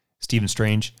Stephen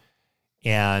Strange.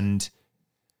 And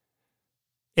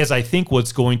as I think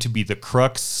what's going to be the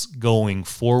crux going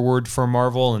forward for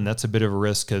Marvel, and that's a bit of a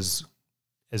risk because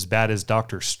as bad as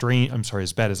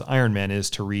as bad as Iron Man is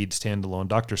to read standalone,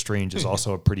 Doctor Strange is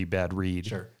also a pretty bad read.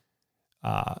 Sure.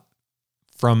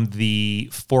 From the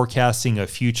forecasting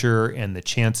of future and the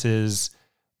chances,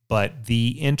 but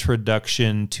the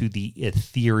introduction to the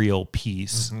ethereal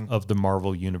piece of the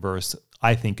Marvel universe,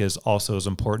 I think is also as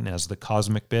important as the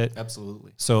cosmic bit.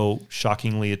 Absolutely. So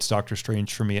shockingly, it's Doctor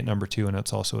Strange for me at number 2, and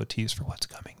it's also a tease for what's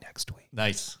coming next week.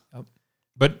 Nice.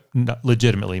 But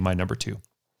legitimately my number 2.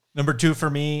 Number 2 for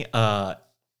me,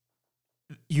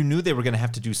 you knew they were going to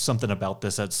have to do something about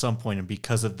this at some point, and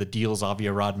because of the deals Avi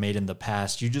Arad made in the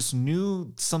past, you just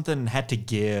knew something had to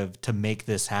give to make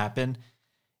this happen.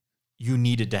 You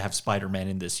needed to have Spider-Man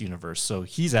in this universe, so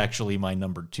he's actually my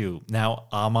number 2. Now,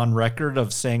 I'm on record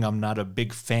of saying I'm not a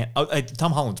big fan.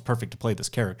 Tom Holland's perfect to play this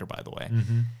character, by the way.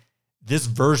 Mm-hmm. This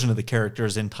version of the character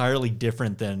is entirely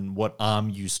different than what I'm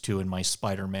used to in my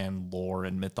Spider-Man lore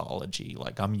and mythology.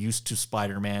 Like, I'm used to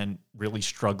Spider-Man really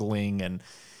struggling, and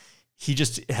he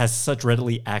just has such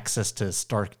readily access to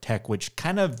Stark tech, which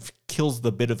kind of kills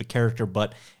the bit of a character,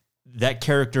 but that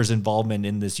character's involvement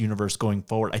in this universe going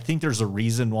forward, I think there's a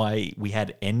reason why we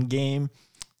had Endgame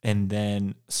and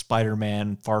then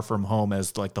Spider-Man Far From Home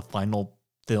as like the final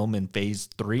film in phase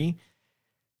 3,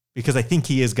 because I think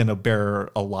he is going to bear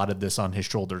a lot of this on his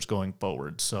shoulders going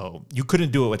forward. So you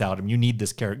couldn't do it without him. You need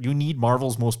this character. You need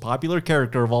Marvel's most popular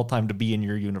character of all time to be in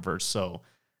your universe. So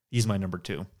he's my number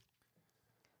 2.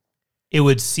 It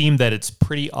would seem that it's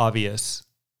pretty obvious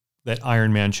that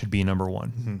Iron Man should be number 1.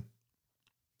 Mm-hmm.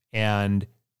 And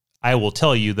I will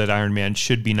tell you that Iron Man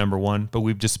should be number 1, but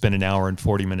we've just spent an hour and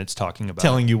 40 minutes talking about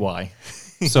telling you why.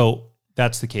 So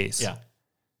that's the case. Yeah.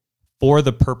 For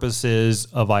the purposes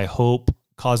of, I hope,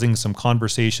 causing some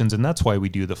conversations, and that's why we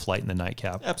do the Flight in the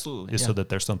Nightcap. Absolutely. Is so that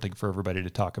there's something for everybody to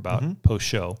talk about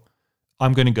post-show.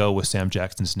 I'm going to go with Sam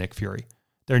Jackson's Nick Fury.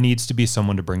 There needs to be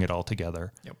someone to bring it all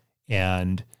together. Yep.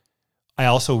 And I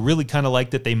also really kind of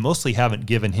like that they mostly haven't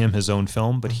given him his own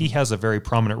film, but he has a very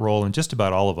prominent role in just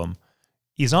about all of them.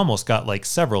 He's almost got like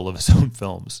several of his own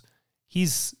films.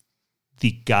 He's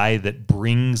the guy that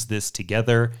brings this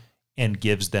together and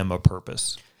gives them a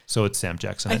purpose. So it's Sam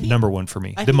Jackson, number 1 for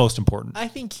me, the most important. I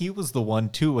think he was the one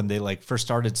too when they like first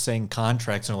started saying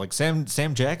contracts and like Sam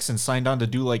Jackson signed on to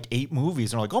do like 8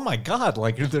 movies, and they're like, oh my god,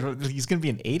 like he's going to be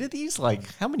in 8 of these. Like,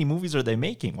 how many movies are they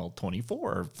making? Well, 24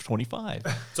 or 25.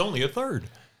 It's only a third.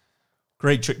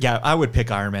 Great. Yeah, I would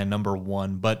pick Iron Man number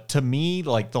 1. But to me,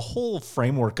 like the whole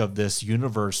framework of this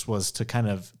universe was to kind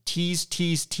of tease.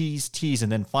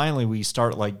 And then finally we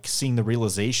start like seeing the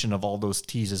realization of all those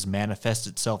teases manifest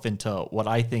itself into what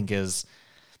I think is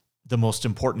the most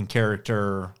important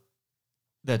character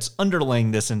that's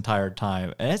underlaying this entire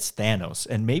time. And it's Thanos.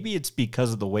 And maybe it's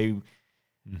because of the way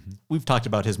we've talked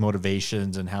about his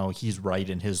motivations and how he's right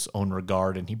in his own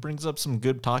regard. And he brings up some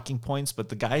good talking points, but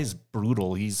the guy's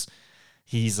brutal. He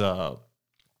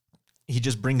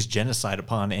just brings genocide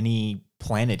upon any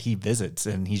planet he visits,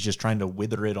 and he's just trying to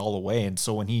wither it all away. And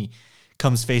so when he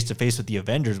comes face to face with the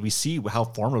Avengers, we see how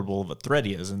formidable of a threat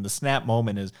he is. And the snap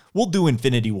moment is, we'll do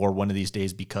Infinity War one of these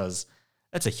days, because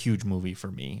that's a huge movie for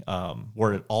me,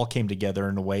 where it all came together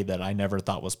in a way that I never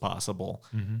thought was possible.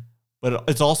 Mm-hmm. But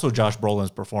it's also Josh Brolin's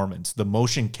performance. The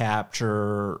motion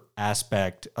capture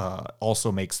aspect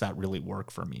also makes that really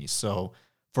work for me. So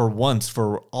for once,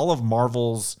 for all of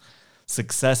Marvel's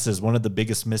successes, one of the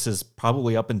biggest misses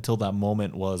probably up until that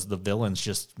moment was the villains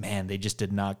they just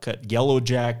did not cut. Yellow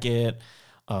Jacket,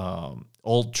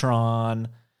 Ultron,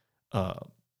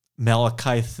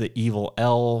 Malekith the Evil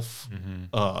Elf,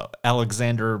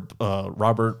 Alexander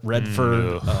Robert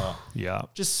Redford.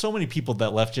 Just so many people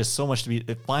that left just so much to be.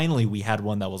 Finally, we had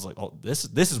one that was like, oh, this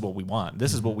is what we want.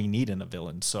 This is what we need in a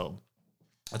villain. So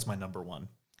that's my number one.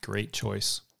 Great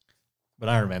choice. But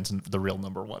Iron Man's the real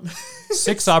number one.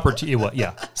 6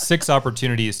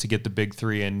 opportunities to get the big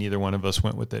 3, and neither one of us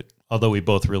went with it. Although we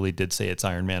both really did say it's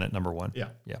Iron Man at number 1. Yeah.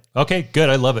 Okay, good.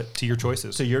 I love it. To your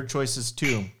choices. So your choices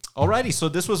too. Alrighty, so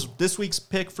this was this week's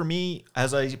pick for me.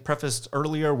 As I prefaced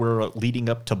earlier, we're leading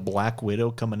up to Black Widow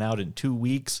coming out in 2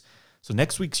 weeks. So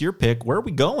next week's your pick. Where are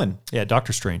we going? Yeah,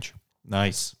 Doctor Strange.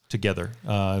 Nice. Together.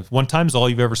 One time's all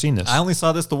you've ever seen this. I only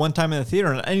saw this the one time in the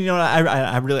theater, and you know,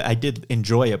 I did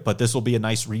enjoy it, but this will be a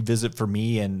nice revisit for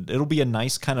me, and it'll be a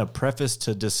nice kind of preface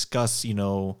to discuss, you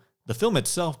know, the film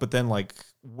itself, but then like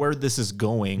where this is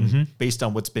going based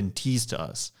on what's been teased to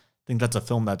us. I think that's a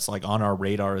film that's like on our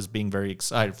radar as being very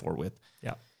excited for, with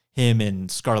him and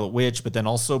Scarlet Witch, but then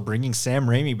also bringing Sam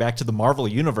Raimi back to the Marvel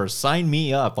Universe. Sign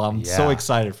me up. I'm so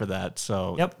excited for that.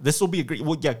 So this will be a great,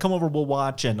 come over, we'll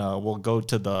watch, and we'll go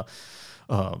to the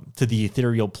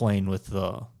ethereal plane with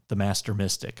the Master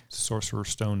Mystic. Sorcerer's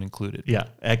Stone included. Yeah,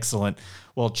 excellent.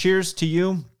 Well, cheers to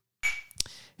you.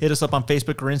 Hit us up on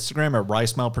Facebook or Instagram at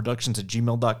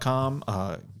RyeSmileProductions@gmail.com.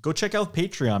 Go check out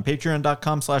Patreon,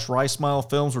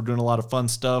 patreon.com/RyeSmileFilms. We're doing a lot of fun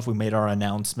stuff. We made our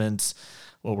announcements.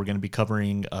 What we're going to be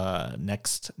covering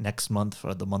next month,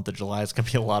 for the month of July. It's going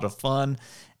to be a lot of fun.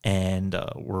 And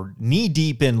we're knee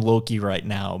deep in Loki right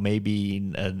now.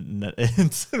 Maybe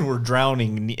we're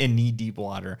drowning in knee deep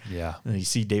water. Yeah. You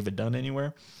see David Dunn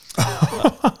anywhere?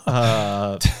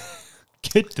 That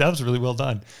was really well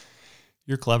done.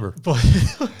 You're clever. But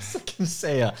what was I going to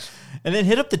say? And then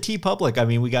hit up the TeePublic. I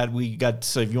mean, we got.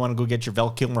 So if you want to go get your Val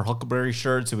Kilmer Huckleberry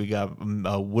shirts, we got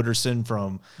Wooderson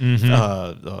from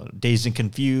Dazed and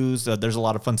Confused. There's a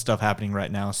lot of fun stuff happening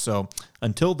right now. So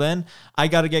until then, I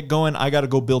got to get going. I got to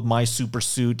go build my super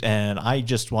suit, and I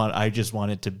just want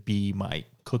it to be my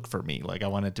cook for me. Like, I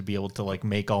want it to be able to like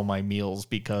make all my meals,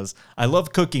 because I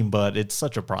love cooking, but it's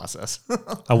such a process.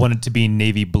 I want it to be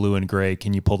navy blue and gray.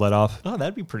 Can you pull that off? Oh,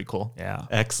 that'd be pretty cool. Yeah.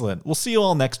 Excellent. We'll see you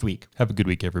all next week. Have a good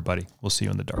week, everybody. We'll see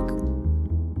you in the dark.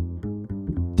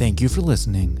 Thank you for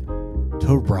listening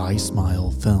to Rye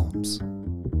Smile Films.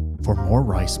 For more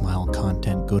Rye Smile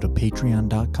content, go to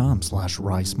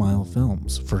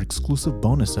patreon.com/RyeSmileFilms for exclusive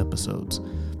bonus episodes,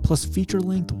 plus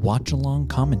feature-length watch-along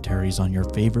commentaries on your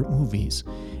favorite movies,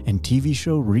 and TV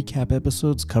show recap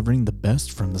episodes covering the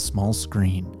best from the small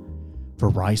screen. For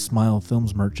Rye Smile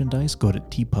Films merchandise, go to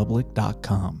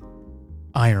tpublic.com.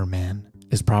 Iron Man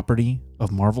is property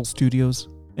of Marvel Studios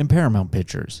and Paramount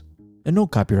Pictures, and no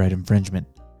copyright infringement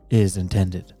is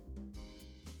intended.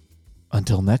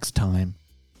 Until next time,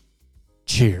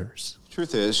 cheers.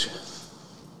 Truth is,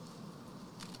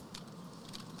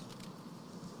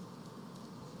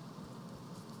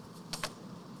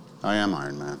 I am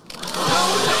Iron Man.